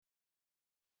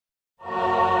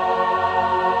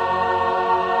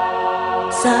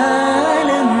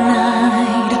Silent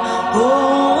night,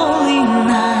 holy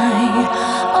night,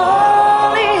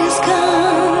 all is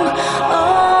calm,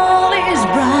 all is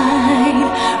bright,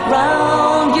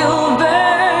 round your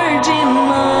virgin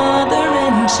mother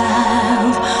and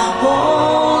child,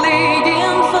 holy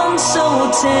infant,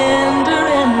 so tender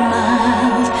and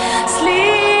mild,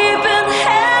 sleep in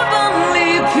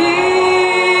heavenly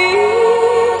peace,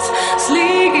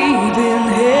 sleep in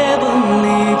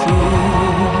heavenly peace.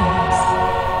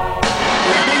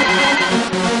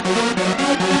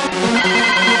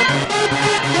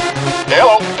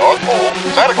 Hello, North Pole,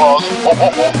 Santa Claus. Ho, ho,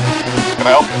 ho. Can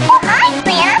I help you? Oh, hi,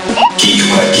 Santa.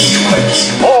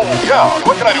 Oh, yeah.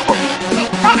 What can I do for you?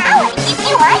 Well, I want to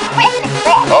give you my Christmas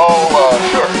list. Oh,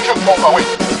 sure. Shoot. Oh, wait.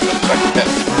 Just a second.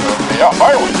 Yeah,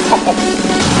 fire away.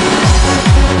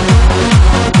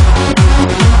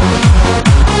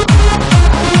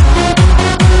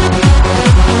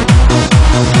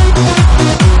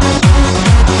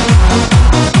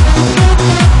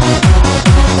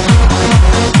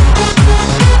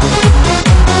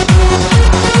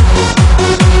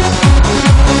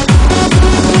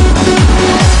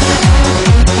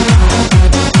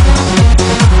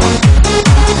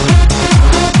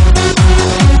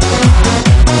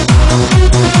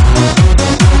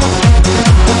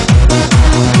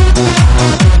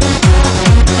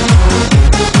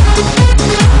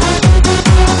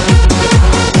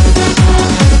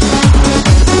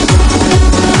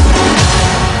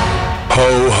 Ho,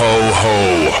 ho.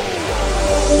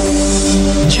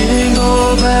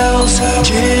 Jingle bells,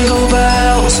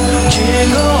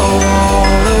 jingle all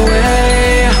the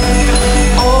way.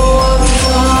 Oh, what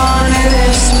fun it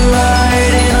is to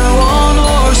ride in a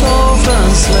one-horse open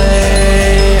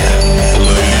sleigh.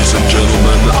 Ladies and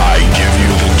gentlemen, I give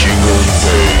you the jingle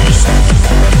phase.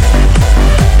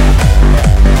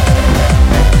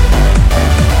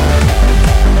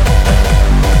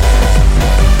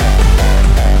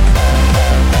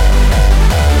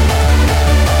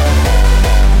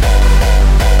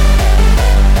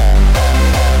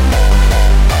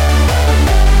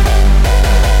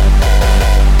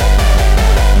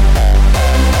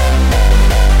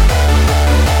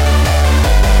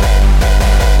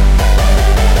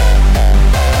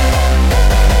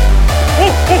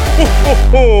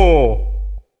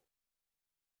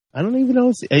 I don't even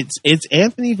know. It's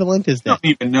Anthony Valente's I dad. don't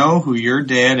even know who your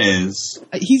dad is.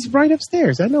 He's right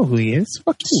upstairs. I know who he is.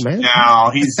 Fuck you, man.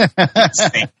 No, he's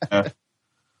Santa.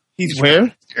 He's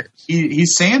where?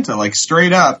 He's Santa, like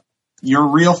straight up. Your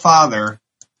real father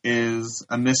is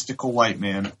a mystical white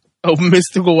man. Oh,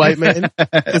 mystical white man?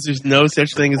 Because there's no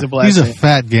such thing as a black He's a man.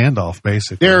 fat Gandalf,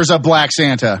 basically. There's a black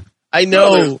Santa. I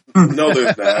know. No,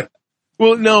 there's not.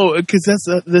 Well, no, because that's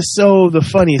the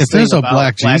funniest If thing there's a about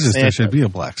black Jesus, Santa. there should be a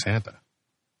black Santa.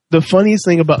 The funniest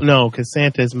thing about because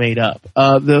Santa is made up.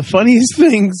 The funniest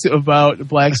things about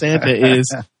Black Santa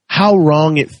is how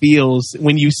wrong it feels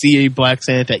when you see a Black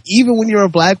Santa, even when you're a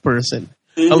black person.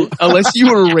 Unless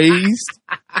you were raised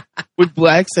with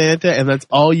Black Santa and that's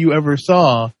all you ever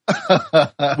saw,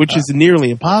 which is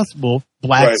nearly impossible.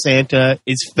 Black Right. Santa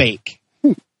is fake.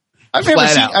 I've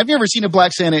Flat out. never seen a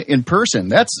black Santa in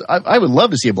person. I would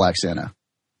love to see a black Santa.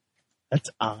 That's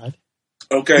odd.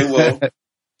 Okay, well, get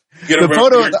The around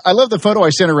photo, here. I love the photo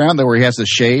I sent around though, where he has the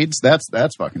shades. That's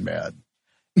fucking bad.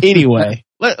 Anyway,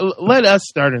 let us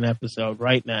start an episode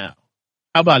right now.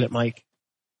 How about it, Mike?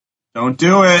 Don't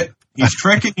do it. He's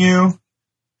tricking you.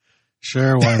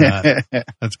 Sure, why not?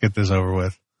 Let's get this over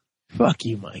with. Fuck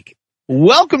you, Mike.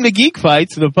 Welcome to Geek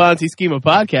Fights, the Ponzi scheme of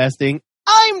podcasting.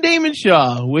 I'm Damon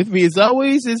Shaw. With me, as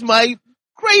always, is my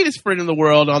greatest friend in the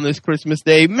world on this Christmas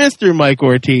Day, Mr. Mike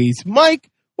Ortiz. Mike,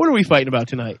 what are we fighting about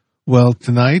tonight? Well,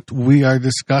 tonight we are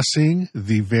discussing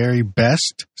the very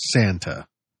best Santa.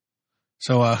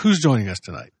 So, who's joining us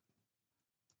tonight?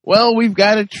 Well, we've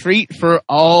got a treat for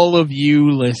all of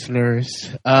you listeners.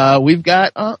 We've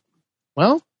got,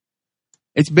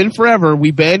 it's been forever. We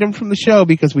banned him from the show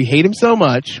because we hate him so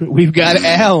much. We've got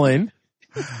Alan.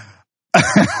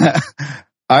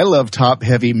 I love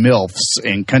top-heavy MILFs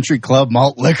and country club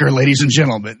malt liquor, ladies and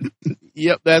gentlemen.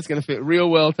 Yep, that's going to fit real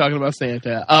well talking about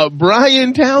Santa.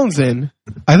 Brian Townsend.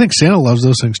 I think Santa loves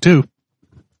those things too.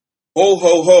 Ho,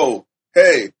 ho, ho.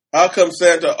 Hey, how come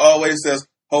Santa always says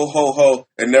ho, ho, ho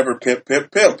and never pimp,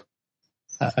 pimp, pimp?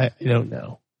 I don't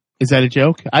know. Is that a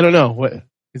joke? I don't know. What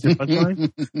is it?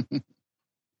 Punchline?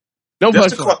 No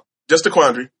punchline. Just a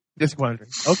quandary. Just a quandary.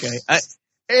 Okay.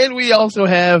 And we also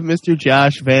have Mr.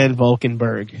 Josh Van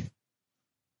Valkenburg.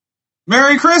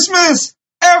 Merry Christmas,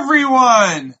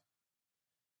 everyone!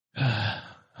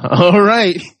 All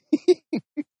right.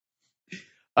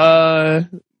 How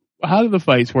do the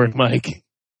fights work, Mike?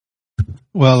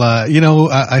 Well,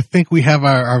 I think we have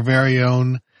our very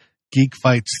own Geek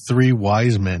Fights 3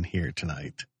 wise men here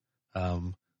tonight.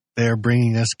 They're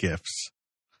bringing us gifts.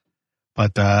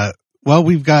 But,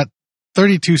 we've got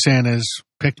 32 Santas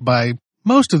picked by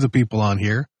most of the people on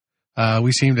here.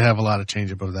 We seem to have a lot of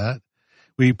change-up of that.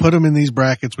 We put them in these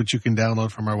brackets, which you can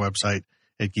download from our website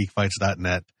at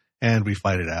geekfights.net, and we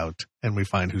fight it out, and we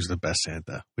find who's the best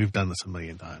Santa. We've done this a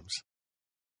million times.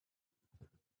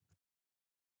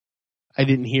 I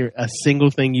didn't hear a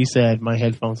single thing you said. My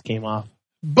headphones came off.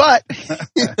 But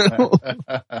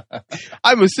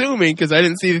I'm assuming, because I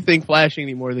didn't see the thing flashing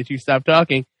anymore, that you stopped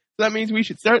talking. So that means we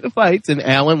should start the fights. And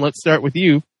Alan, let's start with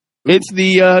you. It's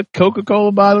the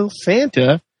Coca-Cola bottle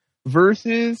Santa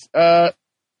versus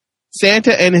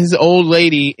Santa and his old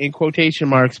lady in quotation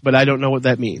marks, but I don't know what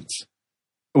that means.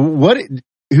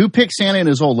 Who picked Santa and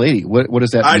his old lady? What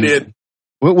does that mean? I did.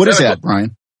 What is that,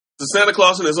 Brian? The Santa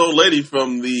Claus and his old lady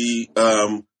from the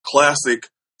classic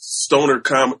stoner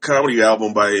comedy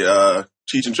album by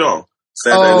Cheech and Chong.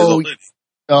 Santa and his old lady.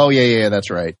 Oh, yeah,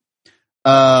 that's right.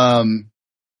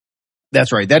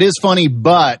 That's right. That is funny,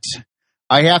 but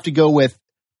I have to go with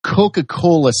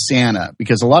Coca-Cola Santa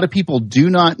because a lot of people do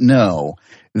not know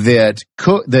that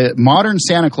the modern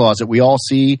Santa Claus that we all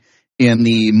see in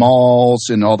the malls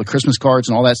and all the Christmas cards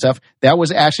and all that stuff, that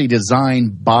was actually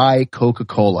designed by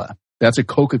Coca-Cola. That's a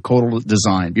Coca-Cola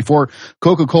design. Before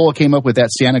Coca-Cola came up with that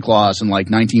Santa Claus in like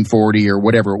 1940 or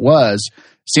whatever it was,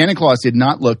 Santa Claus did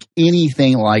not look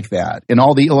anything like that. And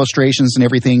all the illustrations and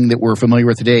everything that we're familiar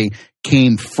with today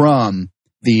came from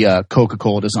the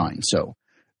Coca-Cola design. So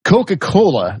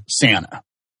Coca-Cola Santa.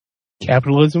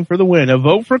 Capitalism for the win. A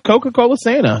vote for Coca-Cola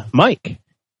Santa. Mike.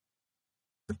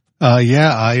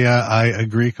 I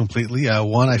agree completely.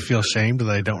 One, I feel ashamed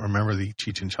that I don't remember the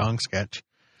Cheech and Chong sketch.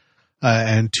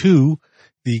 And two,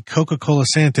 the Coca-Cola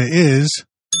Santa is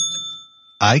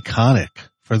iconic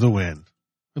for the win.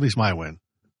 At least my win.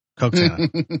 Coke Santa.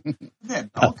 Where did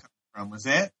that bell come from? Was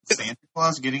that Santa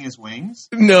Claus getting his wings?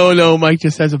 No, Mike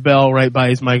just has a bell right by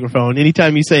his microphone.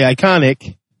 Anytime you say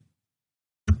iconic.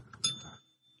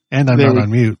 And I'm not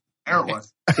on mute. There it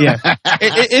was. Yeah,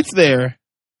 it's there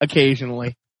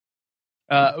occasionally.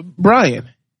 Brian.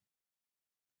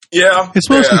 Yeah. It's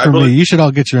mostly for me. You should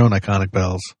all get your own iconic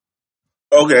bells.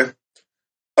 Okay.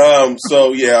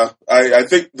 So yeah, I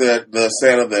think that the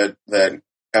Santa that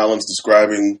Alan's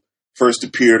describing first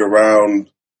appeared around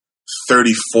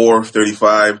 34,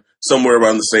 35, somewhere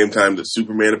around the same time that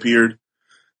Superman appeared,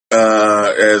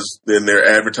 as in their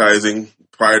advertising.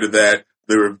 Prior to that,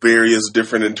 there were various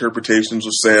different interpretations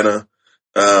of Santa.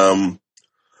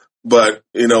 But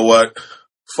you know what?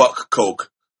 Fuck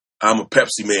Coke. I'm a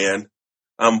Pepsi man.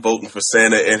 I'm voting for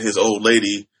Santa and his old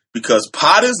lady because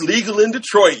pot is legal in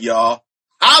Detroit, y'all.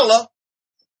 Holla!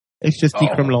 It's just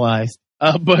decriminalized.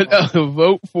 But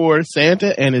vote for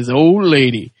Santa and his old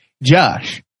lady.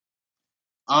 Josh.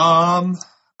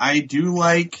 I do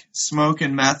like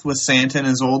smoking meth with Santa and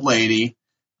his old lady,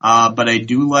 but I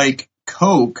do like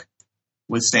Coke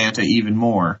with Santa even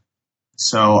more.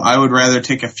 So I would rather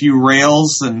take a few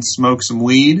rails than smoke some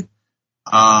weed.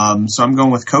 So I'm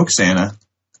going with Coke Santa.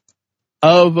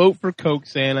 Vote for Coke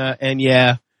Santa. And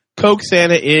yeah, Coke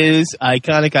Santa is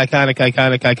iconic.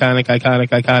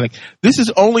 This is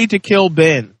only to kill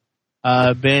Ben.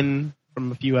 Ben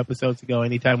from a few episodes ago.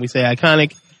 Anytime we say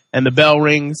iconic and the bell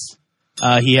rings,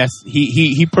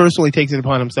 he personally takes it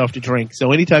upon himself to drink.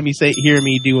 So anytime you hear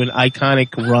me do an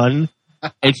iconic run,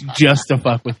 it's just to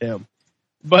fuck with him.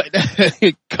 But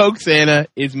Coke Santa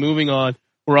is moving on.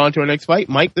 We're on to our next fight.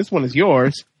 Mike, this one is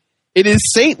yours. It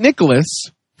is St.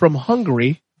 Nicholas from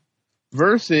Hungary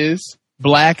versus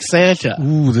Black Santa.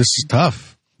 Ooh, this is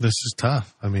tough.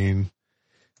 I mean,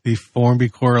 the Formby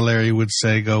corollary would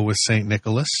say go with St.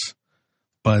 Nicholas,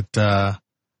 but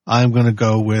I'm going to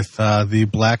go with the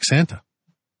Black Santa.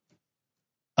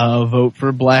 Vote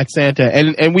for Black Santa.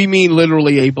 And we mean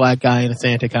literally a black guy in a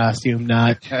Santa costume,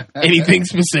 not anything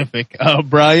specific.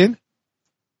 Brian?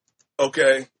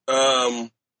 Okay.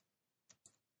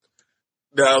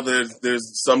 Now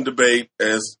there's some debate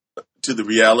as to the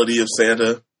reality of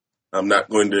Santa. I'm not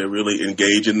going to really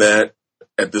engage in that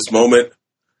at this moment.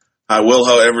 I will,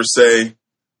 however, say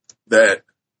that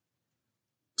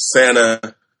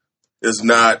Santa is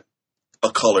not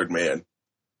a colored man.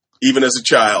 Even as a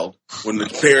child, when the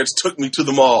parents took me to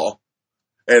the mall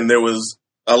and there was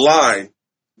a line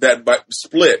that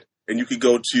split and you could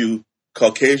go to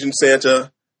Caucasian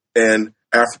Santa and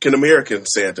African American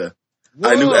Santa.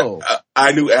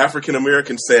 I knew African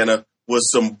American Santa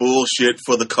was some bullshit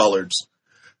for the coloreds.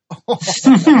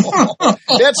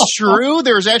 That's true?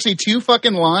 There's actually two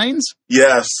fucking lines?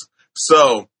 Yes.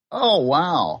 So Oh,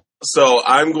 wow. So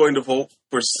I'm going to vote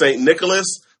for St. Nicholas,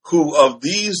 who of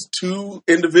these two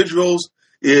individuals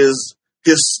is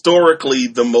historically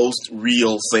the most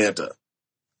real Santa.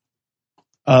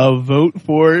 Vote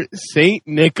for St.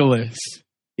 Nicholas.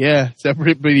 Yeah,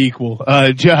 separate but equal.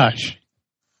 Josh.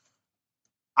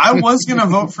 I was going to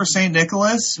vote for St.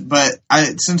 Nicholas, but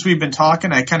since we've been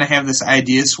talking, I kind of have this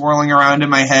idea swirling around in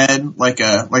my head, like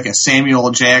a Samuel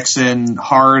Jackson,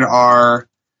 hard R,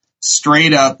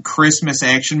 straight up Christmas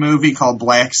action movie called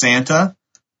Black Santa.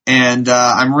 And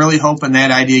I'm really hoping that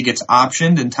idea gets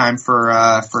optioned in time for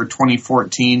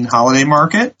 2014 holiday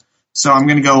market. So I'm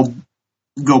going to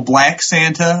go Black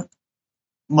Santa,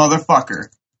 motherfucker,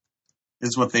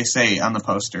 is what they say on the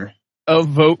poster. A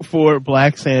vote for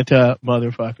Black Santa,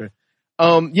 motherfucker.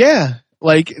 Yeah,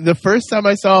 like the first time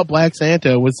I saw Black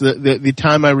Santa was the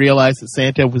time I realized that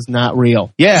Santa was not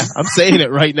real. Yeah, I'm saying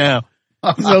it right now.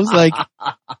 So I was like,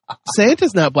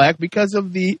 Santa's not black because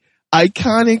of the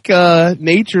iconic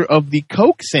nature of the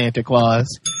Coke Santa Claus.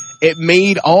 It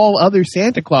made all other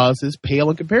Santa Clauses pale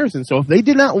in comparison. So if they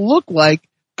did not look like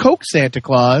Coke Santa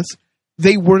Claus,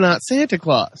 they were not Santa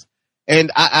Claus.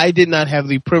 And I did not have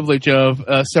the privilege of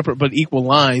separate but equal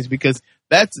lines because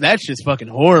that's just fucking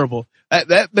horrible.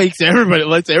 That lets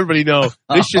everybody know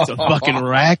this shit's a fucking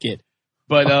racket.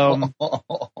 But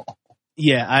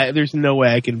yeah, there's no way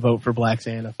I can vote for Black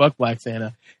Santa. Fuck Black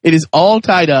Santa. It is all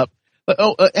tied up.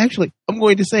 Actually, I'm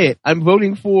going to say it. I'm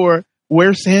voting for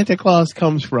where Santa Claus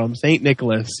comes from, St.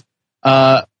 Nicholas.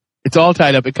 It's all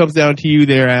tied up. It comes down to you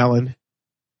there, Alan.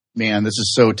 Man, this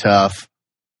is so tough.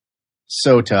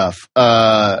 So tough.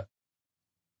 Oh,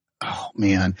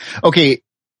 man. Okay,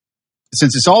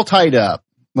 since it's all tied up,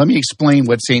 let me explain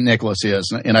what St. Nicholas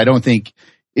is. And I don't think...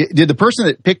 did the person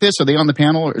that picked this, are they on the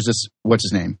panel? Or is this... What's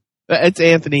his name? It's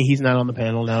Anthony. He's not on the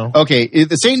panel now. Okay,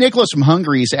 the St. Nicholas from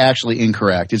Hungary is actually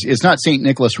incorrect. It's not St.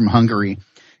 Nicholas from Hungary.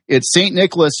 It's St.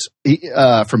 Nicholas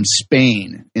from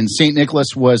Spain. And St. Nicholas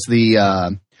was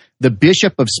the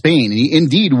Bishop of Spain. He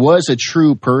indeed was a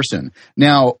true person.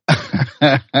 Now,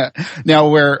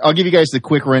 where I'll give you guys the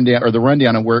quick rundown or the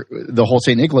rundown of where the whole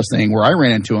St. Nicholas thing, where I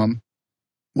ran into him,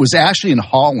 was actually in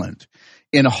Holland.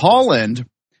 In Holland,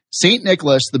 St.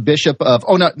 Nicholas, the Bishop of,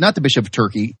 not the Bishop of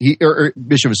Turkey, or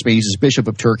Bishop of Spain, he's Bishop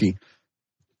of Turkey.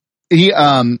 He,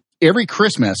 every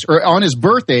Christmas, or on his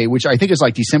birthday, which I think is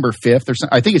like December 5th, or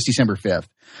something, I think it's December 5th,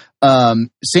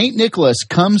 St. Nicholas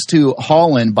comes to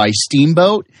Holland by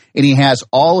steamboat, and he has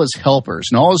all his helpers,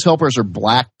 and all his helpers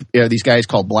are these guys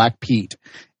called Black Pete.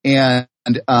 And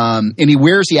he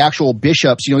wears the actual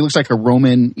bishops, he looks like a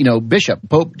Roman, bishop,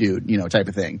 Pope dude, type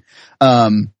of thing.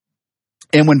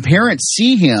 And when parents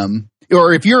see him,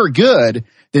 or if you're good,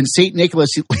 then St. Nicholas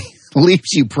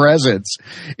leaves you presents.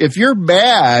 If you're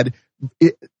bad,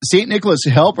 St. Nicholas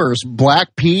helpers,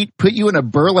 Black Pete, put you in a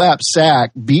burlap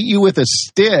sack, beat you with a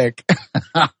stick,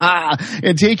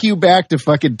 and take you back to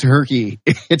fucking Turkey.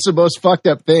 It's the most fucked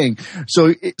up thing.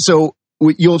 So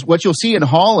what you'll see in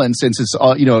Holland, since it's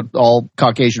all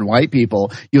Caucasian white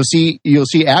people, you'll see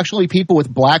actually people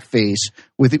with blackface,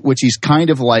 which is kind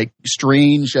of like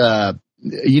strange.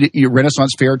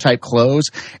 Renaissance fair type clothes,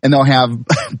 and they'll have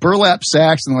burlap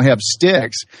sacks and they'll have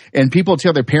sticks, and people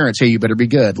tell their parents, "Hey, you better be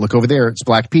good. Look over there, it's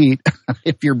Black Pete."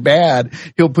 If you're bad,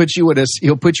 he'll put you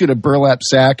in a burlap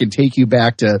sack and take you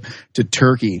back to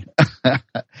Turkey.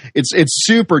 It's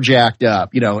super jacked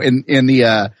up, and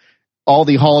the all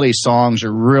the holiday songs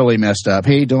are really messed up.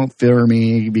 Hey, don't fear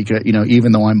me because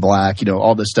even though I'm black,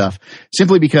 all this stuff,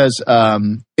 simply because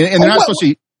and they're not supposed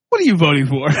to. What are you voting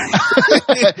for?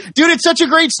 Dude, it's such a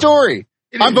great story.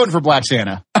 I'm voting for Black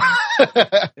Santa.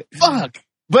 Fuck.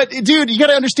 But, dude, you got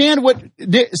to understand what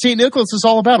St. Nicholas is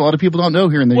all about. A lot of people don't know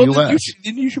here in the U.S.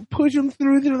 Then you should push him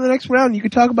through to the next round. You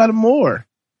could talk about him more.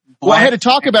 Well, I had to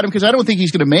talk about him because I don't think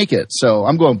he's going to make it. So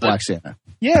I'm going Black Santa.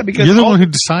 Yeah, because you're the one who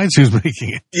decides who's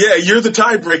making it. Yeah, you're the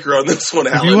tiebreaker on this one,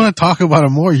 Alan. If you want to talk about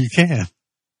him more, you can.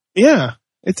 Yeah,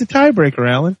 it's a tiebreaker,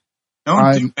 Alan.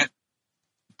 Don't do it.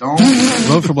 Don't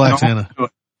vote for Black Santa.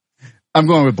 I'm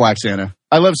going with Black Santa.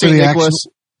 I love St. Nicholas.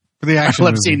 For the action I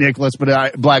love movie. St. Nicholas,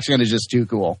 but Black Santa is just too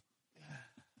cool.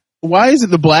 Why is it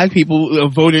the black people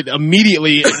voted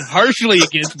immediately and harshly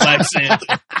against Black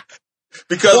Santa?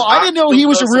 Because I didn't know he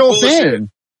was a real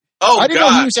thing. Oh, I didn't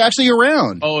know he was actually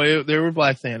around. Oh, there were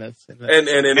Black Santas. And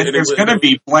there's going to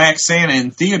be Black Santa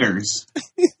in theaters.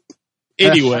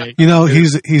 Anyway.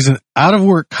 He's an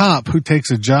out-of-work cop who takes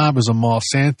a job as a mall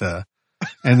Santa,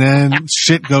 and then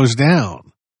shit goes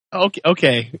down.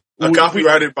 Okay.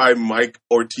 Copyrighted by Mike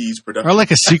Ortiz Productions. Or like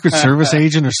a Secret Service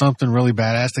agent or something really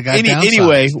badass. The guy downsized.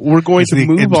 Anyway, we're going to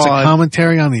move on. It's a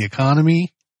commentary on the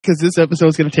economy. because this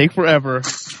episode's going to take forever.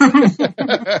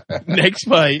 Next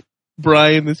fight,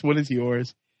 Brian, this one is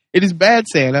yours. It is Bad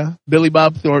Santa, Billy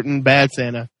Bob Thornton, Bad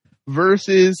Santa,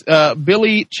 versus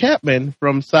Billy Chapman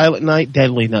from Silent Night,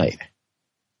 Deadly Night.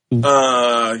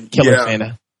 Killer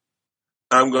Santa.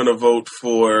 I'm going to vote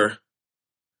for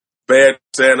Bad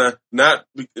Santa.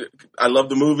 I love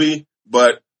the movie,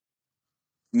 but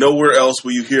nowhere else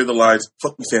will you hear the lines,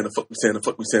 fuck me Santa, fuck me Santa,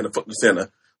 fuck me Santa, fuck me Santa,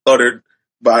 uttered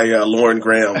by Lauren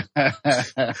Graham.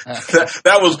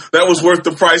 that was worth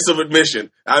the price of admission.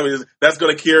 I mean, that's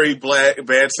going to carry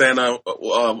Bad Santa a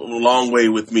long way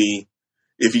with me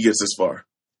if he gets this far.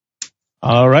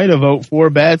 All right, a vote for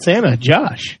Bad Santa.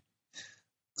 Josh.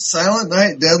 Silent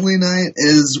Night, Deadly Night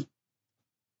is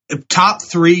top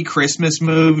 3 Christmas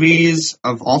movies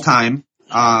of all time,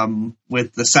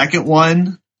 with the second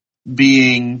one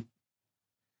being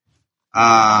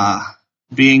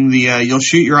the You'll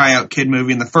Shoot Your Eye Out kid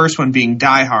movie, and the first one being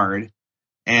Die Hard.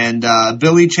 And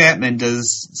Billy Chapman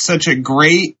does such a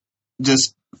great,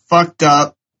 just fucked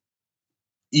up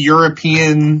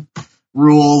European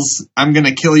rules. I'm going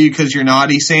to kill you because you're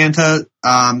naughty, Santa. So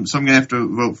I'm going to have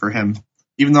to vote for him,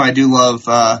 even though I do love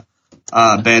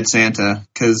Bad Santa,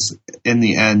 because in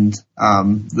the end,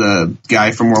 the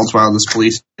guy from World's Wildest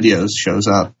Police Videos shows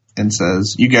up and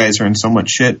says, "You guys are in so much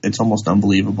shit, it's almost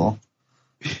unbelievable."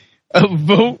 A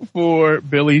vote for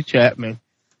Billy Chapman.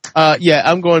 Yeah,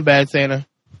 I'm going Bad Santa,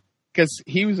 because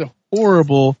he was a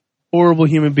horrible, horrible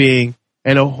human being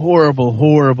and a horrible,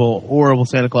 horrible, horrible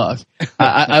Santa Claus.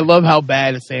 I love how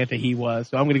bad a Santa he was,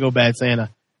 so I'm going to go Bad Santa.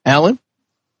 Alan?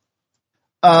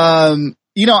 I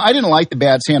didn't like the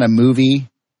Bad Santa movie.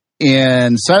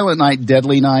 In Silent Night,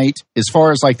 Deadly Night, as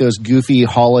far as like those goofy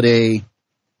holiday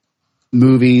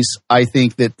movies, I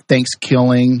think that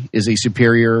Thanksgiving is a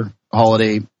superior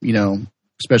holiday,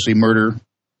 especially murder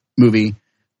movie.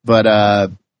 But, I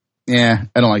don't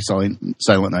like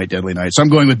Silent Night, Deadly Night. So I'm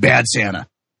going with Bad Santa.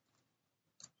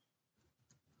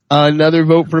 Another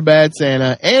vote for Bad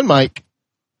Santa. And Mike?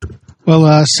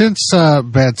 Well, since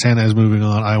Bad Santa is moving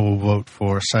on, I will vote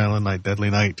for Silent Night,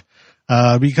 Deadly Night,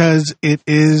 because it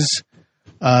is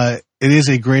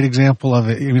a great example of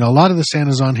it. A lot of the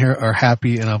Santas on here are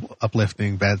happy and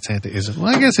uplifting. Bad Santa isn't.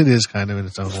 Well, I guess it is kind of in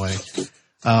its own way.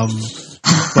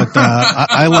 But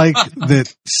I like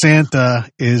that Santa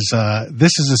is.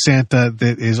 This is a Santa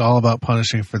that is all about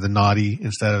punishing for the naughty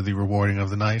instead of the rewarding of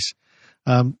the nice.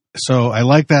 So I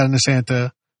like that in a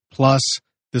Santa. Plus,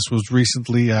 this was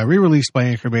recently re-released by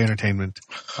Anchor Bay Entertainment,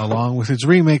 along with its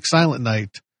remake Silent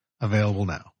Night, available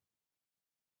now.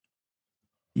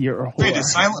 You're a whore. Wait,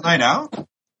 is Silent Night out?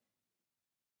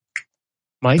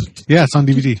 Mike? Yeah, it's on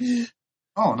DVD.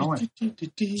 Oh, no way.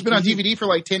 It's been on DVD for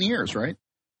like 10 years, right?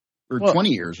 Or 20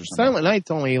 years or something. Silent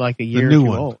Night's only like a year The new or two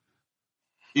one. old.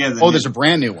 Yeah. There's a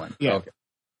brand new one. Yeah. Okay.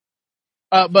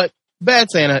 But Bad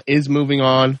Santa is moving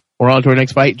on. We're on to our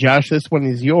next fight. Josh, this one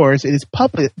is yours. It is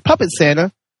Puppet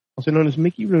Santa, also known as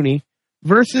Mickey Rooney,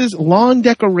 versus Lawn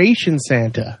Decoration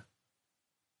Santa.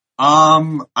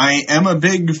 I am a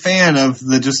big fan of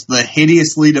the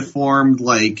hideously deformed,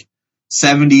 like,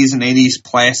 70s and 80s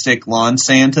plastic lawn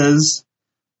Santas.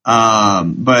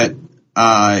 But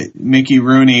Mickey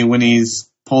Rooney, when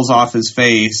he's pulls off his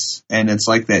face and it's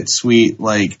like that sweet,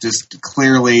 like, just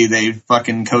clearly they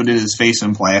fucking coated his face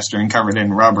in plaster and covered it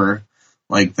in rubber,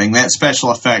 like, thing. That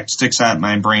special effect sticks out in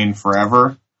my brain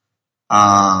forever. So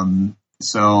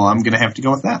I'm gonna have to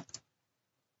go with that.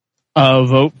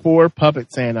 Vote for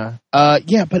Puppet Santa.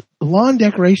 Yeah, but lawn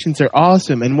decorations are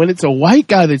awesome, and when it's a white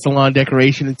guy that's a lawn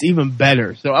decoration, it's even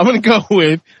better. So I'm going to go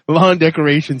with Lawn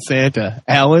Decoration Santa.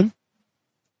 Alan?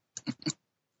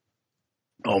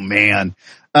 Oh man,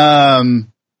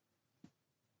 I'm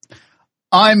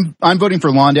voting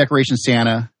for Lawn Decoration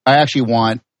Santa. I actually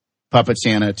want Puppet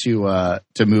Santa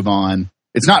to move on.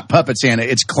 It's not Puppet Santa;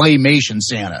 it's Claymation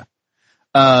Santa.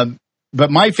 But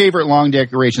my favorite Lawn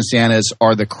Decoration Santas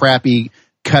are the crappy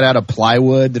cut out of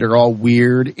plywood that are all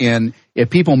weird. And if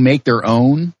people make their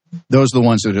own, those are the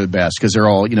ones that are the best, because they're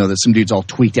all, some dude's all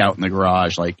tweaked out in the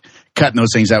garage, like cutting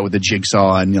those things out with a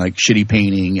jigsaw and like shitty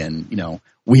painting and,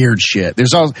 weird shit.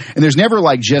 There's never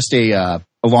like just a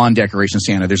lawn decoration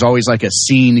Santa. There's always like a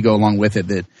scene to go along with it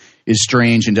that is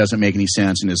strange and doesn't make any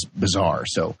sense and is bizarre.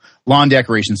 So Lawn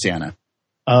Decoration Santa.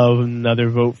 Another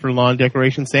vote for Lawn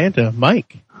Decoration Santa.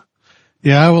 Mike?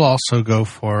 Yeah, I will also go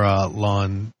for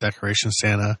Lawn Decoration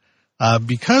Santa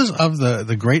because of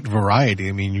the great variety.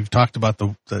 I mean, you've talked about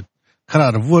the cut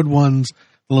out of wood ones,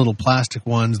 the little plastic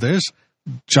ones. There's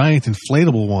giant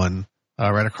inflatable one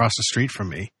right across the street from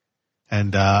me.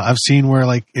 And I've seen where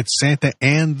like it's Santa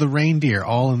and the reindeer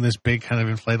all in this big kind of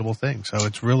inflatable thing. So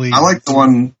it's really I like the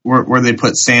one where they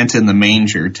put Santa in the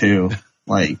manger too.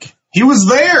 Like he was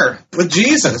there with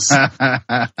Jesus.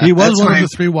 he was That's one right. of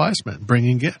the three wise men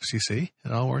bringing gifts. You see,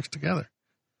 it all works together.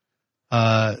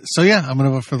 So yeah, I'm going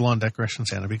to vote for the lawn decoration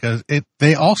Santa because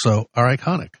they also are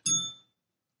iconic.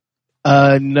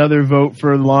 Another vote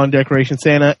for lawn decoration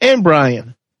Santa and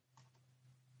Brian.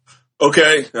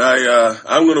 Okay,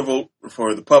 I'm going to vote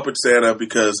for the puppet Santa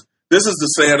because this is the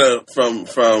Santa from,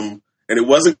 and it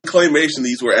wasn't claymation;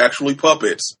 these were actually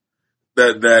puppets,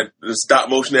 that the stop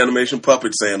motion animation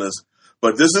puppet Santas.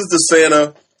 But this is the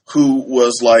Santa who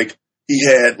was like he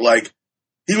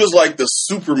was like the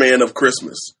Superman of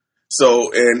Christmas.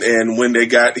 So and when they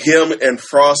got him and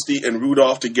Frosty and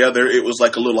Rudolph together, it was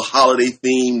like a little holiday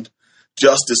themed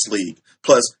Justice League.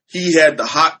 Plus, he had the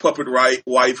hot puppet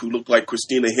wife who looked like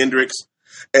Christina Hendricks,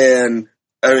 and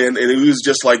he was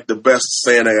just like the best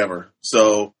Santa ever.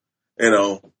 So,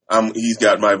 he's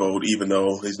got my vote, even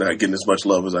though he's not getting as much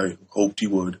love as I hoped he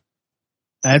would.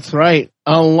 That's right.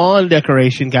 A lawn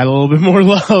decoration got a little bit more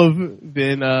love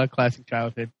than a classic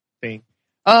childhood thing.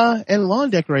 And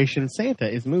lawn decoration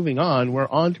Santa is moving on. We're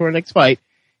on to our next fight.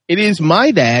 It is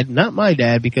my dad, not my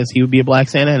dad, because he would be a black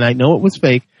Santa, and I know it was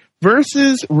fake,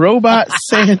 versus Robot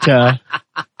Santa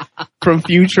from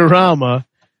Futurama.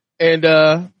 And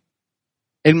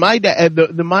my dad,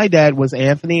 my dad was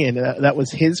Anthony, and that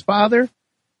was his father.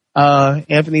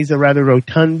 Anthony's a rather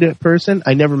rotund person.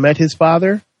 I never met his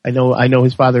father. I know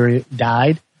his father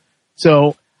died.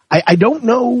 So I don't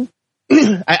know.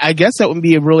 I guess that would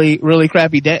be a really, really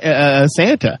crappy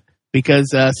Santa,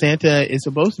 because Santa is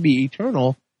supposed to be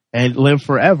eternal and live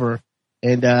forever.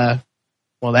 And,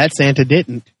 that Santa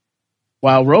didn't.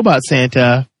 While Robot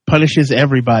Santa punishes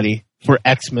everybody for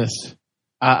Xmas.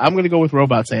 I'm going to go with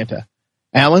Robot Santa.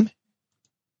 Alan?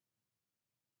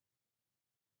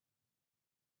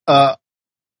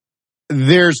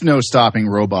 There's no stopping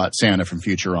Robot Santa from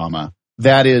Futurama.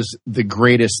 That is the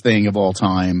greatest thing of all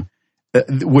time.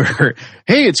 Where,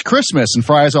 hey, it's Christmas, and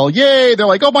Fry's all, yay! They're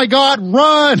like, oh my God,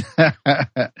 run!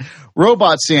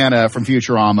 Robot Santa from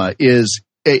Futurama is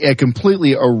a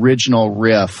completely original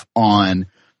riff on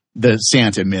the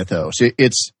Santa mythos.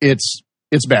 It's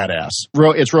badass.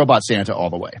 It's Robot Santa all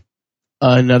the way.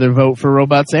 Another vote for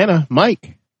Robot Santa.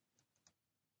 Mike?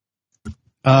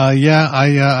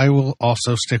 I will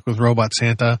also stick with Robot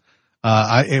Santa.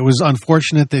 It was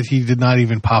unfortunate that he did not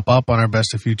even pop up on our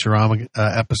Best of Futurama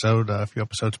episode a few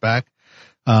episodes back.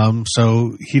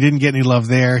 So he didn't get any love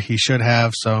there. He should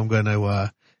have. So I'm going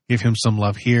to give him some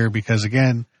love here because,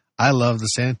 again, I love the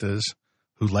Santas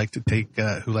who like to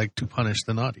punish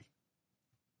the naughty.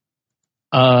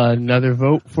 Another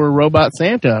vote for Robot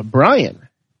Santa. Brian?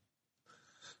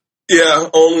 Yeah,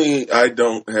 only I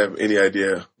don't have any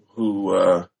idea who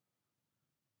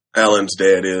Alan's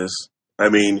dad is. I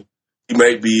mean, he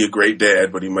might be a great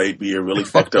dad, but he might be a really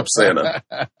fucked up Santa.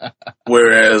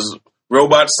 Whereas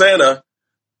Robot Santa,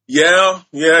 yeah,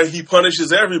 he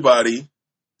punishes everybody,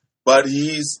 but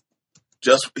he's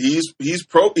doing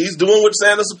what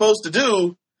Santa's supposed to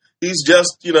do. He's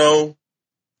just,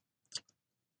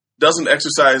 doesn't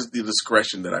exercise the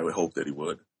discretion that I would hope that he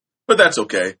would. But that's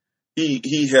okay.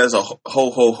 He has a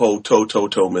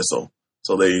ho missile.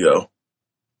 So there you go.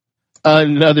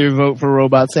 Another vote for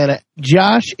Robot Santa.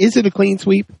 Josh, is it a clean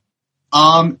sweep?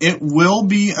 It will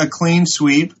be a clean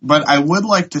sweep, but I would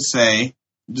like to say,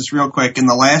 just real quick, in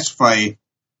the last fight,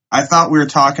 I thought we were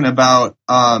talking about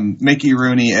Mickey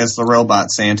Rooney as the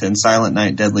Robot Santa in Silent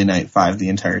Night, Deadly Night 5 the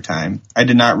entire time. I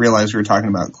did not realize we were talking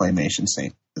about Claymation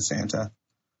Santa.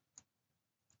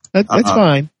 That's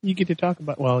fine. You get to talk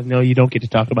about... Well, no, you don't get to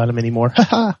talk about him anymore.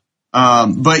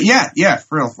 But yeah,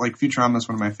 for real, like Futurama is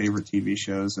one of my favorite TV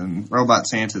shows, and Robot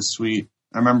Santa's sweet.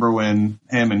 I remember when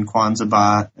him and Kwanzaa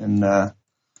Bot and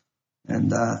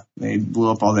they blew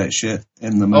up all that shit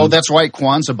in the movie. Oh, that's right,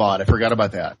 Kwanzaa Bot. I forgot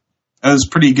about that. It was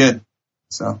pretty good.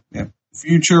 So yeah,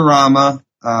 Futurama.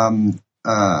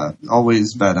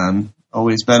 Always bet on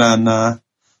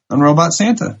Robot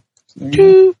Santa.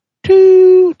 So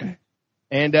Toot.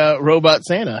 And Robot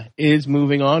Santa is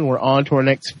moving on. We're on to our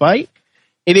next fight.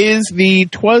 It is the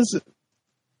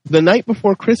Night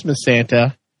Before Christmas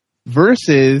Santa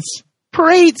versus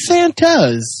Parade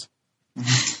Santas.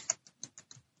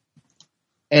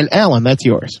 And Alan, that's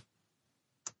yours.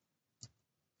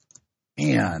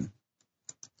 Man.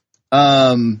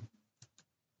 I'm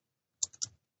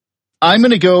going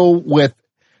to go with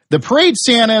the Parade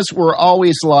Santas were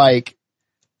always like,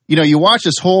 you watch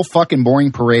this whole fucking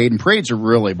boring parade, and parades are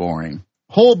really boring.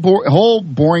 Whole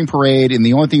boring parade, and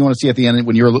the only thing you want to see at the end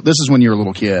this is when you're a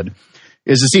little kid.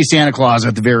 is to see Santa Claus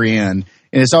at the very end.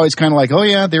 And it's always kind of like, oh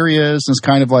yeah, there he is. And it's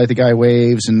kind of like the guy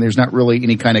waves and there's not really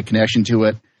any kind of connection to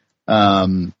it.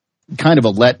 Kind of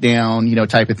a letdown, you know,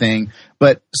 type of thing.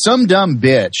 But some dumb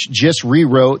bitch just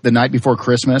rewrote The Night Before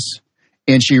Christmas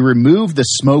and she removed the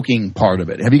smoking part of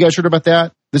it. Have you guys heard about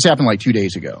that? This happened like 2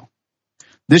 days ago.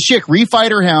 This chick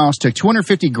refied her house, took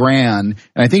 $250,000, and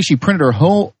I think she printed her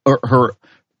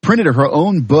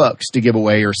own books to give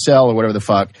away or sell or whatever the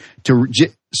fuck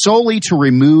solely to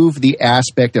remove the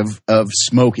aspect of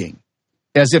smoking,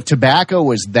 as if tobacco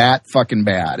was that fucking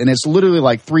bad. And it's literally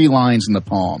like 3 lines in the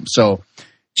poem. So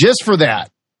just for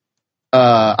that,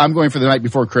 I'm going for The Night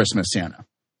Before Christmas, Santa.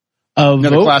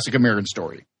 Another classic American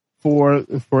story. For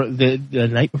the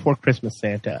Night Before Christmas,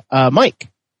 Santa. Mike.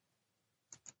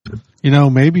 You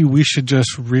know, maybe we should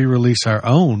just re-release our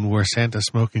own where Santa's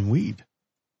smoking weed.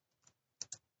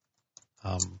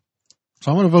 So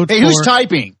I'm going to vote for... Hey, who's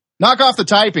typing? Knock off the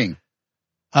typing.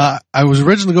 I was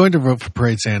originally going to vote for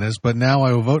Parade Santas, but now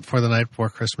I will vote for The Night Before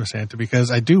Christmas Santa because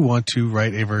I do want to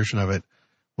write a version of it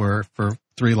where for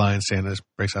 3 lines Santa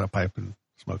breaks out a pipe and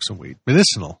smokes some weed.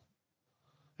 Medicinal.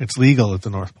 It's legal at the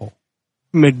North Pole.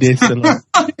 Medicinal.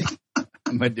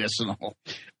 Medicinal.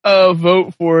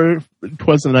 Vote for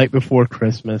 'Twas the Night Before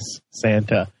Christmas,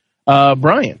 Santa.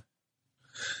 Brian.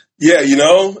 Yeah, you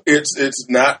know, it's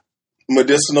not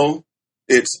medicinal.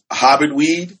 It's Hobbit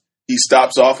weed. He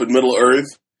stops off at Middle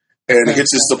Earth and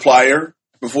hits his supplier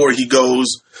before he goes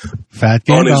Fat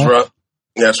on his Gandalf. run.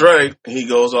 That's right. He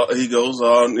goes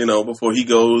on, you know, before he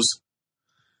goes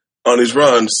on his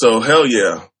run. So hell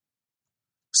yeah.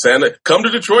 Santa, come to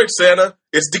Detroit, Santa.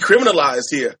 It's decriminalized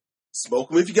here. Smoke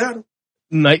them if you got them.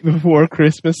 Night Before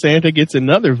Christmas, Santa gets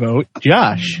another vote.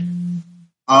 Josh.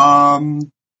 I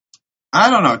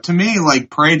don't know. To me, like,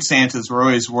 Parade Santas were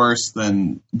always worse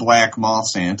than Black Mall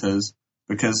Santas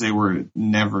because they were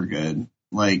never good.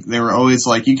 Like, they were always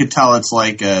like, you could tell it's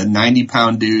like a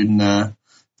 90-pound dude in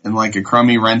like a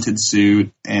crummy rented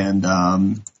suit. And,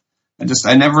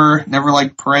 I never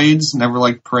liked parades, never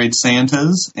liked Parade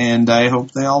Santas, and I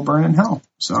hope they all burn in hell.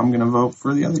 So I'm going to vote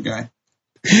for the other guy.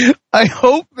 I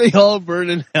hope they all burn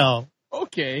in hell.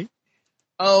 Okay.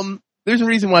 There's a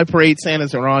reason why Parade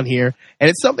Santas are on here, and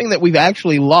it's something that we've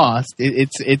actually lost.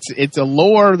 It's a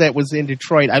lore that was in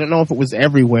Detroit. I don't know if it was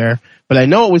everywhere, but I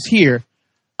know it was here.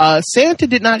 Santa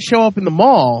did not show up in the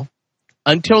mall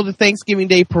until the Thanksgiving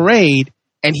Day parade,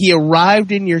 and he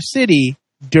arrived in your city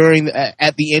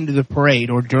at the end of the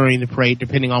parade or during the parade,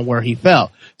 depending on where he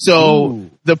fell. So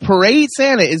the Parade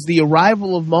Santa is the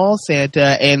arrival of Mall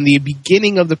Santa and the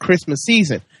beginning of the Christmas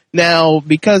season. Now,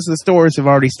 because the stores have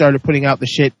already started putting out the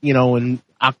shit, you know, in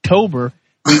October,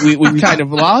 we kind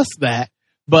of lost that.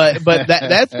 But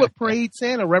that's what Parade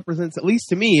Santa represents, at least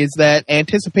to me, is that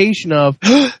anticipation of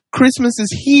Christmas is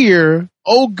here.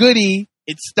 Oh, goody,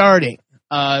 it's starting.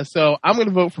 So I'm going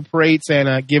to vote for Parade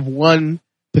Santa. Give one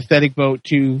pathetic vote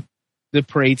to the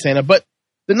Parade Santa. But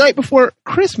the Night Before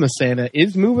Christmas Santa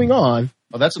is moving on.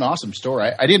 Oh, that's an awesome story.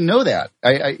 I didn't know that.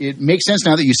 It makes sense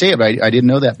now that you say it, but I didn't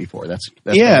know that before. That's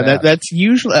that's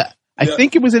usually. I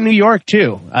think it was in New York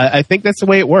too. I think that's the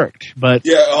way it worked. But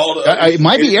yeah, it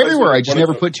might be everywhere. I just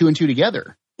never put 2 and 2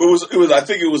 together. It was. I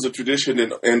think it was a tradition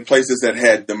in places that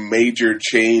had the major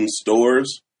chain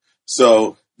stores.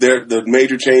 So the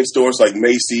major chain stores like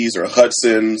Macy's or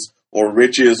Hudson's or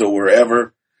Rich's or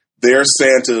wherever, their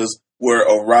Santas would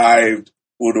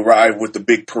arrive with the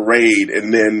big parade,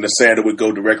 and then the Santa would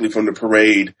go directly from the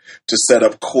parade to set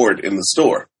up court in the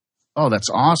store. Oh, that's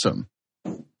awesome.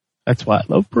 That's why I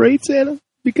love Parade Santa,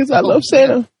 because I love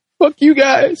Santa. Fuck you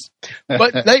guys.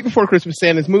 But Night Before Christmas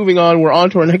Santa's moving on. We're on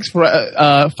to our next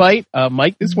fight.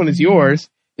 Mike, this one is yours.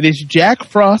 It is Jack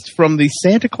Frost from the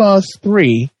Santa Claus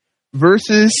 3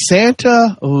 versus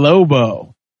Santa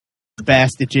Lobo.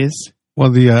 Bastages.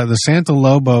 Well, the Santa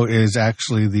Lobo is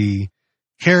actually the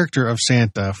character of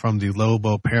Santa from the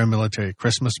Lobo Paramilitary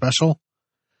Christmas special.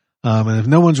 And if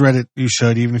no one's read it, you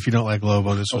should, even if you don't like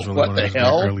Lobo. This was really one of his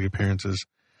early appearances.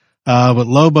 But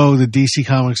Lobo, the DC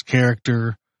Comics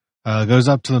character, goes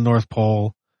up to the North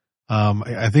Pole.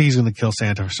 I think he's going to kill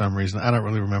Santa for some reason. I don't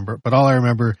really remember. But all I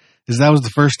remember is that was the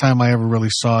first time I ever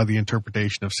really saw the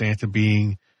interpretation of Santa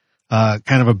being kind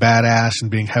of a badass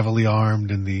and being heavily armed,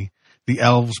 and the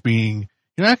elves being,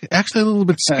 you know, actually a little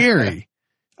bit scary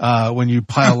when you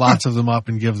pile lots of them up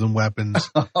and give them weapons.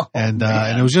 And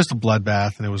it was just a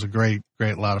bloodbath, and it was a great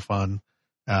lot of fun.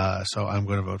 So I'm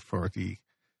going to vote for the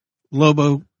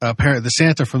Lobo, the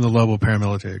Santa from the Lobo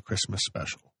Paramilitary Christmas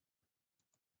special.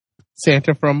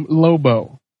 Santa from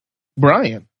Lobo.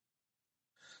 Brian.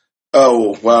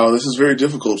 Oh, wow, this is very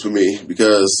difficult for me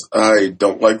because I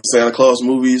don't like the Santa Claus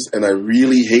movies and I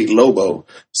really hate Lobo.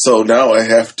 So now I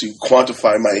have to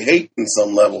quantify my hate in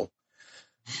some level.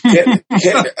 Where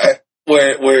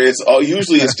it's all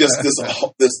usually it's just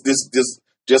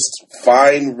this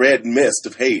fine red mist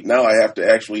of hate. Now I have to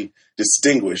actually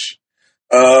distinguish.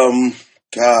 Well,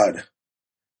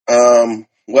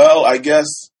 I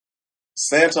guess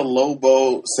Santa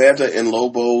in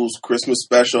Lobo's Christmas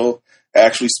special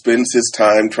actually spends his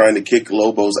time trying to kick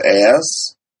Lobo's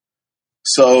ass.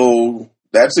 So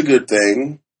that's a good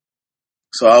thing.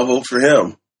 So I'll vote for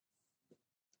him.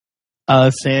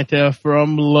 Santa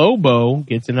from Lobo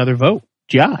gets another vote.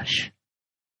 Josh.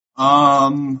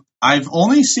 I've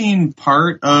only seen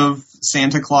part of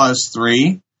Santa Claus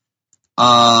 3.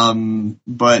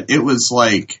 But it was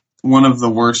like one of the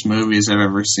worst movies I've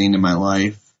ever seen in my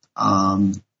life.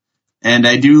 And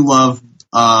I do love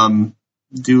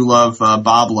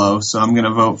Boblo, so I'm going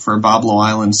to vote for Boblo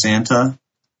Island Santa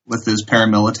with his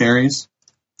paramilitaries.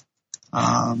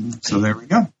 So there we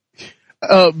go.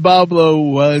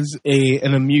 Boblo was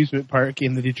an amusement park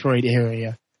in the Detroit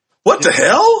area. What the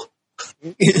hell?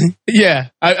 Yeah,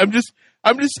 I'm just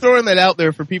throwing that out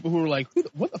there for people who are like,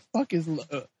 what the fuck is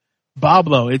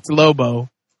Boblo? It's Lobo.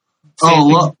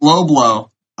 Loblo.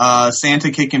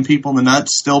 Santa kicking people in the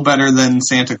nuts, still better than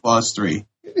Santa Claus 3.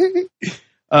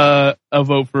 A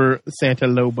vote for Santa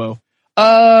Lobo.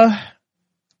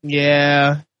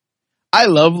 Yeah. I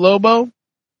love Lobo.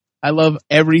 I love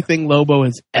everything Lobo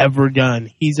has ever done.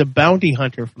 He's a bounty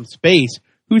hunter from space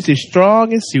who's as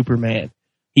strong as Superman.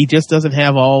 He just doesn't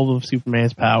have all of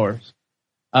Superman's powers.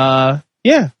 Yeah.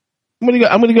 I'm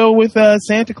gonna go with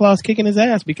Santa Claus kicking his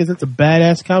ass because it's a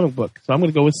badass comic book. So I'm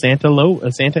gonna go with Santa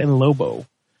and Lobo.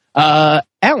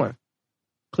 Alan,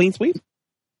 clean sweep.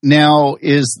 Now,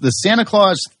 is the Santa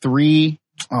Claus 3...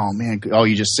 Oh, man. Oh,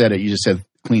 you just said it. You just said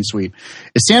clean sweep.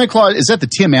 Is that the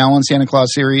Tim Allen Santa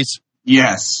Claus series?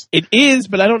 Yes. It is,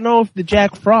 but I don't know if the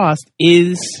Jack Frost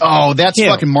is... Oh, that's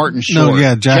fucking Martin Short. No,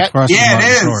 yeah, Jack Frost is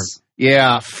Martin Short.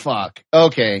 Yeah, fuck.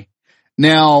 Okay.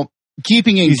 Now,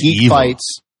 keeping in Geek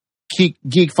Fights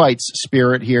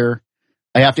spirit here,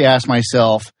 I have to ask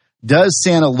myself, does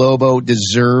Santa Lobo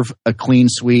deserve a clean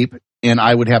sweep? And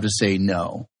I would have to say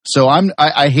no. So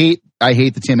I hate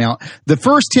the Tim Allen. The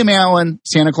first Tim Allen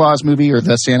Santa Claus movie, or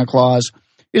The Santa Claus,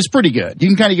 is pretty good. You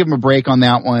can kind of give them a break on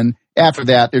that one. After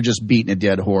that, they're just beating a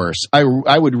dead horse. I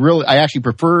actually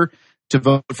prefer to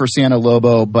vote for Santa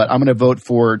Lobo, but I'm going to vote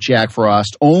for Jack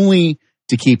Frost only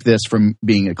to keep this from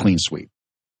being a clean sweep.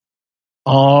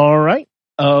 All right.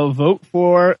 Vote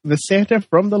for the Santa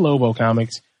from the Lobo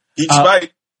comics. Each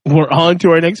fight. We're on to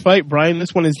our next fight. Brian,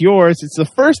 this one is yours. It's the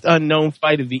first unknown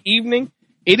fight of the evening.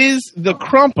 It is the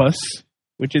Krampus,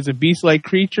 which is a beast-like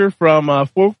creature from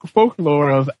folklore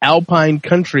of alpine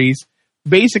countries.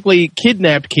 Basically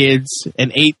kidnapped kids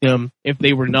and ate them if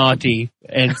they were naughty,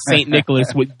 and St.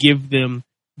 Nicholas would give them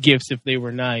gifts if they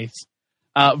were nice.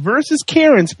 Versus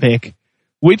Karen's pick,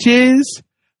 which is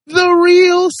the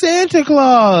real Santa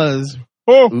Claus.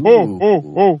 Ho, ho, ho,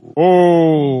 ho,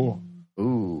 ho.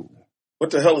 Ooh. What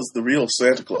the hell is the real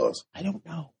Santa Claus? I don't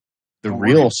know. The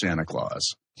real Santa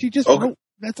Claus. She just wrote,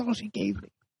 that's all she gave me.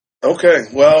 Okay,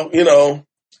 well, I'm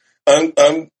going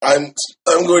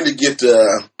to get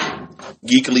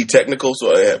geekily technical,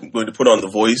 so I'm going to put on the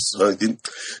voice. Well,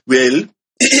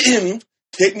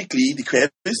 technically, the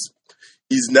Krampus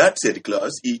is not Santa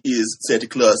Claus. He is Santa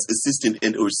Claus' assistant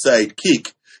and or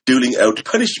sidekick, doling out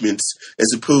punishments,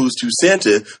 as opposed to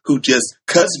Santa, who just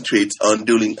concentrates on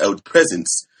doling out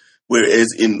presents. Whereas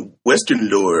in Western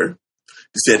lore,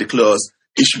 the Santa Claus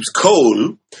issues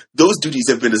coal. Those duties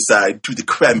have been assigned to the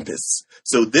Krampus.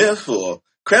 So therefore,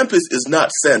 Krampus is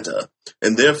not Santa,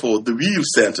 and therefore the real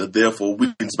Santa therefore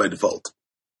wins by default.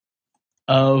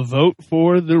 Vote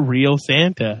for the real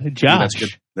Santa.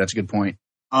 Josh. That's a good point.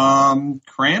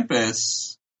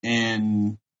 Krampus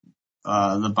in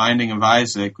The Binding of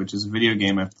Isaac, which is a video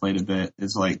game I've played a bit,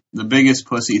 is like the biggest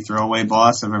pussy throwaway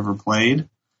boss I've ever played.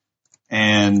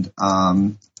 And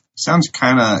sounds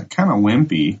kind of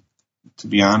wimpy, to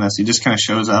be honest. He just kind of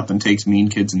shows up and takes mean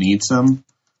kids and eats them.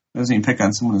 Doesn't even pick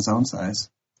on someone his own size.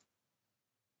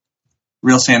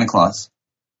 Real Santa Claus.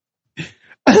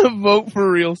 Vote for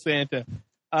real Santa.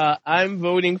 I'm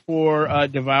voting for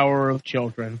Devourer of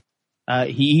Children.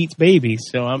 He eats babies,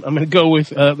 so I'm going to go with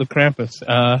the Krampus.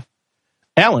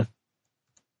 Alan.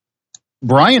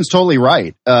 Brian's totally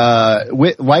right.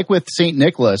 With St.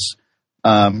 Nicholas,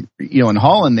 in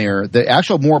Holland there, the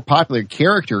actual more popular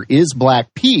character is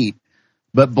Black Pete,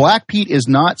 but Black Pete is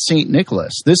not St.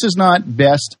 Nicholas. This is not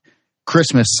best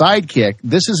Christmas sidekick,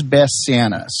 this is Best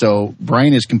Santa. So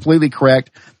Brian is completely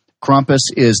correct. Krampus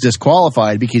is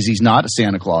disqualified because he's not a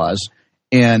Santa Claus.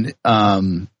 And,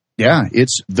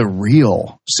 it's the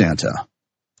real Santa.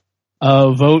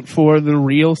 Vote for the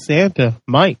real Santa.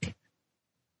 Mike.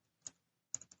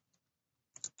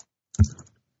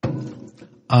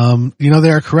 They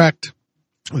are correct.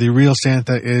 The real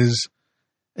Santa is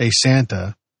a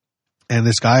Santa. And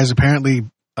this guy is apparently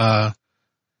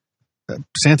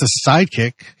Santa's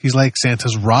sidekick. He's like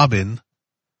Santa's Robin.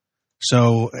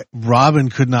 So Robin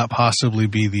could not possibly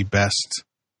be the best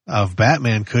of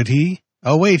Batman, could he?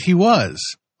 Oh, wait, he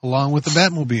was, along with the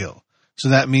Batmobile. So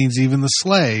that means even the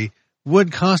sleigh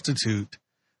would constitute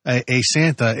a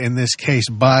Santa in this case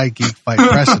by Geek Fight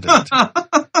precedent.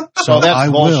 So that's I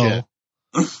bullshit.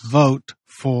 will vote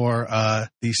for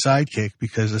the sidekick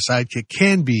because the sidekick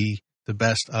can be the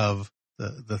best of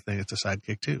the thing it's a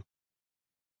sidekick too.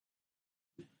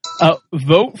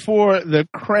 Vote for the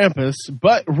Krampus,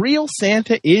 but real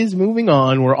Santa is moving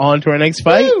on. We're on to our next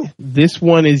fight. Woo! This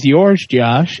one is yours,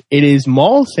 Josh. It is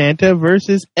Mall Santa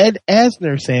versus Ed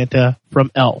Asner Santa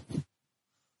from Elf.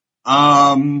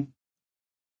 In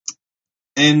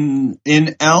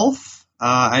Elf,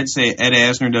 I'd say Ed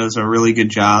Asner does a really good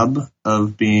job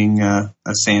of being a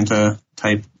Santa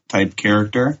type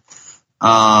character.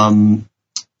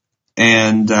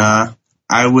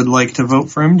 I would like to vote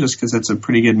for him just because it's a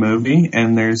pretty good movie,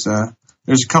 and there's a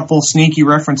couple sneaky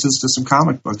references to some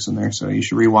comic books in there, so you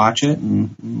should rewatch it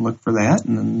and look for that,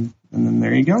 and then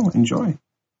there you go, enjoy.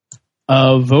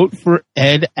 Vote for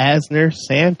Ed Asner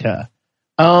Santa.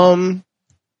 Mall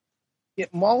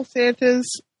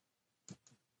Santas.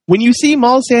 When you see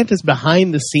Mall Santas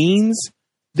behind the scenes,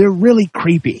 they're really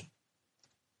creepy.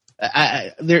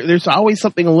 There's always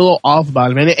something a little off about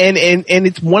him, and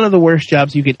it's one of the worst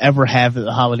jobs you could ever have in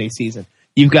the holiday season.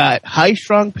 You've got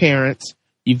high-strung parents,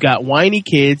 you've got whiny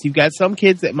kids, you've got some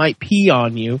kids that might pee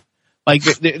on you. Like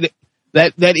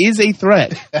that is a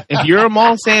threat. If you're a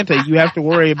Mall Santa, you have to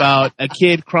worry about a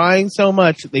kid crying so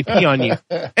much that they pee on you.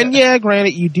 And yeah,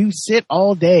 granted, you do sit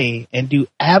all day and do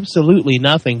absolutely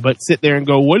nothing but sit there and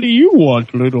go, "What do you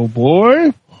want, little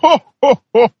boy?" Ho, ho,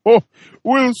 ho, ho.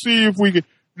 We'll see if we can.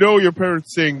 No, your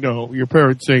parents saying no. Your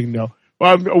parents saying no.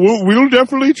 We'll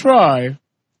definitely try.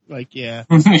 Like, yeah.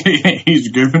 He's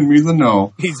giving me the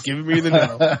no. He's giving me the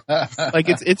no. Like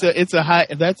it's a high.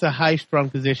 That's a high strung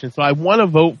position. So I want to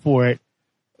vote for it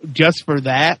just for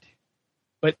that.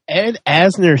 But Ed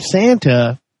Asner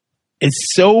Santa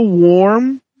is so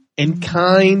warm and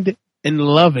kind and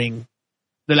loving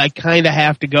that I kind of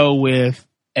have to go with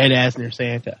Ed Asner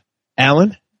Santa.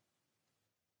 Alan?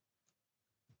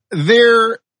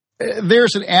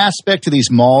 There's an aspect to these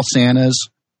mall Santas,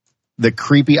 the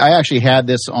creepy. I actually had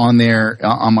this on there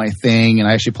on my thing, and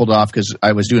I actually pulled it off because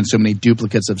I was doing so many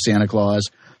duplicates of Santa Claus.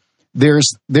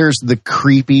 There's the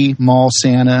creepy mall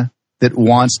Santa that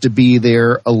wants to be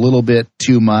there a little bit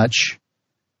too much,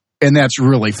 and that's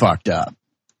really fucked up.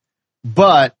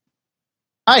 But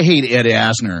I hate Ed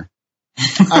Asner.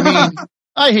 I mean,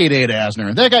 I hate Ed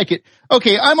Asner. That guy could.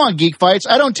 Okay, I'm on Geek Fights.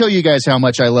 I don't tell you guys how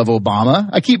much I love Obama.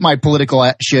 I keep my political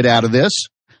shit out of this.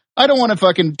 I don't want to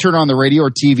fucking turn on the radio or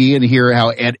TV and hear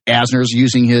how Ed Asner's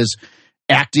using his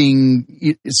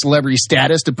acting celebrity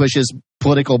status to push his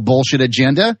political bullshit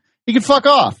agenda. He can fuck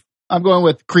off. I'm going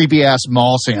with creepy ass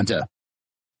Mall Santa.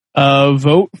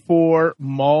 Vote for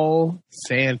Mall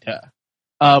Santa.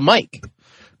 Mike.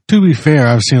 To be fair,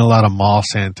 I've seen a lot of Mall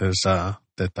Santas that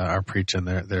are preaching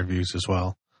their views as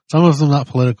well. Some of them not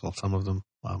political, some of them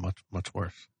much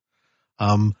worse.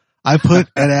 I put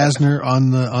Ed Asner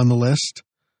on the list,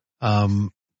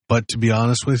 but to be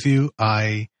honest with you,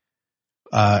 I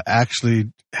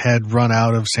actually had run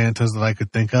out of Santas that I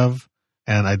could think of,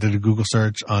 and I did a Google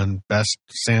search on best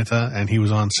Santa, and he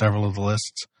was on several of the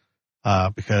lists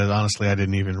because honestly, I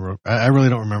really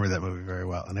don't remember that movie very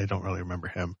well, and I don't really remember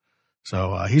him.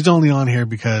 So he's only on here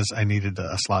because I needed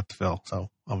a slot to fill. So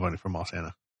I'm voting for Mall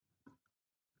Santa.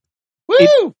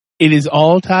 Woo! It is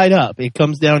all tied up. It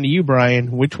comes down to you,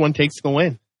 Brian. Which one takes the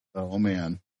win? Oh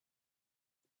man.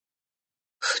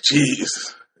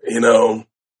 Jeez,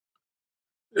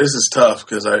 this is tough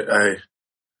because it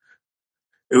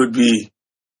would be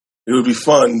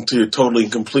fun to totally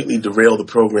and completely derail the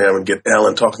program and get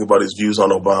Alan talking about his views on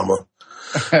Obama.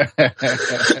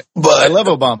 But I love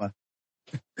Obama.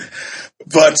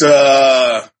 But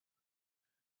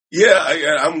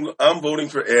I'm voting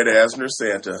for Ed Asner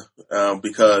Santa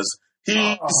because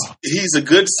he's a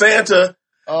good Santa,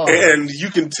 and you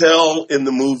can tell in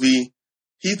the movie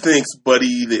he thinks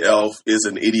Buddy the Elf is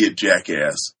an idiot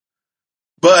jackass.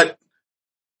 But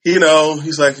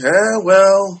he's like,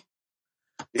 well,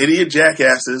 idiot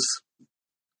jackasses.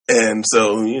 And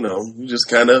so, he just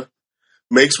kind of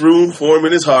makes room for him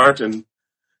in his heart. And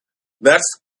that's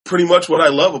pretty much what I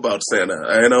love about Santa.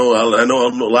 I know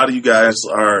a lot of you guys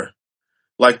are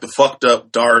like the fucked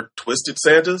up, dark, twisted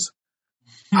Santas.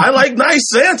 I like nice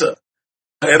Santa.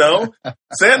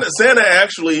 Santa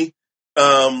actually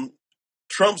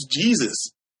trumps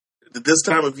Jesus at this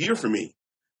time of year for me.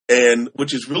 And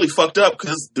which is really fucked up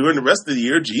because during the rest of the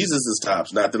year, Jesus is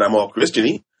tops. Not that I'm all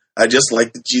Christian-y. I just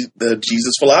like the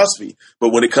Jesus philosophy.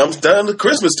 But when it comes down to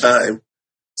Christmas time,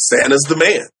 Santa's the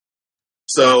man.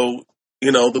 So,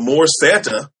 the more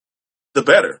Santa, the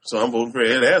better. So I'm voting for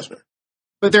Ed Asner.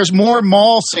 But there's more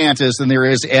mall Santas than there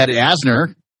is Ed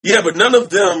Asner. Yeah, but none of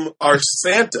them are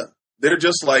Santa. They're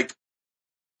just like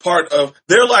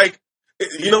they're like,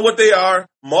 you know what they are?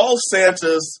 Mall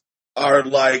Santas are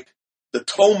like the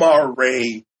Tomar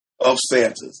Ray of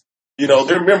Santas. They're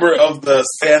a member of the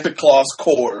Santa Claus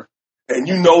Corps, and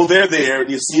they're there,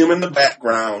 and you see them in the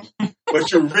background,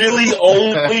 but you're really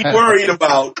only worried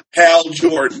about Hal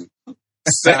Jordan.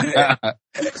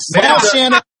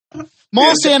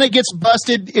 Mall Santa gets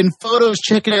busted in photos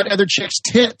checking out other chicks'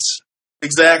 tits.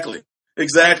 Exactly.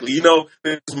 There's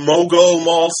Mogo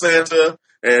Mall Santa,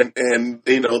 and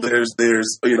there's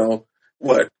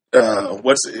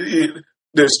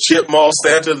there's Chip Mall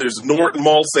Santa, there's Norton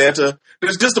Mall Santa.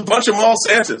 There's just a bunch of Mall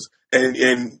Santas,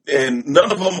 and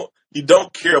none of them you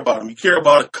don't care about them. You care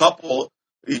about a couple.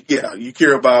 Yeah, you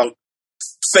care about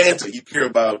Santa. You care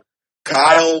about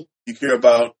Kyle. You care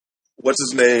about what's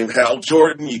his name, Hal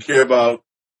Jordan. You care about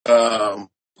Guy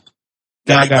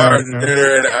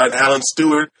Gardner and Alan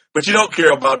Stewart, but you don't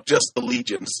care about just the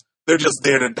legions. They're just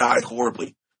there to die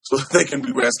horribly so that they can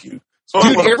be rescued. So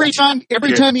dude, every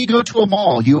time you go to a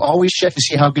mall, you always check to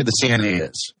see how good the Santa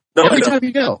is. No, every time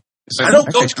you go. I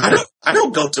don't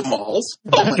go to malls.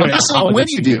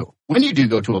 When you do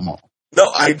go to a mall? No,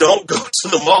 I don't go to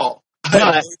the mall. I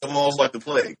don't think the mall's like the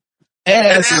plague.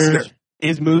 Ed Asner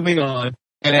is moving on.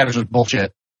 Ed Asner is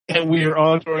bullshit. And we are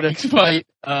on to our next fight.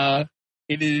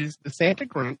 It is the Santa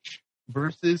Grinch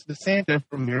versus the Santa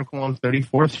from Miracle on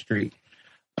 34th Street.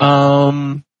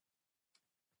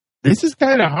 This is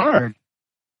kind of hard,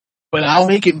 but I'll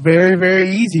make it very,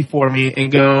 very easy for me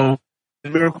and go the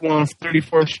Miracle on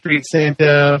 34th Street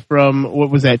Santa from,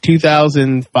 what was that,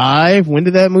 2005? When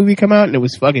did that movie come out? And it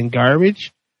was fucking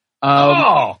garbage.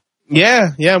 Yeah,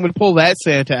 I'm going to pull that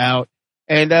Santa out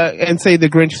and say the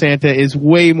Grinch Santa is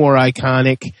way more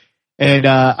iconic. And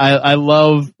I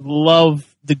love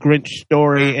the Grinch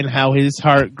story and how his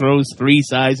heart grows 3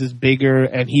 sizes bigger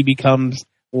and he becomes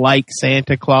like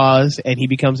Santa Claus and he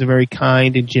becomes a very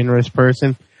kind and generous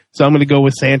person. So I'm going to go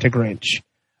with Santa Grinch.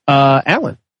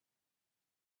 Alan.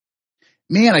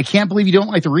 Man, I can't believe you don't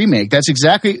like the remake. That's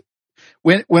exactly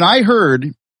when I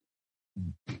heard,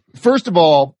 first of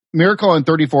all, Miracle on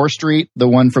 34th Street, the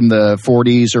one from the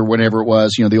 40s or whenever it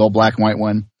was, the old black and white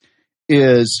one,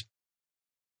 is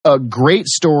a great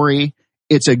story.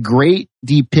 It's a great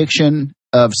depiction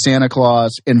of Santa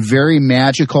Claus and very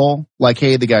magical. Like,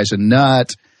 hey, the guy's a nut,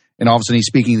 and all of a sudden he's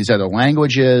speaking these other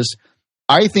languages.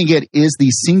 I think it is the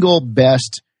single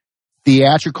best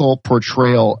theatrical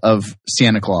portrayal of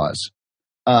Santa Claus.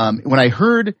 When I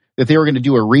heard that they were going to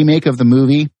do a remake of the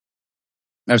movie,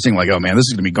 I was thinking like, oh man, this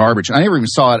is going to be garbage. I never even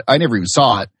saw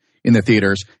it in the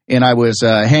theaters. And I was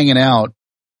hanging out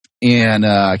in,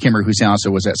 I can't remember whose house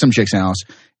it was at, some chick's house.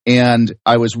 And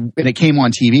it came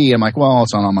on TV. I'm like, well,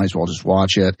 it's on. I might as well just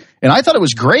watch it. And I thought it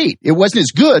was great. It wasn't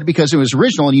as good because it was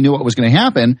original and you knew what was going to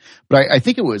happen. But I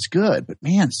think it was good. But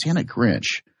man, Santa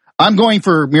Grinch. I'm going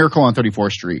for Miracle on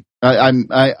 34th Street. I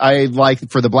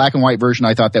like, for the black and white version,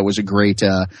 I thought that was a great,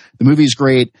 the movie's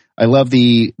great. I love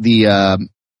the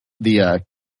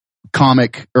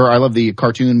comic, or I love the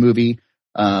cartoon movie.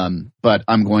 But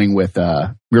I'm going with,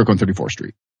 Miracle on 34th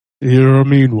Street. You're a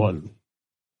mean one,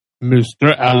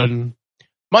 Mr. Allen.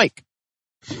 Mike.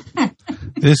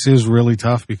 This is really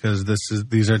tough because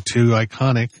these are 2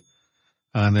 iconic,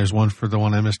 and there's one for the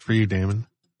one I missed for you, Damon.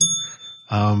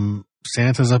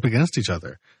 Santa's up against each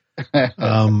other.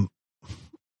 God,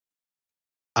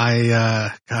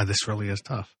 this really is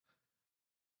tough.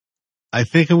 I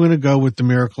think I'm going to go with the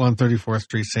Miracle on 34th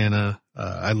Street Santa.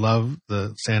 I love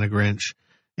the Santa Grinch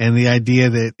and the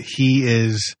idea that he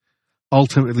is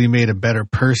ultimately made a better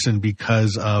person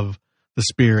because of the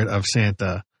spirit of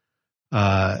Santa.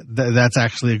 That's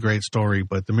actually a great story,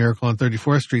 but the Miracle on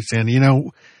 34th Street Santa,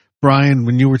 Brian,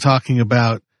 when you were talking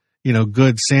about,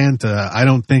 good Santa, I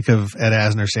don't think of Ed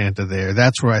Asner Santa there.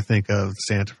 That's where I think of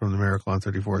Santa from the Miracle on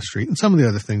 34th Street and some of the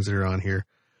other things that are on here.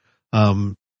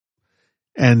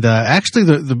 Actually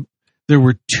the there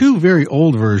were two very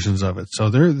old versions of it. So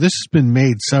this has been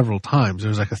made several times.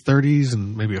 There's like a 30s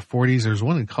and maybe a 40s. There's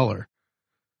one in color.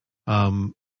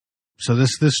 So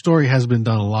this story has been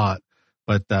done a lot,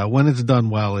 but when it's done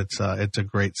well, it's a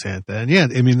great Santa. And yeah,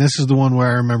 I mean, this is the one where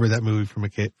I remember that movie from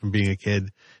being a kid,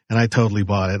 and I totally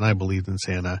bought it, and I believed in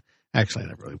Santa. Actually, I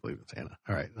never really believed in Santa.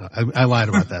 All right, I lied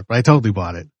about that, but I totally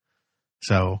bought it.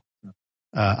 So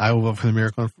I will vote for the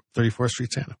Miracle on 34th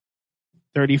Street Santa.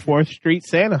 34th Street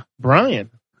Santa.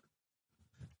 Brian.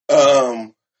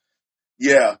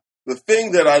 Yeah, the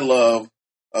thing that I love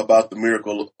about the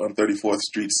Miracle on 34th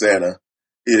Street Santa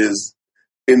is,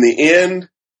 in the end,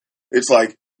 it's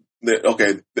like,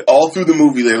 okay, all through the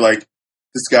movie, they're like,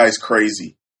 this guy's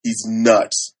crazy. He's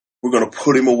nuts. We're going to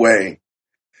put him away.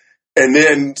 And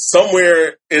then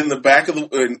somewhere in the back of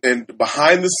and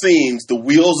behind the scenes, the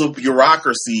wheels of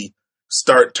bureaucracy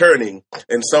start turning,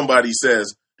 and somebody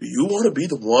says, do you want to be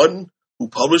the one who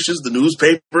publishes the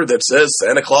newspaper that says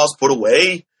Santa Claus put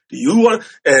away? Do you want?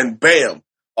 And bam,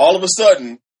 all of a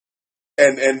sudden,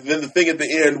 and then the thing at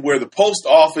the end where the post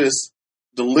office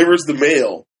delivers the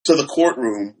mail to the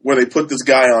courtroom where they put this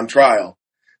guy on trial,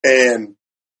 and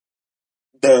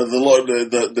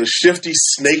the shifty,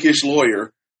 snakish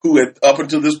lawyer, who up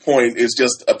until this point is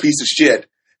just a piece of shit,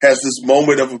 has this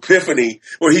moment of epiphany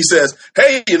where he says,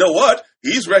 hey, you know what?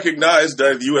 He's recognized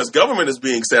the U.S. government as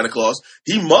being Santa Claus.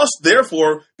 He must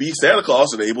therefore be Santa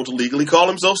Claus and able to legally call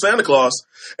himself Santa Claus.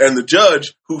 And the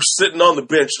judge, who's sitting on the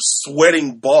bench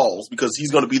sweating balls because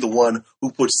he's going to be the one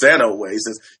who puts Santa away,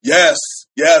 says, yes,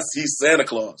 he's Santa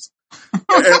Claus.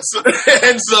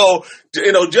 and so,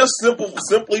 just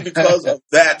simply because of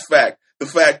that fact, the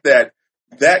fact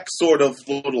that sort of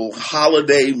little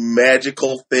holiday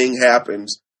magical thing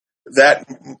happens, that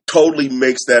totally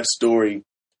makes that story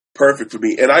perfect for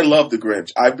me. And I love The Grinch.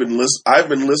 I've been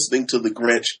listening to The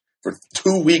Grinch for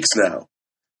 2 weeks now.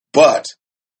 But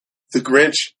The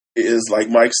Grinch is, like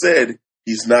Mike said,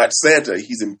 he's not Santa.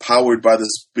 He's empowered by the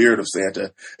spirit of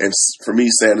Santa. And for me,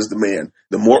 Santa's the man.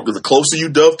 The closer you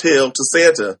dovetail to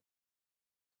Santa,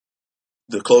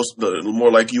 the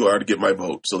more like you are to get my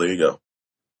vote. So there you go.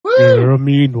 You're a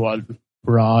mean one,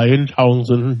 Brian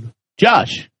Townsend.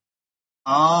 Josh.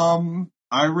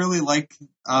 I really like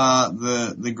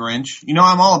the Grinch.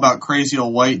 I'm all about crazy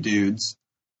old white dudes,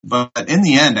 but in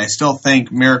the end, I still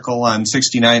think Miracle on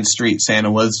 69th Street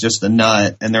Santa was just a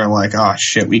nut, and they're like, oh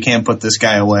shit, we can't put this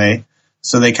guy away.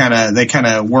 So they kind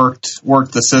of worked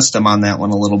the system on that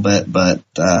one a little bit, but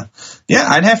yeah,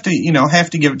 I'd have to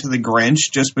give it to the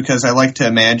Grinch just because I like to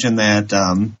imagine that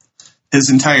his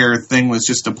entire thing was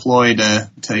just a ploy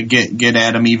to get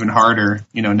at him even harder,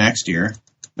 next year.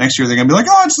 Next year they're going to be like,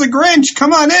 oh, it's the Grinch.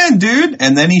 Come on in, dude.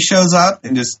 And then he shows up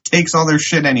and just takes all their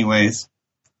shit anyways.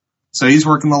 So he's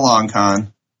working the long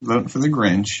con. Voting for the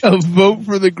Grinch. A vote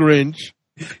for the Grinch.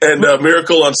 And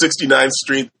Miracle on 69th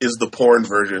Street is the porn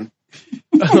version.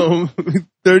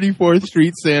 34th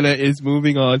Street Santa is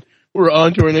moving on. We're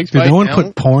on to our next fight. Did no one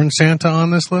put Porn Santa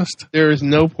on this list? There is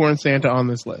no Porn Santa on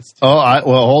this list. Oh,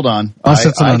 well, hold on. Unless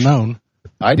it's an unknown.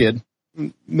 I did.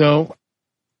 No.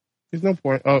 There's no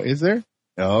porn. Oh, is there?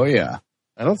 Oh, yeah.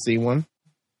 I don't see one.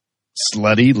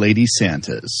 Slutty Lady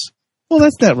Santas. Well,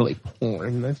 that's not really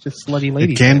porn. That's just slutty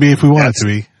lady. It can be if we want it to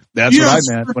be. That's what I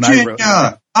meant when I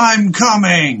wrote. I'm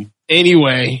coming.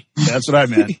 Anyway. That's what I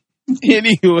meant.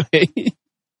 Anyway.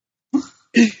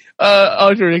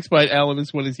 On to our next fight. Alan,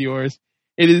 this one is yours.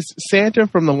 It is Santa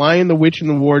from The Lion, the Witch, and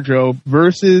the Wardrobe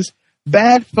versus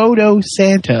Bad Photo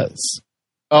Santas.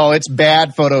 Oh, it's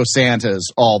Bad Photo Santas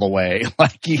all the way.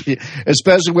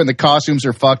 Especially when the costumes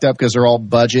are fucked up because they're all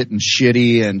budget and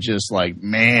shitty and just like,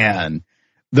 man,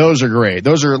 those are great.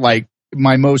 Those are like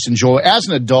my most enjoy. As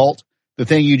an adult, one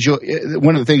of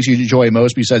the things you enjoy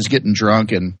most besides getting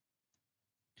drunk and,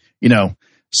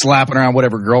 slapping around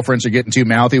whatever girlfriends are getting too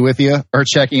mouthy with you, or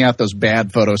checking out those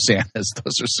Bad Photo Santas.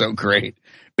 Those are so great.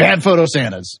 Bad Photo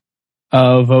Santas.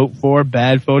 Vote for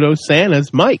Bad Photo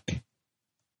Santas. Mike.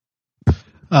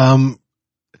 Now,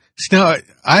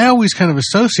 I always kind of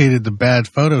associated the Bad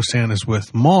Photo Santas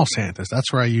with Mall Santas.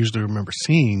 That's where I usually remember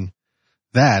seeing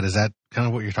that. Is that kind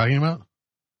of what you're talking about?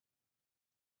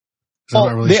 Well,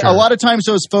 I'm not really sure. A lot of times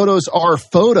those photos are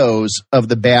photos of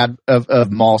the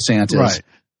of Mall Santas. Right.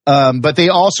 But they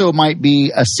also might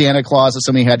be a Santa Claus that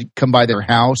somebody had come by their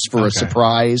house for a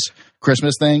surprise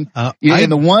Christmas thing. And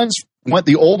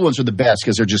the old ones are the best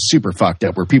because they're just super fucked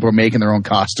up, where people are making their own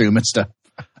costume and stuff.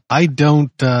 I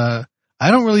don't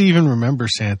really even remember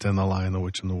Santa and the Lion, the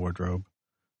Witch, and the Wardrobe.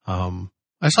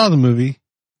 I saw the movie.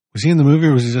 Was he in the movie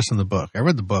or was he just in the book? I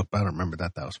read the book, but I don't remember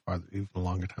that. That was probably even a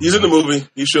longer time. He's in the movie.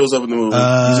 He shows up in the movie.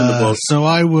 He's in the book. So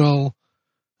I will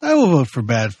I will vote for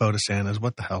bad photo Santas.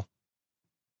 What the hell?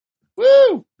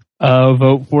 Woo!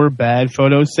 Vote for bad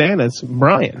photo Santas.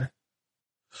 Brian.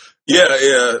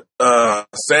 Yeah.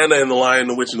 Santa and the Lion,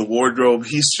 the Witch, and the Wardrobe.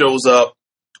 He shows up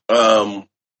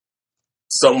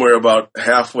somewhere about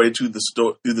halfway through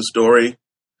the story,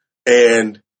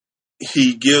 and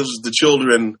he gives the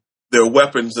children their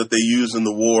weapons that they use in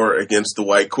the war against the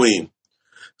White Queen.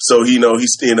 So he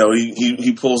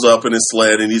pulls up in his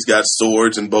sled, and he's got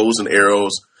swords and bows and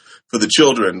arrows for the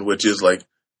children, which is like,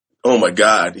 oh my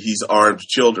God, he's armed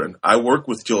children. I work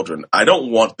with children. I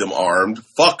don't want them armed.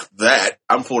 Fuck that.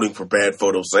 I'm voting for bad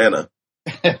photo Santa.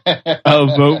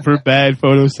 I'll vote for bad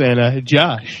photo Santa.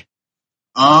 Josh.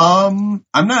 I'm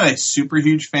not a super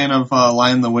huge fan of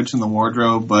Lion, the Witch, and the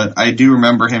Wardrobe, but I do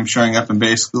remember him showing up and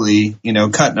basically,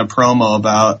 cutting a promo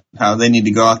about how they need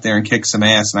to go out there and kick some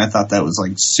ass, and I thought that was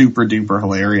like super duper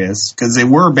hilarious because they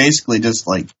were basically just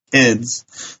like kids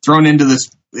thrown into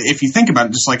this, if you think about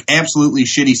it, just like absolutely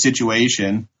shitty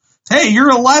situation. Hey,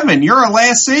 you're 11. You're our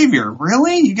last savior.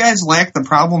 Really? You guys lack the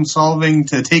problem solving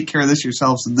to take care of this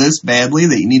yourselves this badly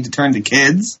that you need to turn to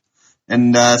kids?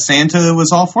 And Santa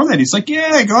was all for that. He's like,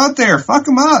 yeah, go out there, fuck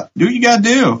them up, do what you gotta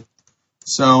do.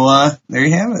 So there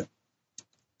you have it.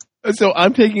 So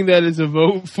I'm taking that as a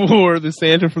vote for the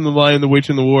Santa from the Lion, the Witch,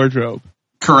 and the Wardrobe.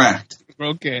 Correct.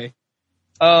 Okay.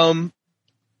 Some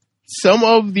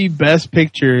of the best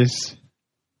pictures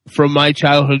from my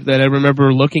childhood that I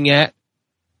remember looking at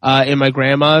in my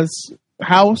grandma's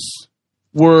house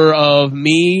were of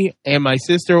me and my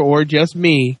sister, or just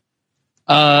me,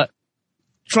 crying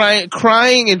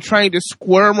and trying to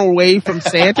squirm away from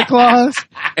Santa Claus,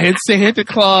 and Santa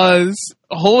Claus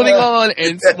holding on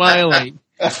and smiling.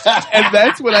 And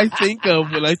that's what I think of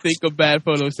when I think of bad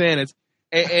photo Santas.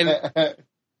 And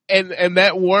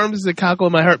that warms the cockle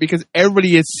in my heart because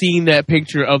everybody has seen that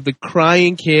picture of the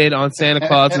crying kid on Santa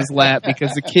Claus's lap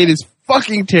because the kid is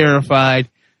fucking terrified.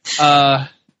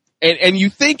 And you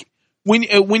think,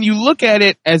 when you look at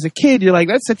it as a kid, you're like,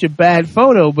 that's such a bad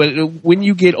photo. But when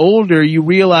you get older, you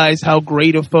realize how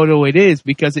great a photo it is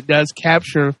because it does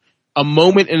capture a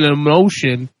moment and an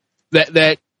emotion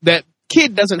that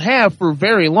kid doesn't have for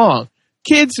very long.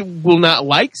 Kids will not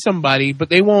like somebody, but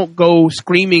they won't go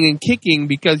screaming and kicking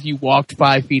because you walked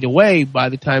 5 feet away by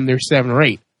the time they're 7 or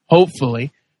 8,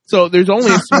 hopefully. So there's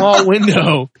only a small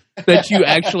window that you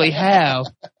actually have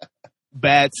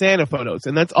bad Santa photos.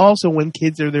 And that's also when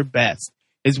kids are their best,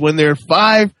 is when they're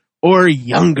 5 or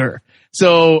younger.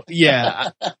 So, yeah,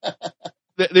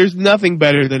 there's nothing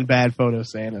better than bad photo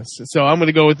Santas. So I'm going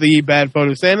to go with the bad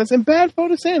photo Santas, and bad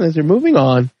photo Santas are moving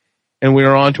on. And we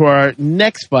are on to our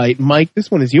next fight. Mike,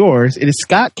 this one is yours. It is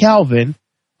Scott Calvin,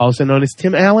 also known as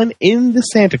Tim Allen, in The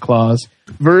Santa Claus,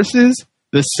 versus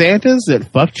the Santas that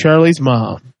fucked Charlie's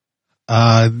mom.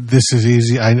 This is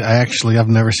easy. I've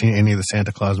never seen any of the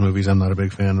Santa Claus movies. I'm not a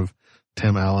big fan of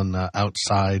Tim Allen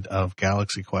outside of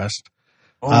Galaxy Quest.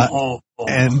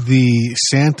 And the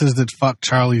Santas that fucked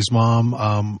Charlie's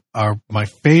mom are my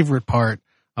favorite part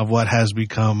of what has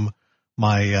become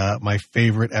my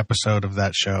favorite episode of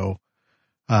that show.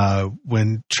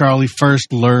 When Charlie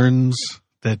first learns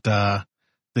that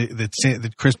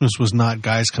Christmas was not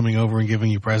guys coming over and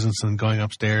giving you presents and going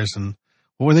upstairs, and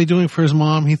what were they doing for his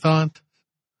mom? He thought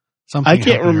something. I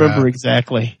can't remember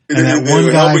exactly. And they one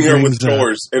were guy helping her with brings,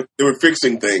 chores. They were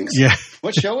fixing things. Yeah,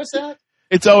 What show was that?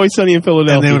 It's Always Sunny in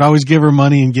Philadelphia. and they would always give her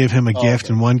money and give him a gift.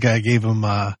 Okay. And one guy gave him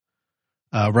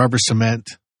rubber cement,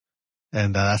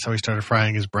 and that's how he started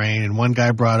frying his brain. And one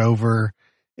guy brought over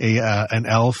an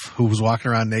elf who was walking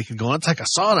around naked, going, "It's like a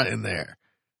sauna in there."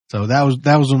 So that was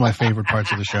one of my favorite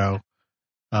parts of the show,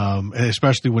 and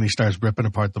especially when he starts ripping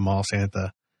apart the mall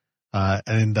Santa.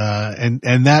 And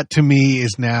that to me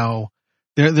is now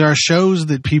there are shows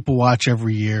that people watch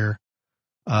every year,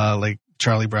 like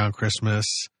Charlie Brown Christmas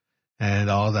and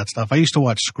all of that stuff. I used to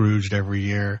watch Scrooged every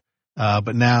year,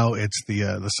 but now it's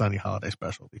the Sunny Holiday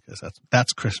Special because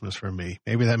that's Christmas for me.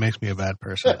 Maybe that makes me a bad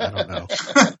person. I don't know.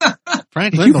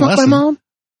 Frank, Did you fuck my mom?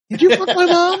 Did you fuck my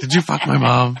mom? Did you fuck my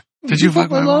mom? Did you fuck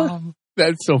my mom?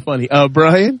 That's so funny.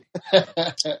 Brian?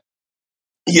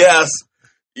 Yes,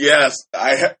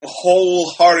 I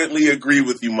wholeheartedly agree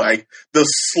with you, Mike. The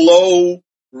slow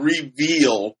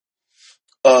reveal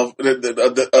of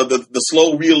the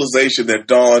slow realization that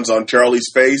dawns on Charlie's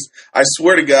face. I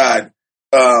swear to God,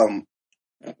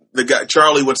 the guy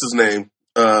Charlie, what's his name?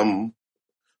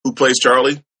 Who plays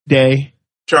Charlie? Day.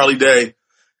 Charlie Day.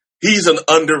 He's an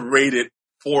underrated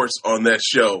force on that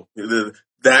show.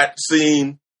 That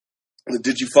scene, the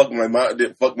 "Did you fuck my mom?"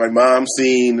 Did fuck my mom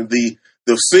scene, the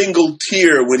single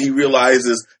tear when he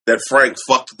realizes that Frank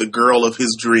fucked the girl of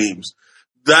his dreams.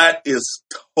 That is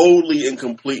totally and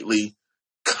completely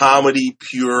comedy,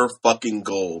 pure fucking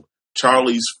gold.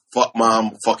 Charlie's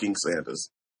mom fucking Santas.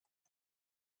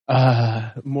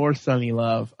 More Sunny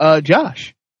love.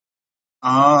 Josh. Do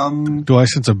I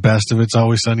sense a best of It's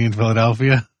Always Sunny in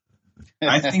Philadelphia?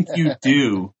 I think you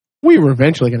do. We were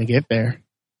eventually going to get there.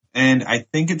 And I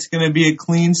think it's going to be a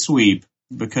clean sweep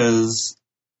because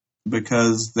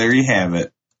there you have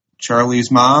it. Charlie's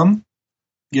mom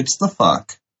gets the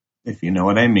fuck, if you know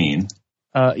what I mean.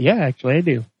 Yeah, actually I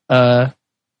do.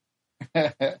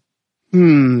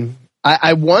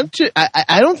 I want to,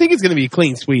 I don't think it's going to be a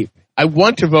clean sweep. I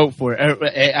want to vote for it.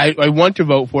 I want to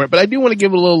vote for it, but I do want to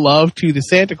give a little love to the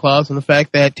Santa Claus and the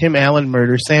fact that Tim Allen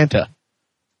murders Santa.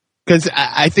 Because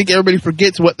I think everybody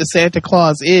forgets what the Santa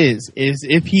Claus is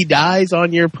if he dies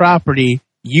on your property,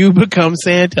 you become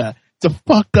Santa. It's a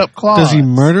fucked up clause. Does he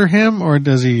murder him or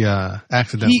does he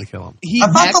accidentally kill him? I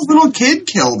thought the little kid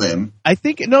killed him. I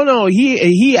think, no,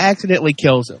 he accidentally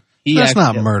kills him. That's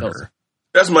not murder.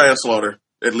 That's manslaughter,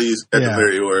 at least at the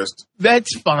very worst.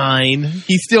 That's fine.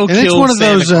 He still And kills it's one of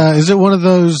Santa those. Claus. Is it one of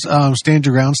those stand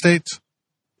your ground states?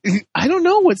 I don't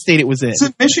know what state it was in. It's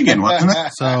in Michigan, wasn't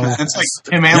it? So That's like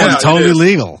Tim Allen. Yeah, totally it is.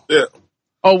 legal. Yeah.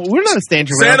 Oh, we're not a stand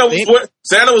your ground state.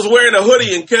 Santa was wearing a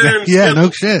hoodie and carrying Yeah, no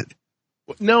Skittles.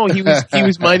 shit. No, he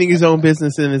was minding his own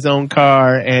business in his own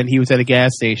car, and he was at a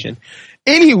gas station.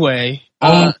 Anyway,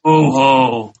 I'm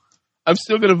still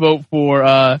going to vote for.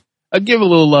 I'll give a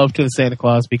little love to the Santa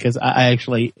Claus because I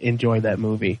actually enjoyed that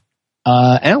movie.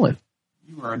 Alan,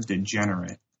 You are a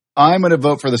degenerate. I'm going to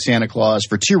vote for the Santa Claus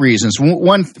for two reasons.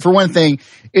 For one thing,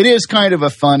 it is kind of a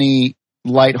funny,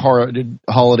 lighthearted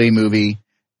holiday movie.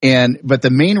 But the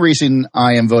main reason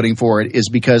I am voting for it is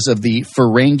because of the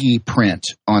Ferengi print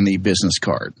on the business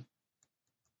card.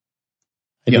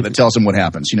 Yeah, that tells him what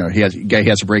happens. You know, he has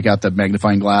to break out the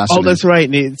magnifying glass. oh, that's right,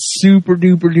 and it's super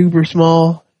duper duper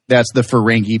small. That's the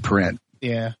Ferengi print.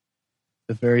 Yeah,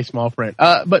 the very small print.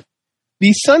 But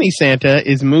the Sunny Santa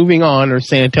is moving on, or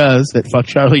Santas that fuck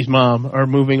Charlie's mom are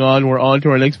moving on. We're on to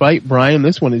our next fight. Brian,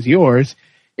 this one is yours.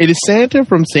 It is Santa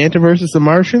from Santa versus the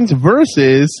Martians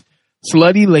versus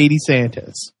Slutty Lady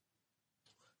Santas.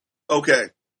 Okay.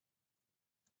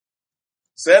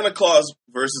 Santa Claus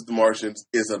versus the Martians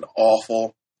is an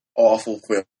awful, awful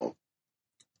film.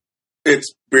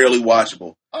 It's barely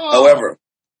watchable. However,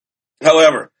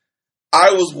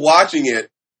 I was watching it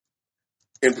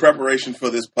in preparation for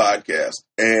this podcast,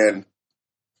 and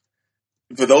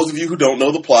for those of you who don't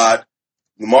know the plot,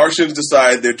 the Martians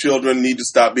decide their children need to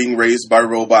stop being raised by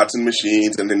robots and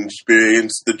machines and then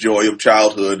experience the joy of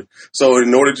childhood. So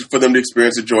in order for them to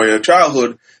experience the joy of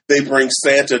childhood, they bring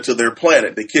Santa to their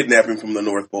planet. They kidnap him from the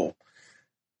North Pole.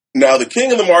 Now, the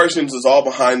king of the Martians is all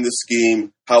behind this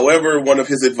scheme. However, one of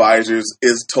his advisors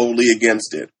is totally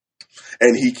against it.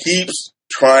 And he keeps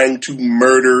trying to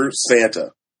murder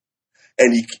Santa.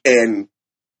 And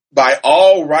by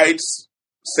all rights,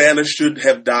 Santa should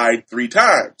have died 3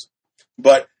 times.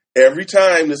 But every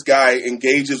time this guy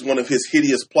engages one of his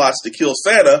hideous plots to kill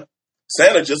Santa,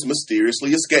 Santa just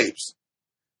mysteriously escapes.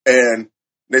 And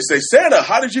they say, Santa,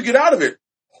 how did you get out of it?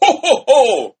 Ho, ho,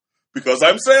 ho! Because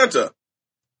I'm Santa.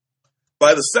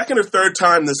 By the second or third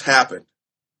time this happened,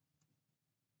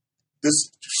 this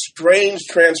strange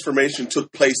transformation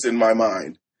took place in my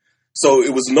mind. So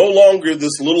it was no longer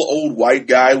this little old white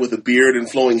guy with a beard and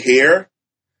flowing hair.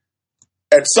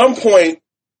 At some point,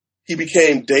 he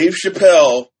became Dave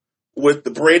Chappelle with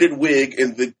the braided wig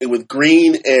and with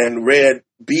green and red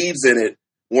beads in it,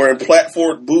 wearing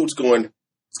platform boots going,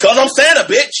 it's because I'm Santa,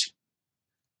 bitch!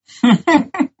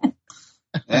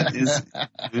 That is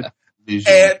good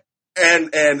vision.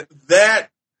 And that,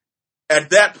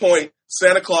 at that point,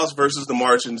 Santa Claus versus the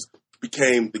Martians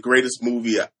became the greatest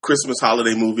Christmas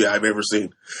holiday movie I've ever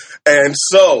seen. And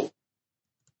so,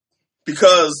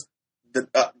 because the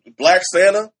Black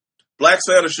Santa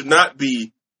should not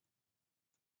be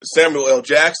Samuel L.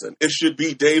 Jackson. It should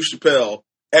be Dave Chappelle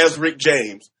as Rick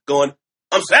James going,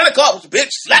 I'm Santa Claus, bitch,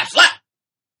 slap, slap.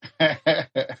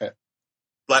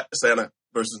 Black Santa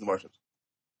versus the Martians.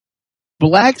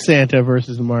 Black Santa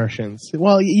versus the Martians.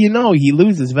 Well, you know he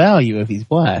loses value if he's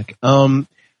black.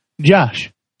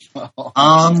 Josh.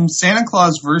 Santa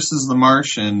Claus versus the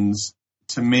Martians,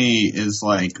 to me, is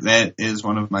like, that is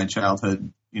one of my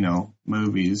childhood,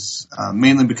 movies.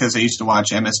 Mainly because I used to watch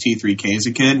MST3K as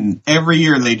a kid, and every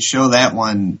year they'd show that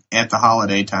one at the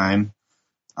holiday time.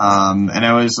 And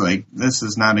I was like, this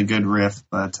is not a good riff,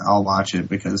 but I'll watch it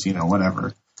because,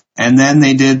 whatever. And then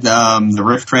they did the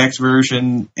Riff Tracks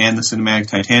version and the Cinematic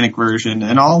Titanic version,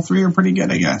 and all 3 are pretty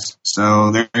good, I guess.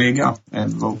 So there you go.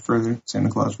 And vote for Santa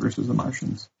Claus versus the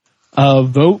Martians.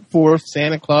 Vote for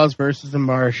Santa Claus versus the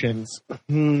Martians.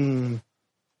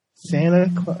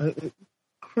 Santa Claus.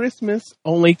 Christmas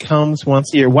only comes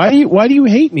once a year. Why do you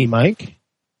hate me, Mike?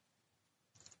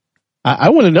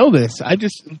 I want to know this. I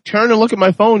just turn and look at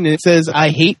my phone and it says I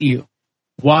hate you.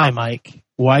 Why, Mike?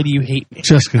 Why do you hate me?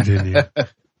 Just continue.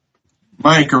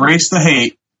 Mike, erase the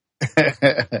hate.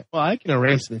 Well, I can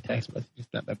erase the text message. It's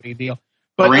not that big a deal.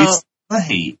 But Erase the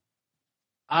hate.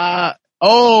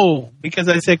 Because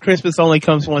I said Christmas only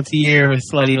comes once a year with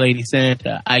Slutty Lady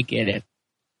Santa. I get it.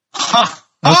 Okay,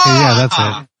 yeah, that's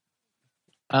it.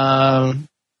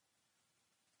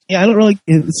 Yeah, I don't really.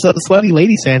 Slutty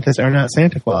Lady Santas are not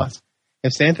Santa Claus.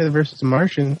 If Santa versus the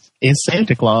Martians is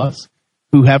Santa Claus,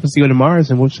 who happens to go to Mars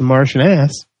and whoops a Martian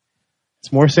ass,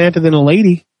 it's more Santa than a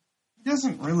lady. He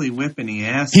doesn't really whip any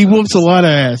ass. He whoops a lot of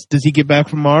ass. Does he get back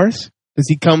from Mars? Does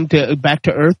he come back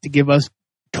to Earth to give us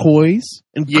toys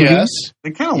and Yes. goodies?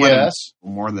 They kind of let him Yes.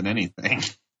 more than anything.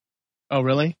 Oh,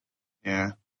 really?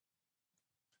 Yeah.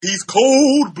 He's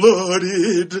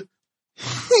cold-blooded.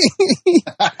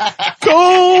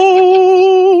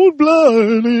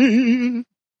 Cold-blooded.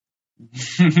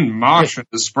 Martian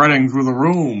is spreading through the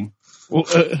room. Well,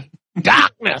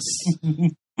 darkness.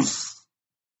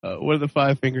 What do the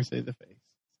five fingers say to the face?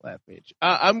 Slap bitch.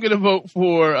 I'm going to vote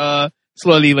for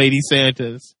Slutty Lady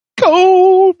Santas.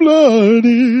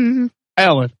 Cold-blooded.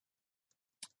 Alan.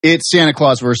 It's Santa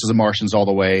Claus versus the Martians all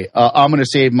the way. I'm going to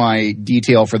save my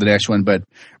detail for the next one, but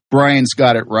Brian's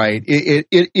got it right.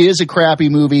 It is a crappy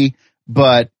movie,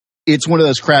 but it's one of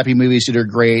those crappy movies that are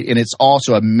great, and it's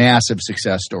also a massive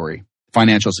success story,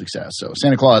 financial success. So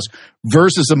Santa Claus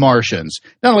versus the Martians.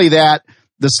 Not only that,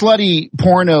 the slutty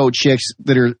porno chicks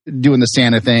that are doing the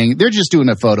Santa thing, they're just doing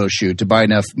a photo shoot to buy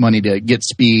enough money to get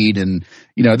speed, and,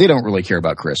 they don't really care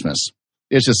about Christmas.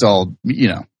 It's just all,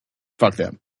 fuck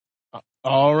them.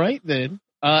 All right, then.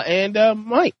 And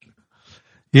Mike.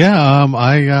 Yeah,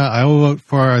 I will vote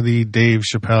for the Dave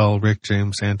Chappelle, Rick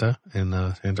James Santa in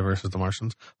Santa versus the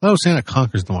Martians. Oh, Santa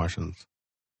conquers the Martians.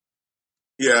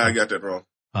 Yeah, I got that wrong.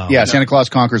 Yeah, Santa Claus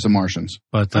conquers the Martians.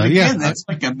 But Again, yeah, that's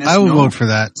like a misnomer. I will vote for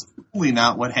that. That's totally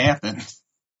not what happened.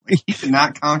 Like, he did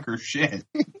not conquer shit.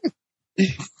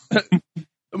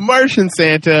 Martian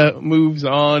Santa moves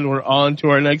on. We're on to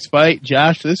our next fight.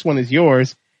 Josh, this one is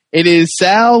yours. It is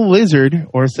Sal Lizard,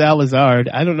 or Sal Lizard,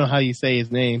 I don't know how you say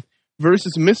his name,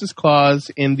 versus Mrs.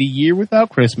 Claus in The Year Without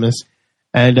Christmas.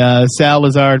 And Sal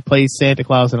Lizard plays Santa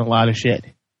Claus in a lot of shit.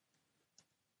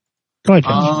 Go ahead,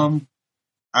 Josh.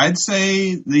 I'd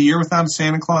say The Year Without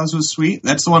Santa Claus was sweet.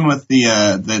 That's the one with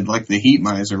the heat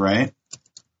miser, right?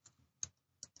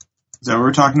 Is that what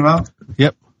we're talking about?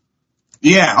 Yep.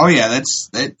 Yeah. Oh yeah.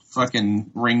 That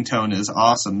fucking ringtone is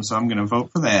awesome. So I'm gonna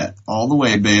vote for that all the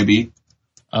way, baby.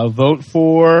 A vote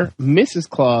for Mrs.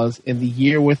 Claus in The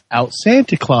Year Without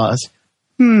Santa Claus.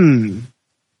 The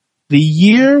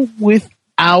Year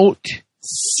Without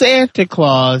Santa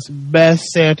Claus, best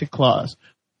Santa Claus.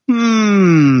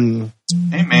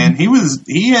 Hey man,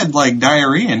 he had like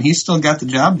diarrhea and he still got the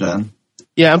job done.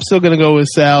 Yeah, I'm still gonna go with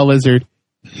Sal Lizard.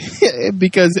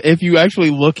 Because if you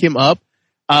actually look him up,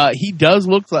 he does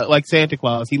look like Santa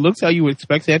Claus. He looks how you would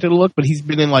expect Santa to look, but he's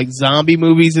been in like zombie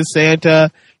movies as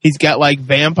Santa. He's got like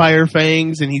vampire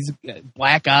fangs and he's got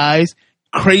black eyes.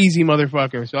 Crazy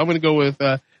motherfucker. So I'm going to go with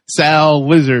Sal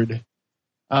Lizard.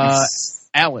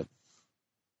 Alan.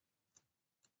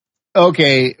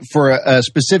 Okay, for a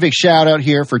specific shout out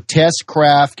here for Tess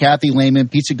Kraft, Kathy Lehman,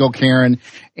 Pizza Go Karen,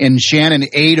 and Shannon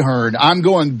Aidhern, I'm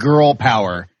going girl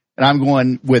power, and I'm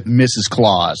going with Mrs.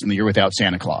 Claus in The Year Without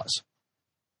Santa Claus.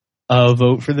 A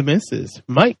vote for the missus.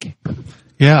 Mike.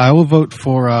 Yeah, I will vote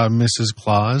for Mrs.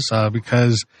 Claus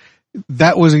because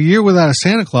that was a year without a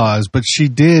Santa Claus, but she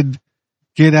did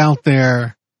get out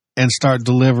there and start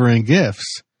delivering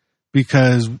gifts,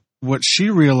 because what she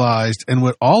realized and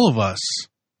what all of us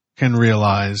can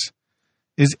realize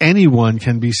is anyone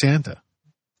can be Santa.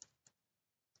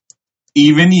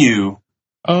 Even you.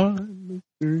 Mr.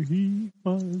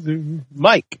 He-Miser.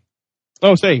 Mike.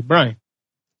 Oh, say, Brian.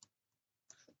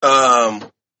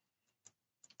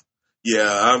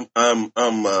 Yeah, I'm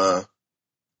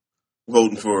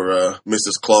voting for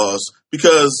Mrs. Claus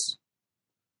because,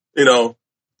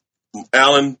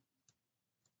 Alan,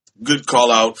 good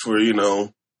call out for,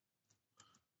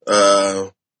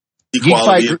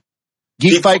 equality.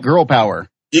 Geek fight girl power.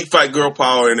 Geek fight girl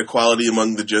power and equality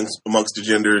amongst the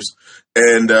genders.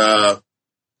 And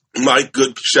Mike,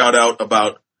 good shout out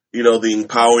about, the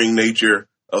empowering nature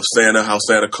of Santa, how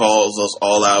Santa calls us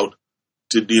all out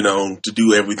to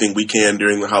do everything we can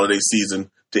during the holiday season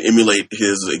to emulate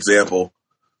his example.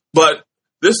 But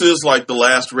this is like the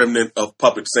last remnant of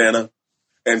Puppet Santa.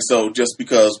 And so just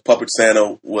because Puppet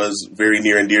Santa was very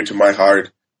near and dear to my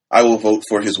heart, I will vote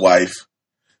for his wife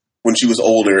when she was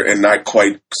older and not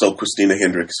quite so Christina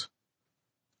Hendricks.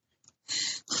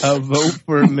 A vote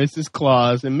for Mrs.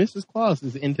 Claus. And Mrs. Claus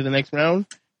is into the next round.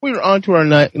 We're on to our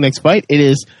next fight. It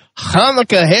is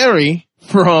Hanukkah Harry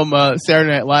from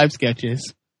Saturday Night Live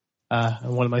sketches.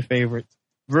 One of my favorites.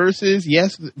 Versus,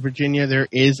 yes, Virginia, there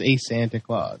is a Santa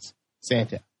Claus.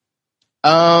 Santa.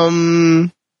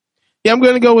 Yeah, I'm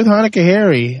going to go with Hanukkah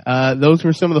Harry. Those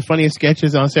were some of the funniest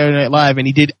sketches on Saturday Night Live, and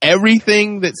he did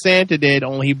everything that Santa did,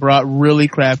 only he brought really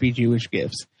crappy Jewish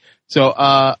gifts. So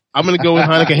I'm going to go with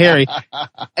Hanukkah Harry,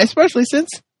 especially since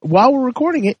while we're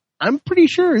recording it, I'm pretty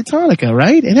sure it's Hanukkah,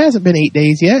 right? It hasn't been 8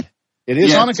 days yet. It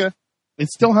is Hanukkah.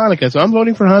 It's still Hanukkah, so I'm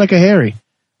voting for Hanukkah Harry.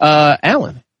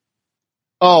 Alan.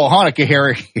 Oh, Hanukkah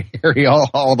Harry, Harry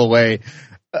all the way.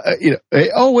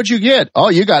 What'd you get? Oh,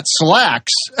 you got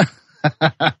slacks.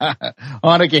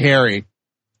 Hanukkah Harry.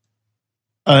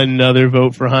 Another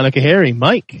vote for Hanukkah Harry.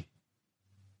 Mike.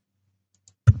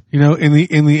 You know, in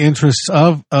the interests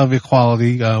of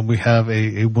equality, we have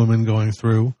a woman going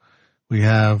through. We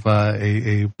have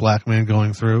a black man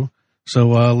going through. So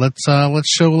let's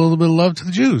show a little bit of love to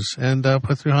the Jews and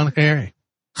put through Hanukkah Harry.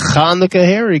 Hanukkah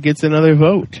Harry gets another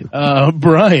vote.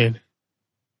 Brian.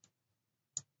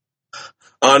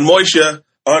 On Moishe,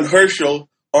 on Herschel,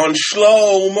 on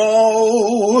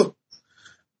Shlomo.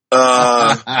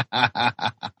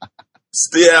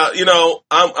 Yeah, you know,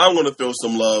 I'm going to throw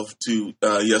some love to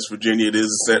yes, Virginia. There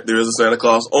is a Santa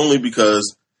Claus, only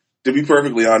because, to be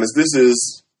perfectly honest, this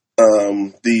is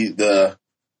the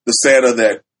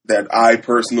Santa that I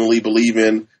personally believe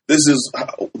in. This is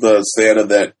the Santa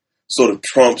that sort of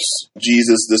trumps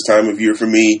Jesus this time of year for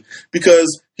me,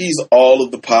 because he's all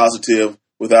of the positive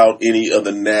without any of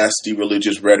the nasty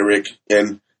religious rhetoric,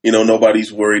 and you know,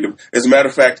 nobody's worried. As a matter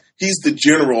of fact, he's the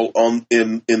general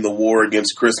in the war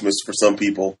against Christmas for some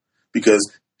people, because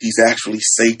he's actually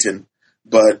Satan.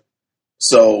 But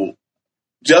so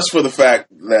just for the fact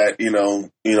that, you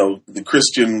know, the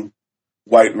Christian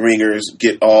white ringers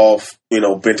get all,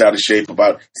 bent out of shape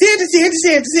about Santa, Santa,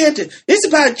 Santa, Santa. It's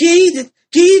about Jesus,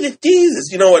 Jesus, Jesus.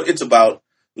 You know what? It's about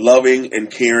loving and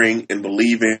caring and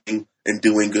believing and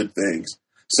doing good things.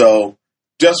 So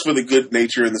just for the good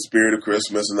nature and the spirit of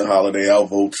Christmas and the holiday, I'll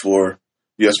vote for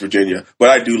yes, Virginia. But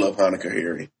I do love Hanukkah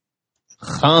Harry.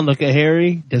 Hanukkah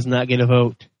Harry does not get a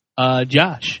vote.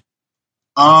 Josh.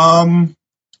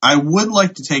 I would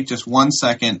like to take just 1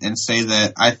 second and say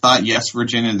that I thought, yes,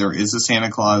 Virginia, there is a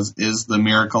Santa Claus, is the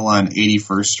Miracle on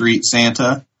 81st Street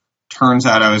Santa. Turns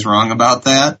out I was wrong about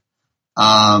that.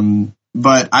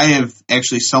 But I have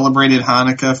actually celebrated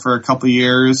Hanukkah for a couple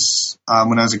years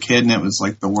when I was a kid, and it was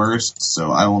like the worst,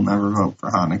 so I will never vote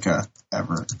for Hanukkah,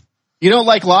 ever. You don't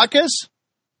like latkes?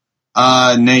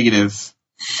 Negative.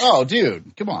 Oh,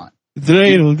 dude, come on.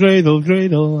 Dreidel, dreidel,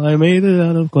 dreidel, I made it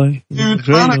out of clay. Dude,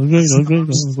 Dreidel, dreidel,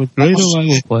 dreidel, with dreidel I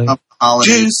will play.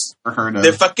 Jews,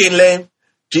 they're fucking lame.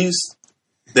 Jews,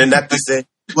 they're not the same.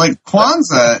 Like,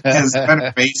 Kwanzaa has a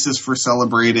better basis for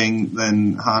celebrating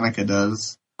than Hanukkah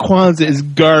does. Kwanzaa is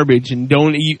garbage, and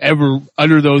don't ever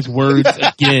utter those words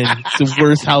again. It's the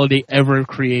worst holiday ever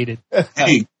created.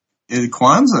 Hey,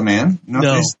 Kwanzaa, man.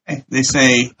 No. They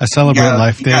say I celebrate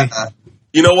Life Day.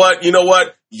 You know what?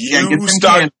 You get some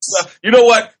start. cans. You know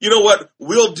what?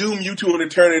 We'll doom you to an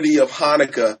eternity of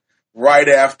Hanukkah right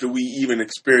after we even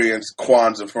experience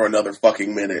Kwanzaa for another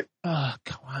fucking minute.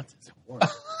 Kwanzaa's the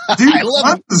worst. Dude,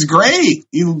 Kwanzaa's great.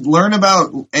 You learn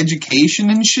about education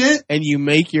and shit. And you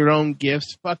make your own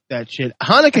gifts. Fuck that shit.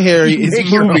 Hanukkah Harry is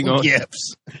Make your moving own on.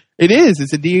 gifts. It is.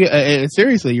 It's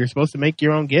seriously, you're supposed to make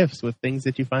your own gifts with things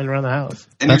that you find around the house.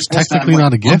 And That's you're supposed to have, technically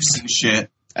not a gift. books and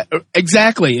shit.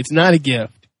 Exactly. It's not a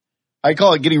gift. I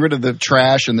call it getting rid of the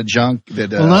trash and the junk.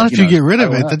 That Well, not if you get rid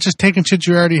of it. That's That's just taking shit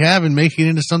you already have and making it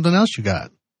into something else you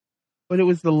got. But it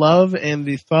was the love and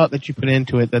the thought that you put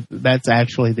into it that's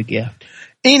actually the gift.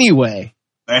 Anyway.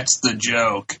 That's the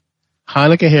joke.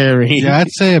 Hanukkah Harry. Yeah, I'd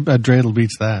say a dreidel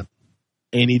beats that.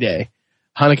 Any day.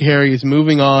 Hanukkah Harry is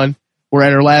moving on. We're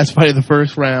at our last fight of the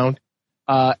first round.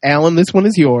 Alan, this one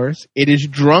is yours. It is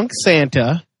Drunk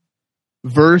Santa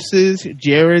versus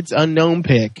Jared's unknown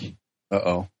pick.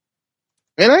 Uh-oh.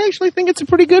 And I actually think it's a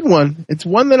pretty good one. It's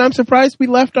one that I'm surprised we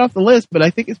left off the list, but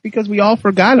I think it's because we all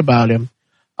forgot about him.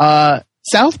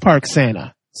 South Park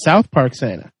Santa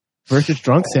versus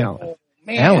Drunk Santa.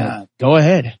 Man. Alan, go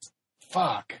ahead.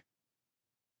 Fuck.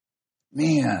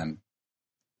 Man.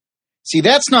 See,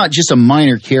 that's not just a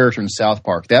minor character in South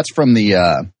Park. That's from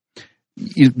the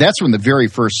very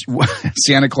first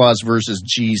Santa Claus versus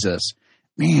Jesus.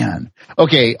 Man.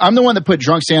 Okay, I'm the one that put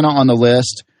Drunk Santa on the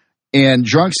list. And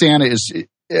Drunk Santa is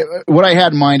what I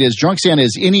had in mind is Drunk Santa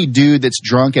is any dude that's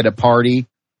drunk at a party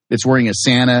that's wearing a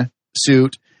Santa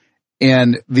suit.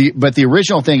 But the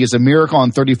original thing is A Miracle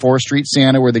on 34th Street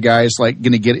Santa, where the guy's like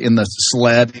going to get in the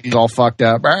sled. He's all fucked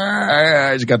up.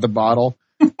 He's got the bottle,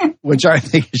 which I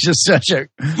think is just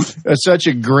such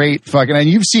a great fucking, and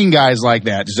you've seen guys like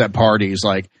that just at parties,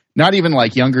 like not even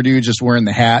like younger dudes just wearing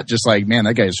the hat, just like, man,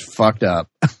 that guy's fucked up.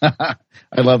 I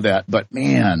love that. But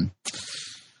man,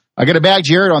 I got to back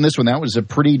Jared on this one. That was a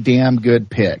pretty damn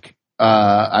good pick.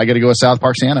 I got to go with South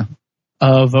Park Santa.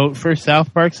 Vote for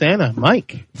South Park Santa.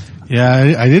 Mike.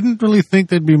 Yeah, I didn't really think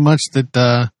there'd be much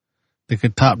that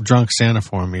could top Drunk Santa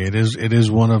for me. It is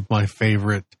one of my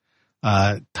favorite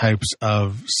types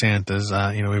of Santas.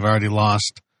 We've already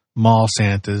lost mall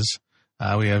Santas.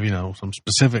 We have, some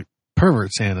specific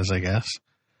pervert Santas, I guess.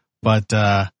 But,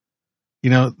 the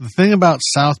thing about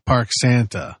South Park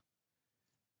Santa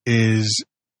is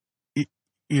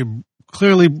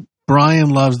clearly Brian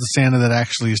loves the Santa that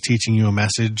actually is teaching you a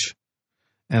message.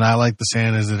 And I like the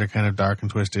Santas that are kind of dark and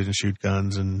twisted and shoot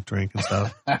guns and drink and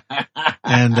stuff.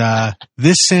 And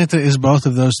this Santa is both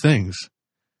of those things.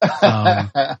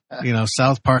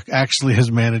 South Park actually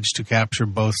has managed to capture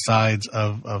both sides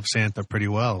of Santa pretty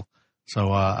well.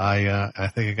 So I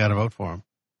think I got to vote for him.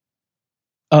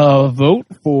 Vote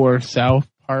for South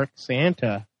Park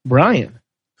Santa. Brian.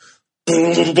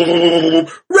 Red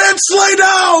sleigh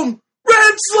down!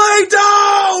 Red sleigh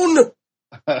down!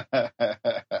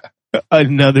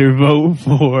 Another vote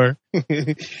for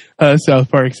South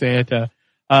Park Santa.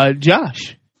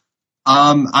 Josh.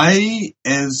 I,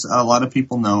 as a lot of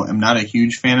people know, am not a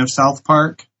huge fan of South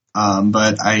Park,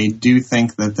 but I do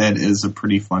think that is a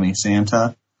pretty funny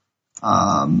Santa.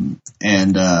 And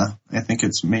I think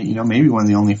it's maybe one of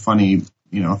the only funny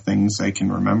things I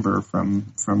can remember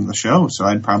from the show. So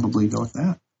I'd probably go with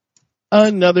that.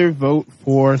 Another vote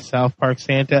for South Park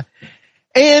Santa.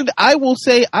 And I will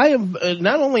say, I am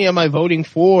not only am I voting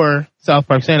for South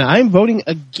Park Santa, I am voting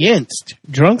against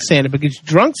Drunk Santa, because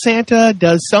Drunk Santa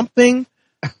does something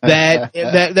that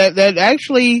that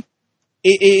actually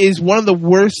is one of the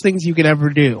worst things you can ever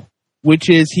do, which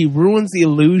is he ruins the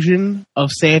illusion of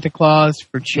Santa Claus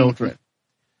for children.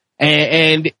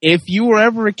 And if you were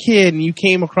ever a kid and you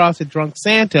came across a drunk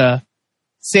Santa,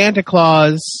 Santa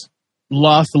Claus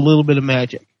lost a little bit of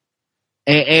magic.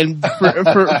 And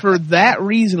for that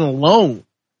reason alone,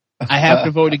 I have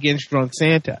to vote against Drunk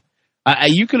Santa.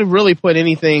 You could have really put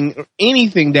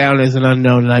anything down as an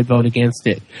unknown, and I'd vote against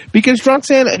it, because Drunk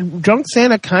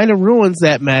Santa kind of ruins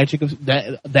that magic of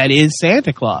that is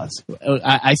Santa Claus.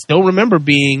 I still remember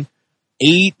being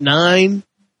 8, 9,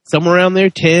 somewhere around there,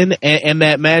 10, and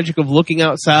that magic of looking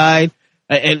outside,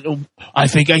 and I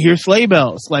think I hear sleigh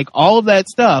bells, like all of that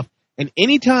stuff. And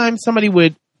anytime somebody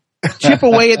would chip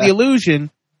away at the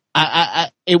illusion,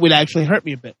 it would actually hurt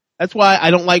me a bit. That's why I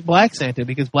don't like Black Santa,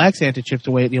 because Black Santa chips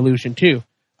away at the illusion too.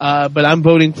 But I'm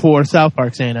voting for South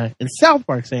Park Santa, and South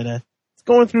Park Santa is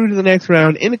going through to the next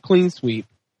round in a clean sweep.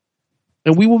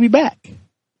 And we will be back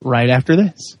right after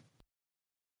this.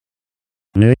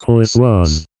 Nicholas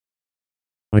was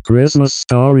a Christmas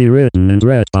story written and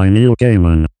read by Neil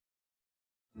Gaiman.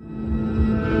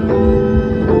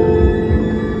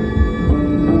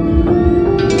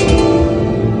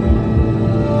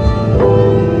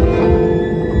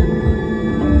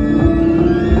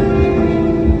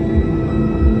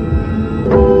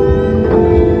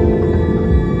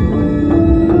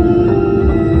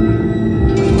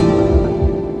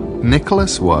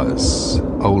 Nicholas was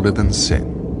older than sin,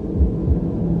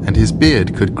 and his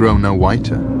beard could grow no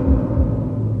whiter.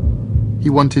 He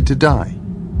wanted to die.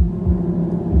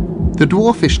 The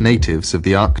dwarfish natives of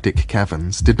the Arctic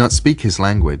caverns did not speak his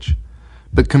language,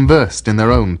 but conversed in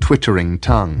their own twittering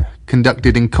tongue,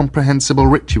 conducted incomprehensible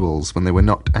rituals when they were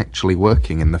not actually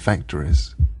working in the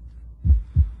factories.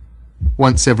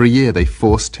 Once every year they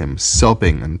forced him,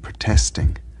 sobbing and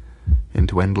protesting,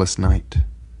 into endless night.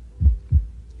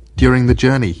 During the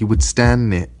journey, he would stand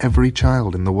near every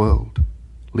child in the world,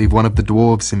 leave one of the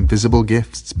dwarves' invisible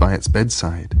gifts by its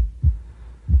bedside.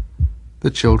 The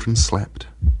children slept,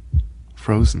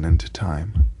 frozen into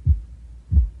time.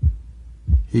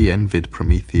 He envied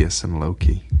Prometheus and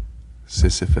Loki,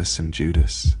 Sisyphus and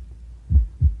Judas.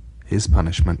 His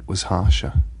punishment was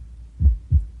harsher.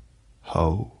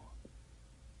 Ho,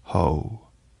 ho,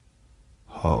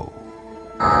 ho.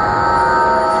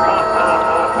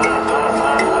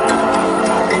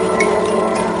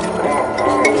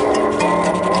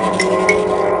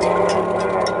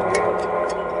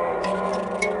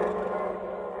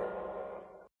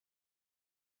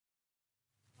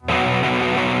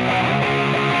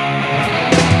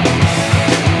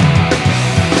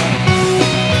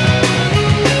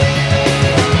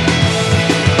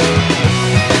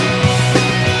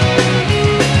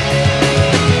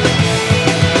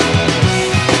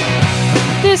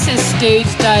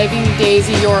 Stage Diving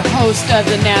Daisy, your host of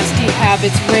the Nasty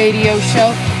Habits radio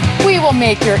show. We will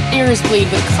make your ears bleed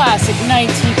with classic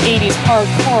 1980s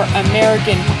hardcore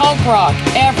American punk rock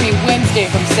every Wednesday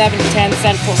from 7 to 10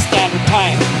 Central Standard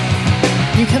Time.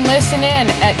 You can listen in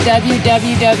at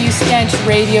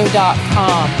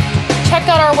www.stenchradio.com. Check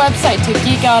out our website to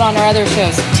geek out on our other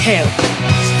shows, too.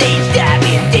 Stage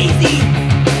Diving Daisy,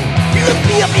 look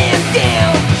me up and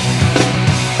down.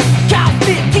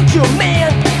 Cowfit teacher man,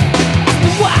 ask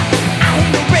me why I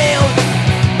hang around.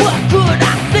 What could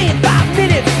I say in 5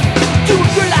 minutes to a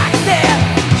girl like that?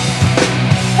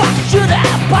 Why should I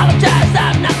apologize?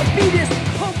 I'm not the beatest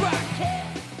punk rock cat.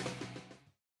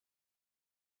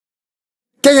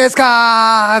 元気です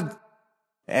か？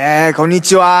こんに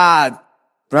ちは。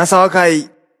ブラサワ会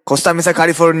コスタメサカ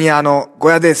リフォルニアのゴ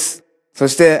ヤです。そ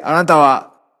してあなた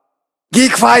はギー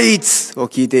クファイツを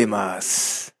聞いていま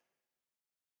す。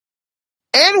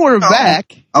And we're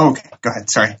back. Oh, okay, go ahead.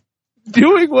 Sorry.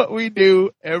 Doing what we do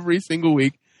every single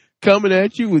week, coming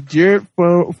at you with Jarrett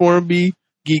Formby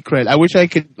Geek Cred. I wish I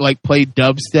could play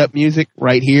dubstep music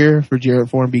right here for Jarrett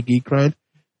Formby Geek Cred,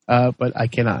 but I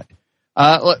cannot.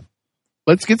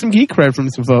 Let's get some Geek Cred from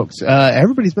some folks.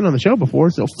 Everybody's been on the show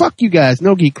before, so fuck you guys.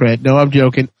 No Geek Cred. No, I'm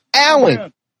joking.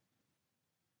 Alan,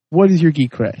 what is your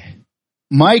Geek Cred?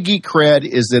 My Geek Cred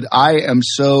is that I am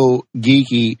so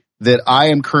geeky that I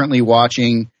am currently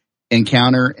watching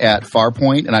Encounter at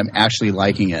Farpoint, and I'm actually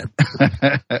liking it.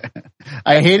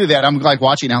 I hated that. I'm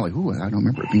watching now, ooh, I don't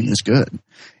remember it being this good.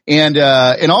 And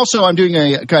also I'm doing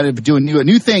a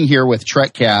new thing here with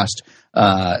Trekcast,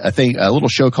 a little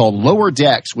show called Lower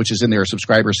Decks, which is in their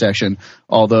subscriber section,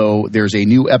 although there's a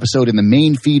new episode in the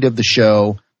main feed of the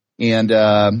show. And,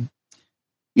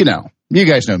 you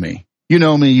guys know me. You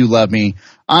know me, you love me.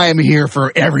 I am here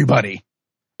for everybody.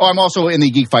 Oh, I'm also in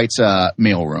the Geek Fights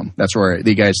mail room. That's where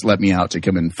the guys let me out to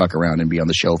come and fuck around and be on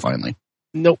the show finally.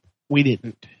 Nope, we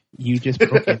didn't. You just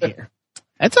broke in here.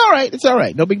 That's all right. It's all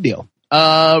right. No big deal.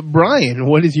 Brian,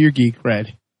 what is your Geek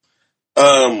Cred?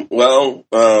 I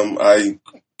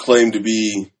claim to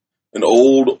be an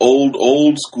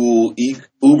old school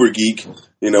uber geek.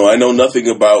 I know nothing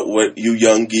about what you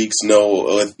young geeks know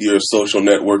with your social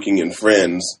networking and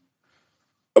friends.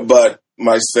 But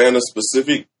my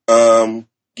Santa-specific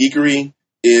geekery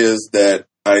is that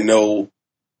I know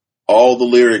all the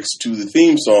lyrics to the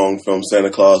theme song from Santa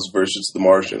Claus versus the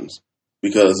Martians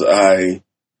because I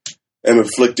am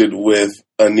afflicted with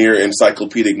a near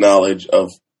encyclopedic knowledge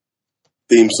of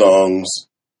theme songs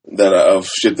of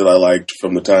shit that I liked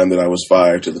from the time that I was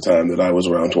 5 to the time that I was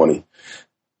around 20.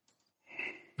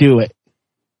 Do it.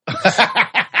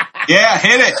 Yeah,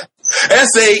 hit it.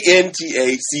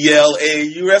 SANTACLAUS,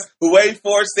 hooray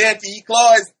for Santa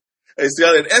Claus. I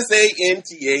spelled it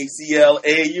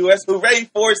SANTACLAUS, hooray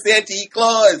for Santa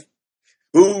Claus.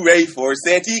 Hooray for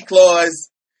Santa Claus.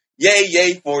 Yay,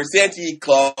 yay for Santa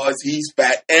Claus. He's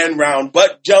fat and round,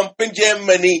 but jumping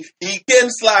Jiminy. He can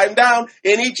slide down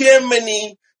any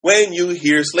chimney. When you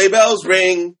hear sleigh bells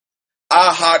ring,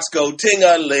 our hearts go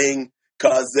ting-a-ling,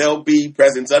 'cause there'll be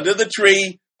presents under the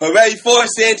tree. Hooray for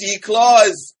Santa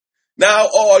Claus. Now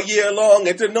all year long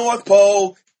at the North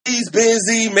Pole, he's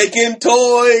busy making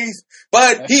toys,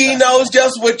 but he knows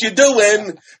just what you're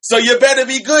doing, so you better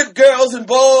be good girls and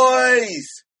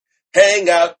boys. Hang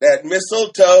out that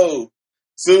mistletoe.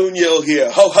 Soon you'll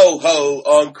hear ho, ho, ho.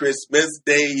 On Christmas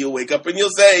Day, you'll wake up and you'll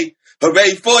say,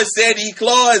 hooray for Santa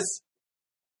Claus.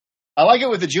 I like it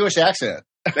with the Jewish accent.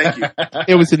 Thank you.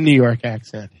 It was a New York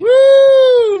accent.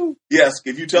 Woo! Yes,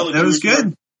 if you tell That was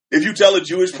good. If you tell a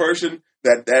Jewish person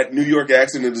that New York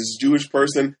accent is a Jewish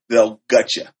person, they'll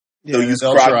gut you. Yeah, They'll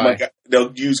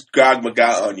use Krav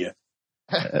Maga on you.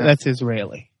 That's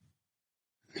Israeli.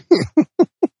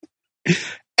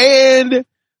 And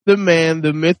the man,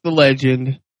 the myth, the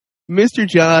legend, Mr.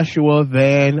 Joshua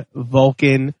Van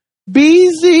Vulcan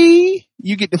BZ.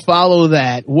 You get to follow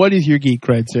that. What is your Geek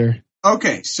Cred, sir?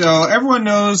 Okay, so everyone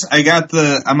knows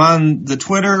I'm on the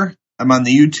Twitter, I'm on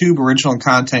the YouTube, original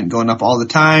content going up all the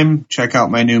time. Check out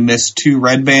my new Myst 2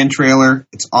 Red Band trailer.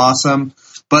 It's awesome.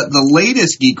 But the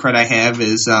latest Geek Cred I have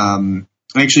is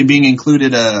actually being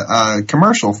included a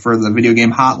commercial for the video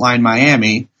game Hotline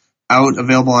Miami, out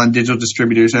available on digital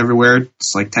distributors everywhere.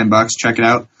 It's like $10. Check it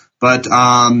out. But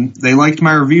they liked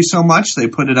my review so much they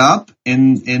put it up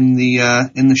in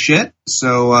the shit.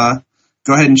 So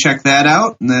go ahead and check that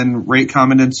out, and then rate,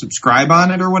 comment, and subscribe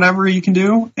on it or whatever you can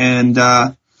do. And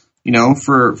for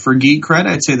Geek Cred,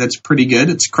 I'd say that's pretty good.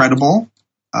 It's credible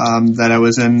that I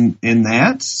was in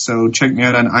that. So check me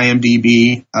out on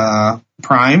IMDb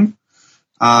Prime.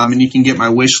 And you can get my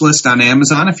wish list on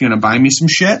Amazon if you want to buy me some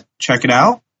shit. Check it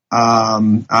out.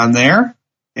 on there,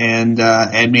 and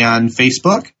add me on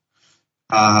Facebook.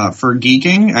 For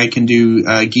geeking, I can do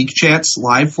Geek Chats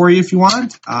live for you if you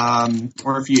want,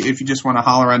 or if you just want to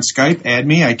holler on Skype, add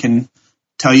me. I can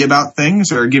tell you about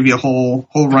things or give you a whole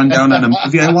rundown on a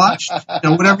movie I watched.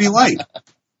 Whatever you like.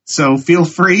 So feel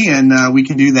free, and we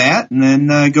can do that, and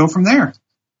then go from there.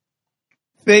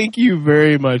 Thank you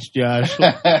very much, Josh.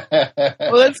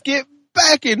 Let's get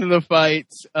back into the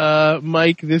fights.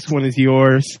 Mike, this one is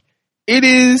yours. It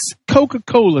is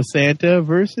Coca-Cola Santa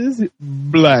versus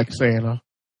Black Santa.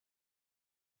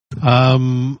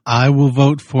 I will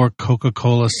vote for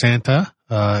Coca-Cola Santa.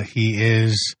 He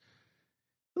is,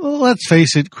 let's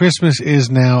face it, Christmas is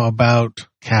now about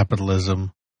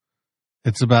capitalism.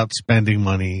 It's about spending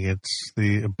money. It's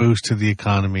a boost to the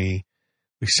economy.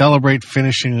 We celebrate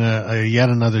finishing a yet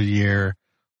another year,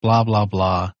 blah, blah,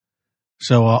 blah.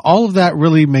 So all of that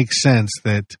really makes sense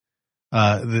that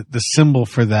the symbol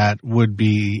for that would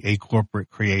be a corporate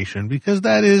creation, because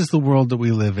that is the world that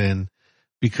we live in,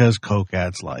 because Coke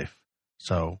adds life.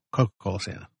 So Coca-Cola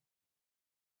Santa.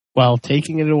 While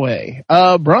taking it away.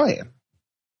 Brian.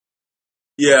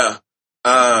 Yeah.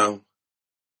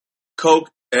 Coke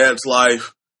adds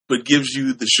life, but gives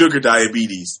you the sugar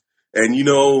diabetes. And you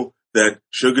know that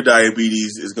sugar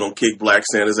diabetes is going to kick Black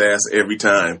Santa's ass every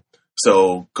time.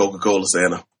 So Coca-Cola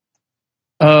Santa.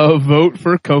 Vote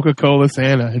for Coca-Cola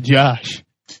Santa. Josh.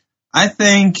 I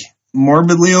think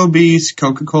morbidly obese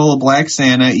Coca-Cola Black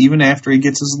Santa, even after he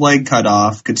gets his leg cut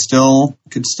off, could still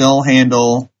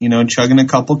handle, chugging a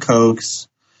couple Cokes.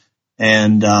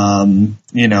 And,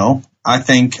 I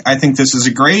think this is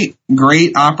a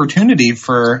great opportunity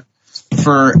for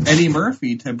Eddie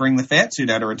Murphy to bring the fat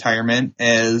suit out of retirement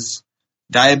as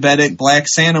diabetic Black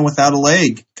Santa without a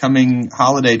leg coming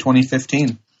holiday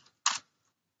 2015.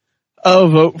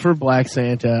 Vote for Black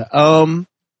Santa.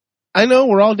 I know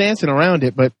we're all dancing around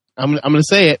it, but I'm going to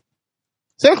say it.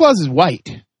 Santa Claus is white.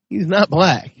 He's not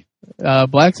black.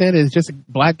 Black Santa is just a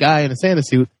black guy in a Santa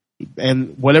suit,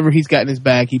 and whatever he's got in his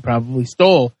bag, he probably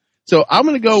stole. So I'm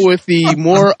going to go with the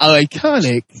more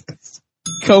iconic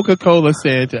Coca-Cola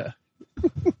Santa.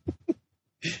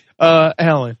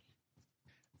 Alan.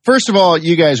 First of all,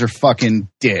 you guys are fucking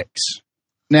dicks.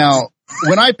 Now,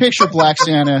 when I picture Black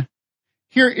Santa,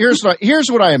 here's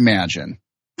what I imagine.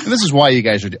 And this is why you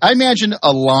guys are. I imagine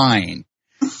a line.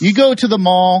 You go to the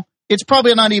mall. It's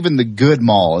probably not even the good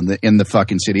mall in the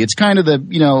fucking city. It's kind of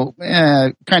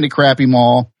the kind of crappy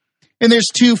mall. And there's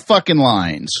two fucking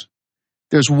lines.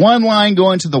 There's one line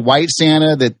going to the white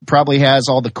Santa that probably has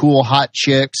all the cool hot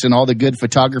chicks and all the good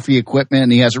photography equipment,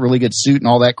 and he has a really good suit and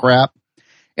all that crap.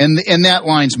 And that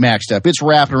line's maxed up. It's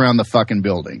wrapped around the fucking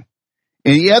building.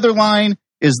 And the other line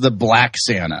is the Black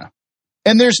Santa.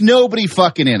 And there's nobody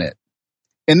fucking in it.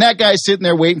 And that guy's sitting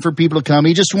there waiting for people to come.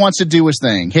 He just wants to do his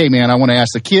thing. Hey, man, I want to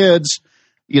ask the kids,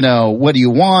 what do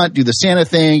you want? Do the Santa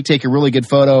thing, take a really good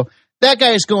photo. That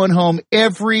guy is going home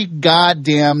every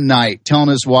goddamn night telling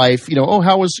his wife,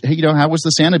 how was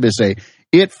the Santa business day?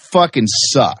 It fucking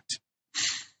sucked.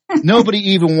 Nobody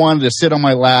even wanted to sit on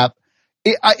my lap.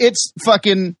 It's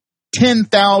fucking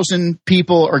 10,000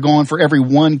 people are going for every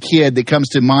one kid that comes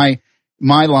to my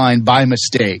line by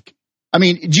mistake. I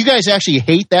mean, do you guys actually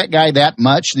hate that guy that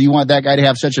much? Do you want that guy to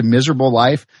have such a miserable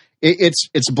life?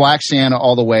 It's Black Santa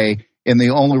all the way, and the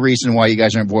only reason why you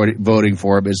guys aren't voting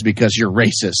for him is because you're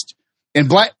racist. And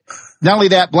not only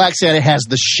that, Black Santa has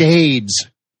the shades.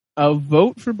 A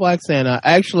vote for Black Santa.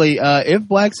 Actually, if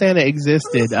Black Santa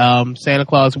existed, Santa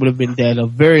Claus would have been dead a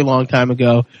very long time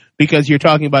ago, because you're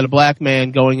talking about a black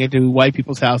man going into white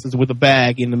people's houses with a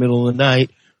bag in the middle of the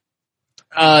night.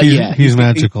 He's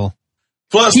magical.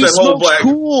 Plus, he that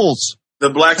whole the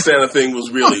Black Santa thing was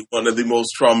really one of the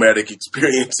most traumatic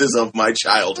experiences of my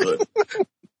childhood.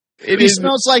 He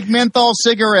smells like menthol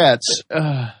cigarettes.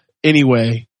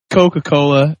 Anyway,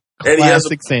 Coca-Cola,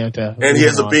 classic Santa. And he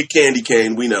has a big candy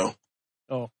cane, we know.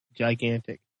 Oh,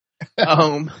 gigantic.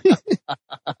 On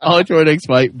to our next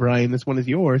fight, Brian. This one is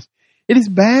yours. It is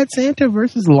Bad Santa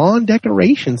versus Lawn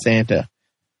Decoration Santa.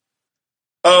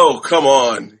 Oh, come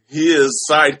on. His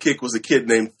sidekick was a kid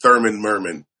named Thurman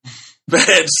Merman.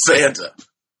 Bad Santa.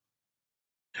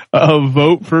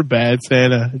 Vote for Bad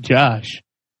Santa. Josh.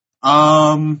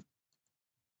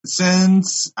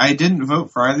 Since I didn't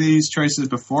vote for either of these choices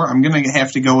before, I'm going to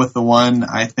have to go with the one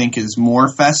I think is more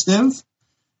festive.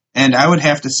 And I would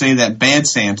have to say that Bad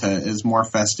Santa is more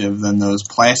festive than those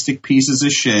plastic pieces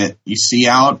of shit you see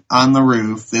out on the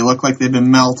roof. They look like they've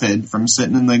been melted from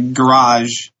sitting in the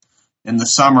garage in the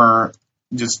summer,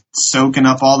 just soaking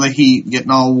up all the heat,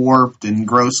 getting all warped and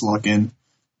gross looking.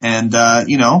 And,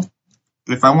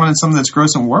 if I wanted something that's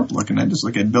gross and warped looking, I'd just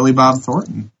look at Billy Bob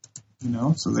Thornton.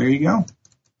 So there you go.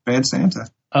 Bad Santa.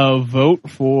 A vote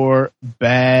for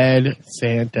Bad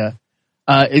Santa.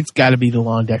 It's got to be the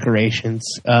lawn decorations.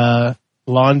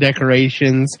 Lawn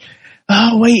decorations.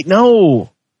 Oh, wait, no.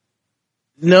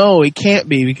 No, it can't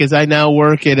be because I now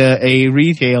work at a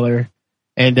retailer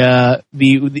and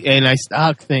and I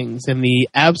stock things, and the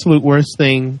absolute worst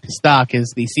thing to stock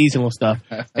is the seasonal stuff.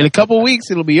 In a couple of weeks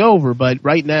it'll be over, but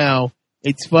right now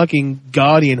it's fucking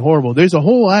gaudy and horrible. There's a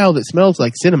whole aisle that smells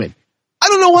like cinnamon. I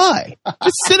don't know why.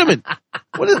 Just cinnamon.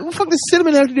 What the fuck does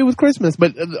cinnamon have to do with Christmas?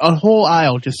 But a whole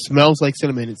aisle just smells like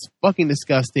cinnamon. It's fucking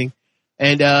disgusting.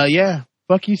 And yeah,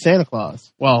 fuck you, Santa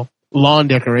Claus. Well, lawn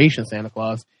decoration Santa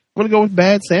Claus. I'm going to go with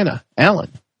Bad Santa.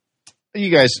 Alan. You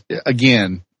guys,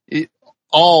 again,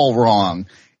 all wrong.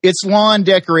 It's lawn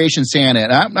decoration Santa.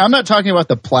 And I'm not talking about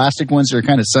the plastic ones that are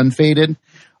kind of sun-faded,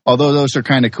 although those are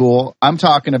kind of cool. I'm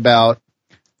talking about,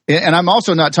 and I'm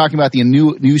also not talking about the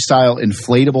new style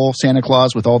inflatable Santa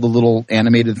Claus with all the little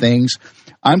animated things.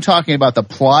 I'm talking about the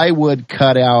plywood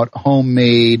cutout,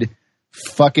 homemade,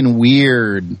 fucking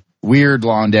weird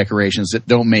lawn decorations that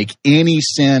don't make any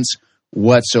sense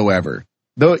whatsoever.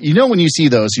 Though, when you see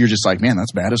those, you're just like, man,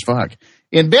 that's bad as fuck.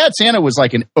 And Bad Santa was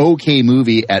like an okay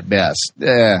movie at best.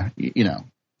 Lawn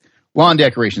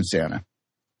decoration Santa.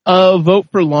 Vote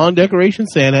for lawn decoration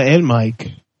Santa and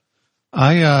Mike.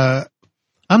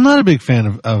 I'm not a big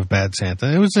fan of Bad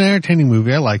Santa. It was an entertaining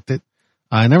movie. I liked it.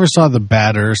 I never saw the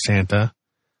badder Santa.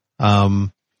 I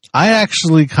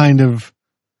actually kind of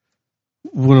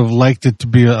would have liked it to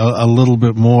be a little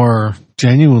bit more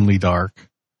genuinely dark.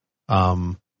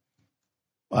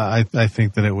 I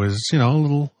think that it was, a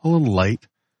little light.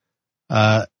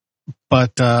 But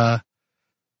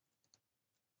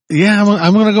yeah,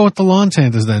 I'm going to go with the lawn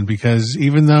Santas then, because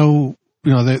even though,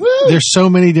 there's so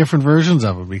many different versions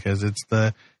of them, because it's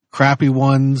the crappy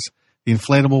ones, the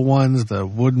inflatable ones, the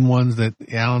wooden ones that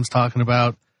Alan's talking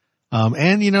about,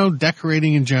 and,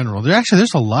 decorating in general.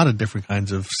 There's a lot of different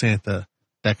kinds of Santa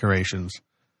decorations.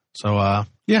 So,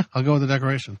 yeah, I'll go with the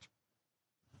decorations.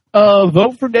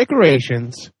 Vote for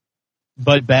decorations,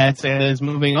 but Bad Santa is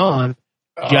moving on.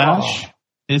 Josh,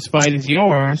 this fight is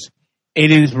yours.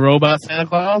 It is Robot Santa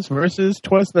Claus versus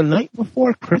 'Twas the Night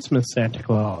Before Christmas Santa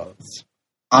Claus.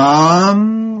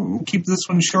 Keep this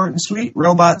one short and sweet.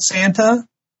 Robot Santa.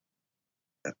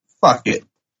 Fuck it.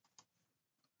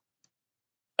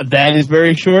 That is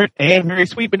very short and very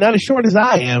sweet, but not as short as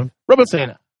I am. Robot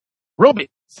Santa. Robot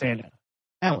Santa.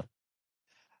 Alan.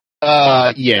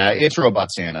 Yeah, it's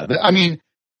Robot Santa. I mean,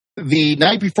 the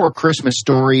Night Before Christmas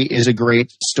story is a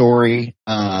great story,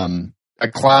 a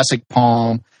classic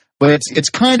poem, but it's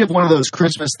kind of one of those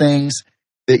Christmas things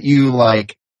that you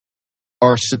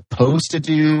are supposed to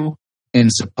do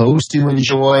and supposed to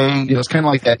enjoy. It's kind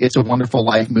of like that It's a Wonderful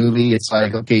Life movie. It's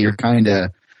like, okay, you're kind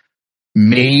of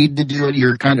made to do it.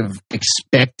 You're kind of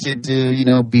expected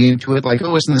to, be into it. Like,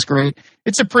 oh, isn't this great?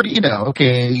 It's a pretty,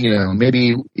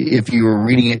 maybe if you were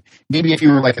reading it, maybe if you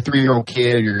were like a 3-year-old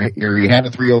kid or you had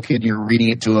a 3-year-old kid and you're reading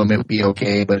it to them, it would be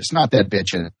okay, but it's not that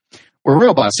bitchin'. Or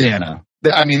Robot Santa.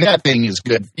 I mean, that thing is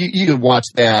good. You could watch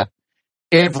that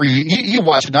you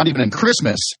watch it not even in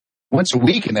Christmas, once a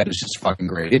week, and that is just fucking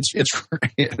great. It's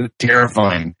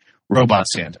terrifying. Robot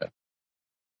Santa.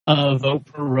 Vote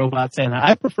for Robot Santa.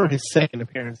 I prefer his second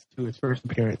appearance to his first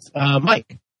appearance.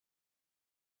 Mike.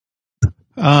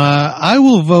 I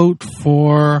will vote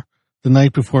for The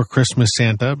Night Before Christmas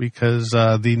Santa, because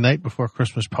the Night Before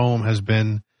Christmas poem has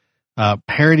been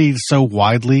parodied so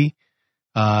widely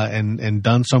and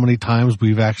done so many times.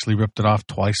 We've actually ripped it off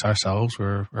twice ourselves,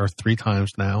 or 3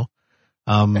 times now.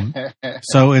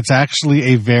 So it's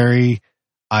actually a very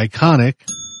iconic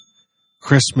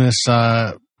Christmas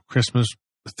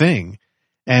thing.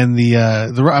 And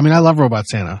I love Robot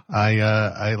Santa.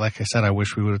 I like I said, I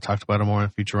wish we would have talked about it more in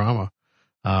Futurama.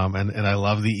 And I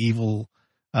love the evil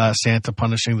Santa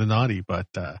punishing the naughty, but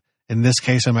in this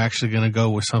case, I'm actually going to go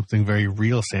with something very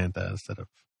real Santa instead of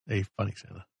a funny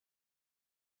Santa.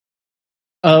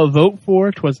 Vote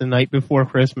for 'Twas the Night Before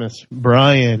Christmas.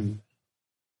 Brian.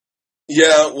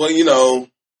 Yeah, well,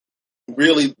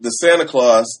 really, the Santa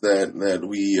Claus that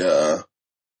we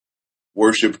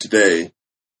worship today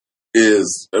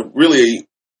is really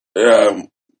a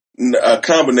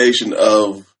combination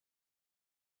of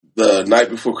the Night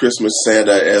Before Christmas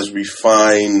Santa as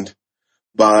refined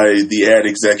by the ad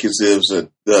executives at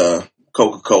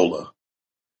Coca-Cola.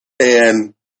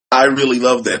 And I really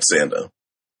love that Santa.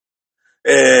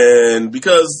 And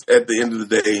because at the end of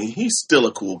the day, he's still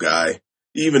a cool guy,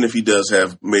 even if he does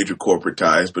have major corporate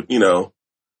ties. But,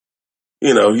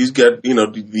 he's got,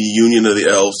 the union of the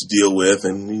elves to deal with,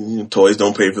 and toys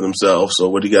don't pay for themselves. So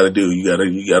what do you got to do? You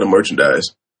got to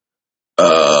merchandise.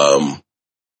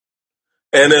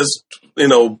 And as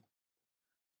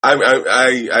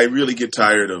I really get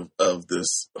tired of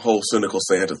this whole cynical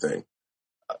Santa thing.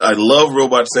 I love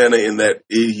Robot Santa in that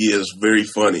he is very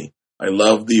funny. I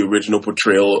love the original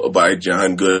portrayal by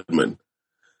John Goodman.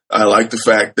 I like the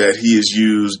fact that he is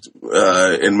used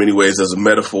in many ways as a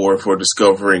metaphor for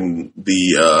discovering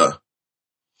the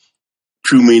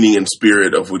true meaning and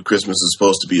spirit of what Christmas is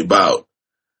supposed to be about.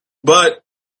 But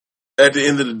at the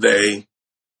end of the day,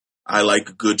 I like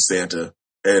a good Santa,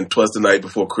 and 'Twas the Night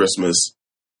Before Christmas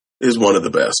is one of the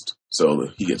best. So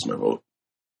he gets my vote.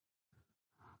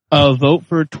 A vote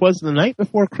for 'Twas the Night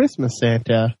Before Christmas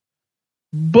Santa.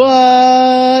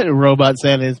 But Robot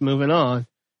Santa is moving on.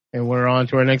 And we're on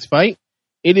to our next fight.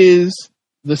 It is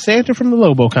the Santa from the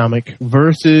Lobo comic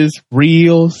versus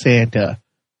Real Santa.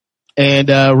 And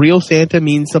Real Santa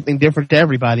means something different to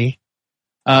everybody.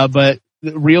 But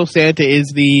Real Santa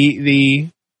is the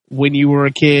when you were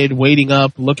a kid waiting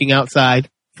up, looking outside.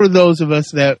 For those of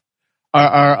us that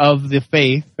are of the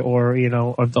faith or,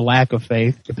 of the lack of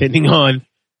faith, depending on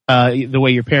the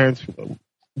way your parents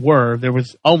were, there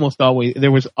was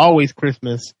always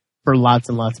Christmas for lots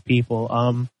and lots of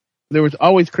people. There was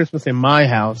always Christmas in my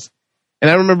house.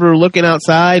 And I remember looking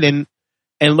outside and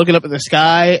looking up at the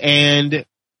sky, and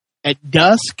at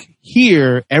dusk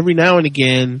here, every now and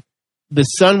again, the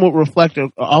sun would reflect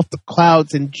off the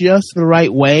clouds in just the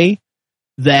right way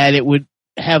that it would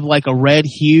have like a red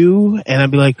hue, and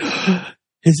I'd be like,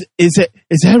 is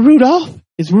that Rudolph?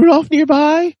 Is Rudolph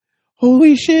nearby?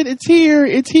 Holy shit, it's here.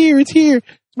 As a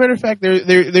matter of fact,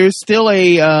 there's still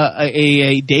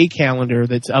a day calendar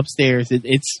that's upstairs.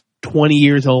 It's 20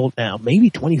 years old now,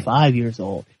 maybe 25 years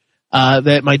old,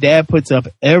 that my dad puts up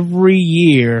every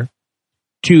year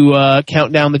to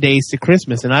count down the days to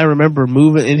Christmas. And I remember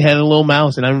moving, it had a little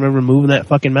mouse, and I remember moving that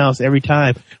fucking mouse every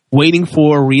time, waiting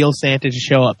for Real Santa to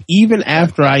show up, even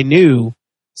after I knew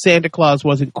Santa Claus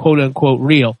wasn't quote unquote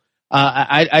real.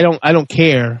 I don't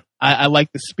care. I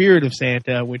like the spirit of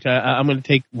Santa, which I'm going to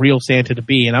take Real Santa to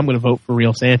be, and I'm going to vote for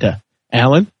Real Santa.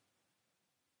 Alan?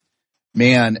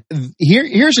 Man,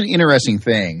 here's an interesting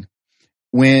thing.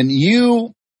 When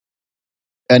you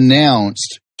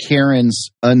announced Karen's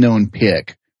unknown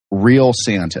pick, Real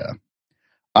Santa,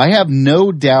 I have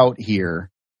no doubt here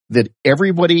that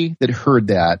everybody that heard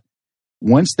that,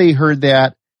 once they heard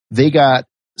that, they got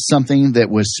something that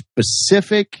was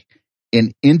specific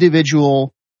and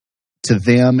individual to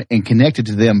them and connected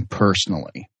to them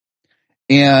personally.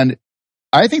 And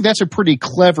I think that's a pretty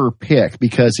clever pick,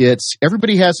 because it's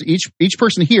everybody has each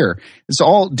person here. It's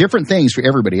all different things for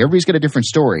everybody. Everybody's got a different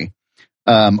story.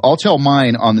 I'll tell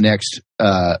mine on the next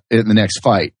in the next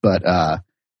fight, but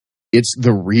it's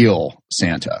the Real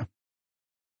Santa.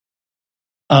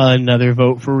 Another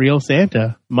vote for Real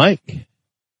Santa, Mike.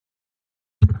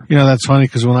 That's funny,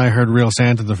 because when I heard Real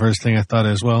Santa, the first thing I thought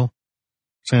is, well,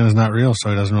 Santa's not real, so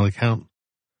he doesn't really count.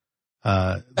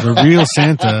 The Real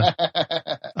Santa,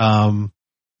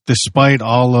 despite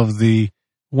all of the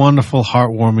wonderful,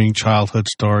 heartwarming childhood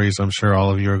stories I'm sure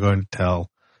all of you are going to tell,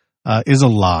 is a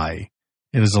lie.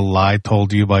 It is a lie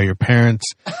told to you by your parents.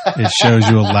 It shows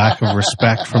you a lack of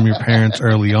respect from your parents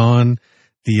early on.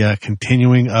 The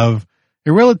continuing of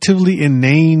a relatively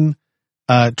inane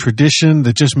tradition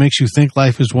that just makes you think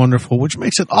life is wonderful, which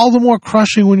makes it all the more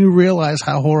crushing when you realize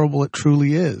how horrible it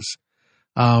truly is.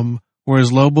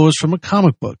 Whereas Lobo is from a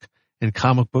comic book, and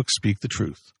comic books speak the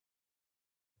truth.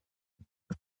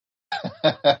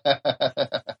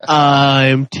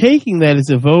 I'm taking that as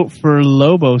a vote for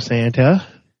Lobo Santa.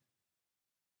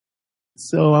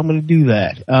 So I'm going to do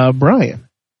that. Brian.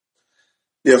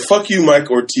 Yeah, fuck you, Mike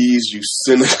Ortiz, you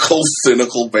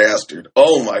cynical bastard.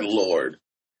 Oh, my Lord.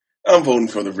 I'm voting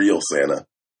for the Real Santa.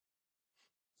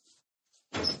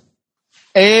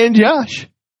 And Josh.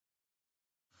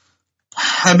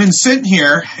 I've been sitting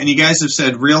here, and you guys have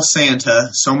said Real Santa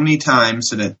so many times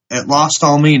that it lost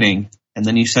all meaning, and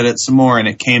then you said it some more, and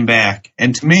it came back.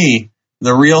 And to me,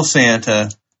 the Real Santa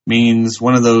means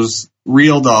one of those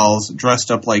real dolls dressed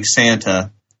up like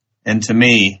Santa, and to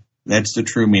me, that's the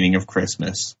true meaning of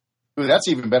Christmas. Ooh, that's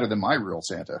even better than my Real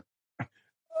Santa.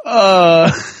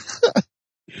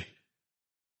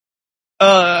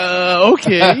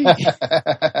 Okay.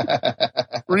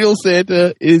 Real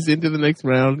Santa is into the next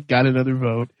round. Got another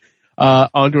vote.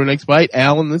 On to our next fight.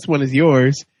 Alan, this one is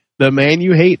yours. The Man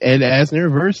You Hate, Ed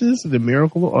Asner, versus the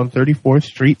Miracle on 34th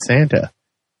Street Santa.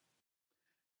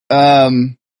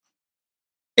 Eddie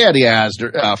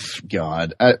Asner. Oh,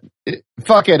 God.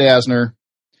 Fuck Ed Asner.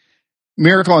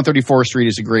 Miracle on 34th Street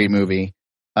is a great movie.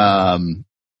 I'll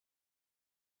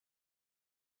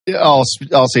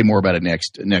say more about it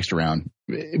next round.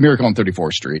 Miracle on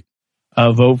 34th Street.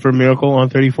 Vote for Miracle on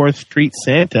 34th Street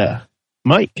Santa.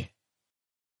 Mike.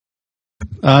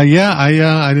 I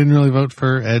didn't really vote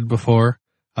for Ed before,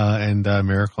 and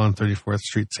Miracle on 34th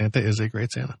Street Santa is a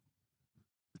great Santa.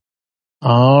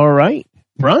 All right,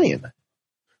 Brian.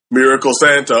 Miracle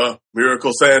Santa,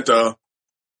 Miracle Santa.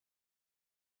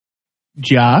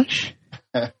 Josh.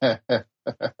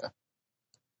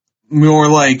 More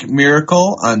like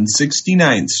Miracle on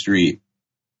 69th Street.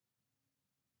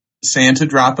 Santa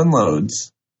dropping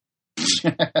loads.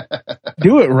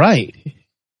 Do it right.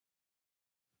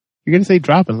 You're going to say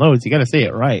dropping loads. You got to say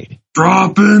it right.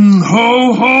 Dropping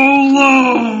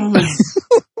ho-ho loads.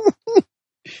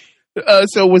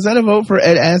 So was that a vote for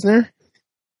Ed Asner?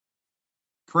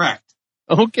 Correct.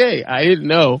 Okay, I didn't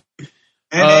know.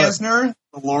 Ed Asner,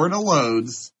 the Lord of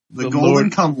Loads. The Golden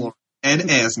Cum Lord. Ed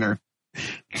Asner.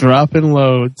 Dropping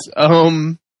loads.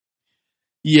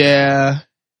 Yeah.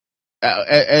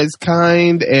 As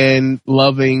kind and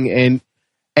loving and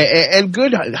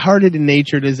good-hearted and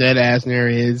natured as Ed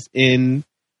Asner is in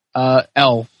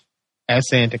Elf as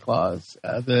Santa Claus,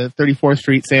 the 34th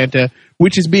Street Santa,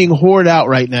 which is being hoarded out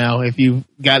right now. If you've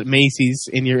got Macy's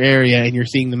in your area and you're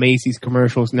seeing the Macy's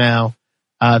commercials now,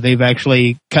 they've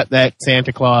actually cut that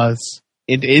Santa Claus.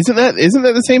 Isn't that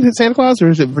the same Santa Claus, or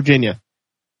is it Virginia?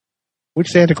 Which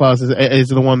Santa Claus is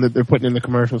the one that they're putting in the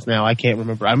commercials now? I can't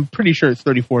remember. I'm pretty sure it's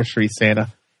 34th Street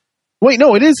Santa. Wait,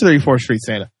 no, it is 34th Street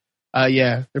Santa.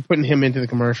 Yeah, they're putting him into the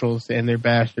commercials and they're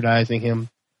bastardizing him.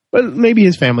 But maybe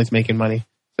his family's making money.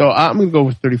 So I'm going to go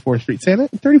with 34th Street Santa.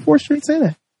 34th Street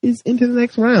Santa is into the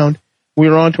next round.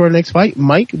 We're on to our next fight.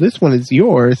 Mike, this one is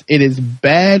yours. It is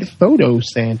Bad Photo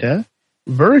Santa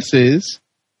versus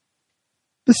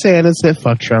the Santas that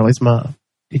fucked Charlie's mom.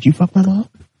 Did you fuck my mom?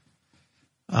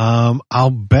 I'll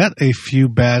bet a few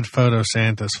Bad Photo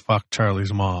Santas fucked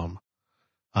Charlie's mom,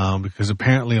 because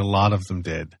apparently a lot of them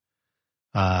did.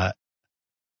 They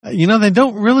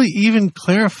don't really even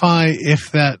clarify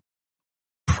if that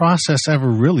process ever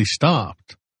really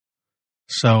stopped.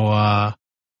 So, I'm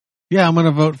going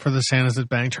to vote for the Santas that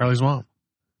banged Charlie's mom.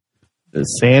 The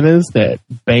Santas that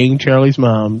banged Charlie's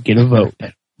mom get a vote.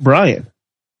 Brian.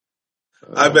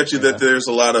 I bet you that there's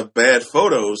a lot of bad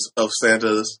photos of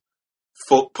Santas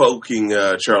poking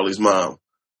Charlie's mom.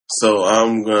 So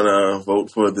I'm going to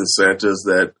vote for the Santas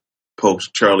that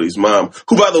poked Charlie's mom,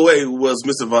 who, by the way, was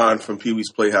Miss Yvonne from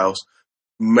Pee-wee's Playhouse.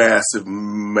 Massive,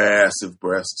 massive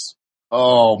breasts.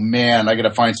 Oh, man, I got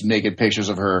to find some naked pictures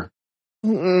of her.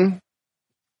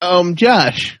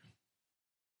 Josh.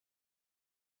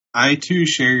 I, too,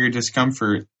 share your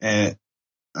discomfort at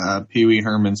Pee-wee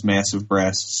Herman's massive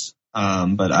breasts.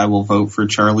 But I will vote for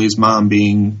Charlie's mom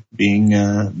being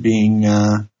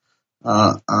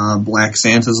Black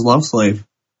Santa's love slave.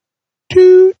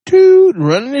 Toot toot,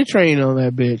 running a train on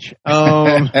that bitch.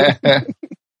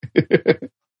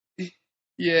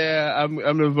 Yeah, I'm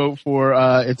gonna vote for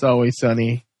It's Always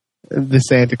Sunny, the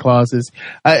Santa Clauses.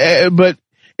 But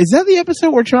is that the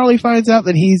episode where Charlie finds out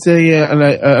that he's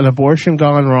an abortion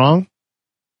gone wrong?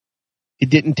 It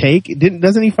didn't take.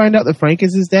 Doesn't he find out that Frank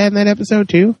is his dad in that episode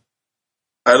too?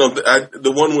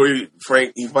 The one where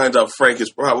he finds out Frank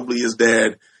is probably his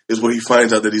dad is where he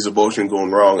finds out that he's abortion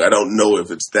going wrong. I don't know if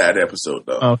it's that episode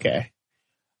though. Okay.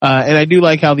 And I do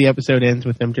like how the episode ends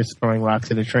with them just throwing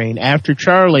rocks at a train after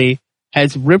Charlie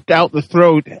has ripped out the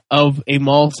throat of a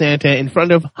mall Santa in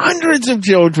front of hundreds of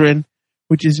children,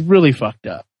 which is really fucked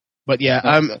up. But yeah,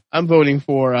 I'm voting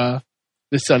for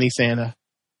the Sunny Santa.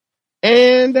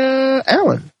 And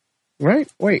Alan, right?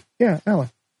 Wait, yeah, Alan.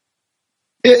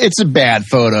 It's a bad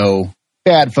photo.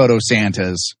 Bad photo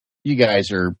Santas. You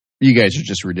guys are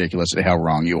just ridiculous at how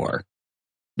wrong you are.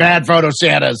 Bad photo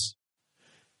Santas.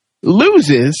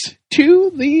 Loses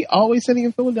to the Always Sunny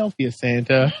in Philadelphia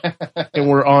Santa. And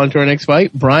we're on to our next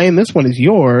fight. Brian, this one is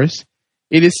yours.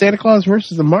 It is Santa Claus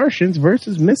versus the Martians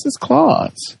versus Mrs.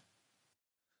 Claus.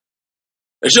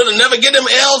 They should have never given them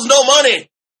elves no money.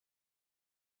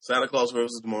 Santa Claus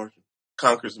versus the Martian.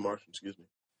 Conquers the Martian, excuse me.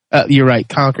 You're right.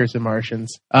 Conquers the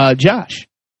Martians. Josh.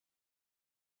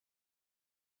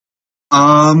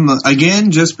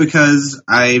 Again, just because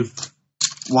I've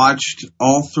watched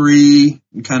all three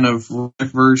kind of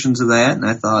versions of that, and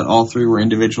I thought all three were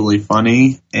individually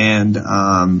funny, and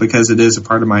because it is a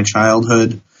part of my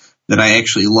childhood that I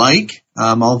actually like,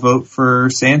 I'll vote for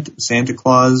Santa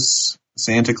Claus.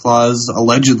 Santa Claus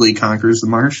allegedly conquers the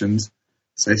Martians.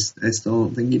 So I still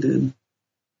don't think he did.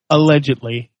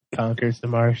 Allegedly conquers the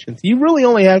Martians. You really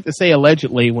only have to say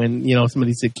allegedly when,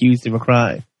 somebody's accused of a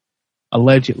crime.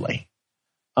 allegedly.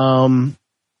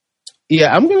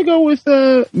 Yeah, I'm going to go with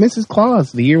Mrs.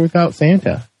 Claus, The Year Without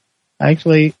Santa.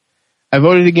 Actually, I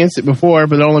voted against it before,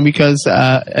 but only because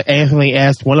Anthony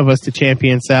asked one of us to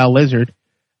champion Sal Lizard,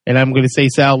 and I'm going to say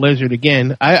Sal Lizard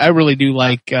again. I really do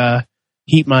like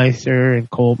Heat Miser and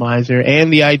Cold Miser,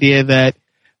 and the idea that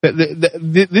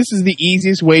this is the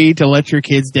easiest way to let your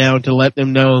kids down, to let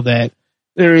them know that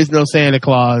there is no Santa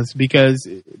Claus, because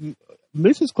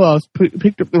Mrs. Claus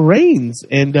picked up the reins,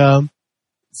 and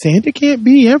Santa can't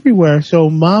be everywhere, so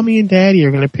Mommy and Daddy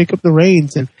are going to pick up the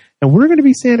reins, and we're going to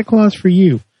be Santa Claus for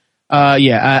you.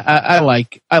 Yeah, I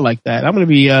like that. I'm going to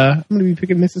be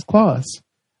picking Mrs. Claus.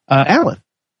 Alan,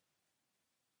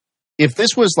 if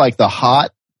this was like the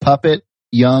hot puppet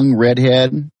young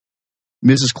redhead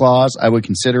Mrs. Claus, I would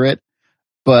consider it.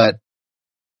 But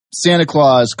Santa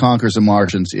Claus Conquers the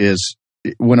Martians is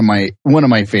one of my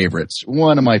favorites.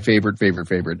 One of my favorite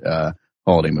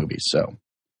holiday movies. So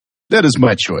that is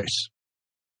my choice.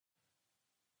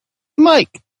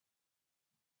 Mike.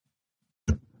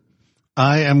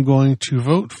 I am going to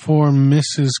vote for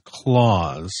Mrs.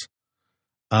 Claus.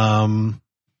 I'm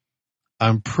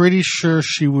pretty sure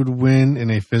she would win in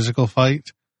a physical fight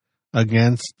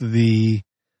against the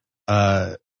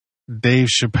Dave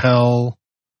Chappelle,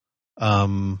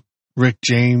 Rick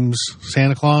James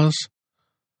Santa Claus,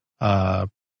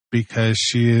 because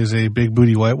she is a big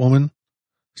booty white woman.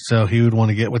 So he would want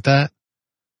to get with that.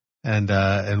 And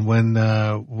when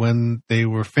they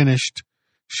were finished,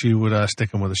 she would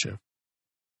stick him with a shiv.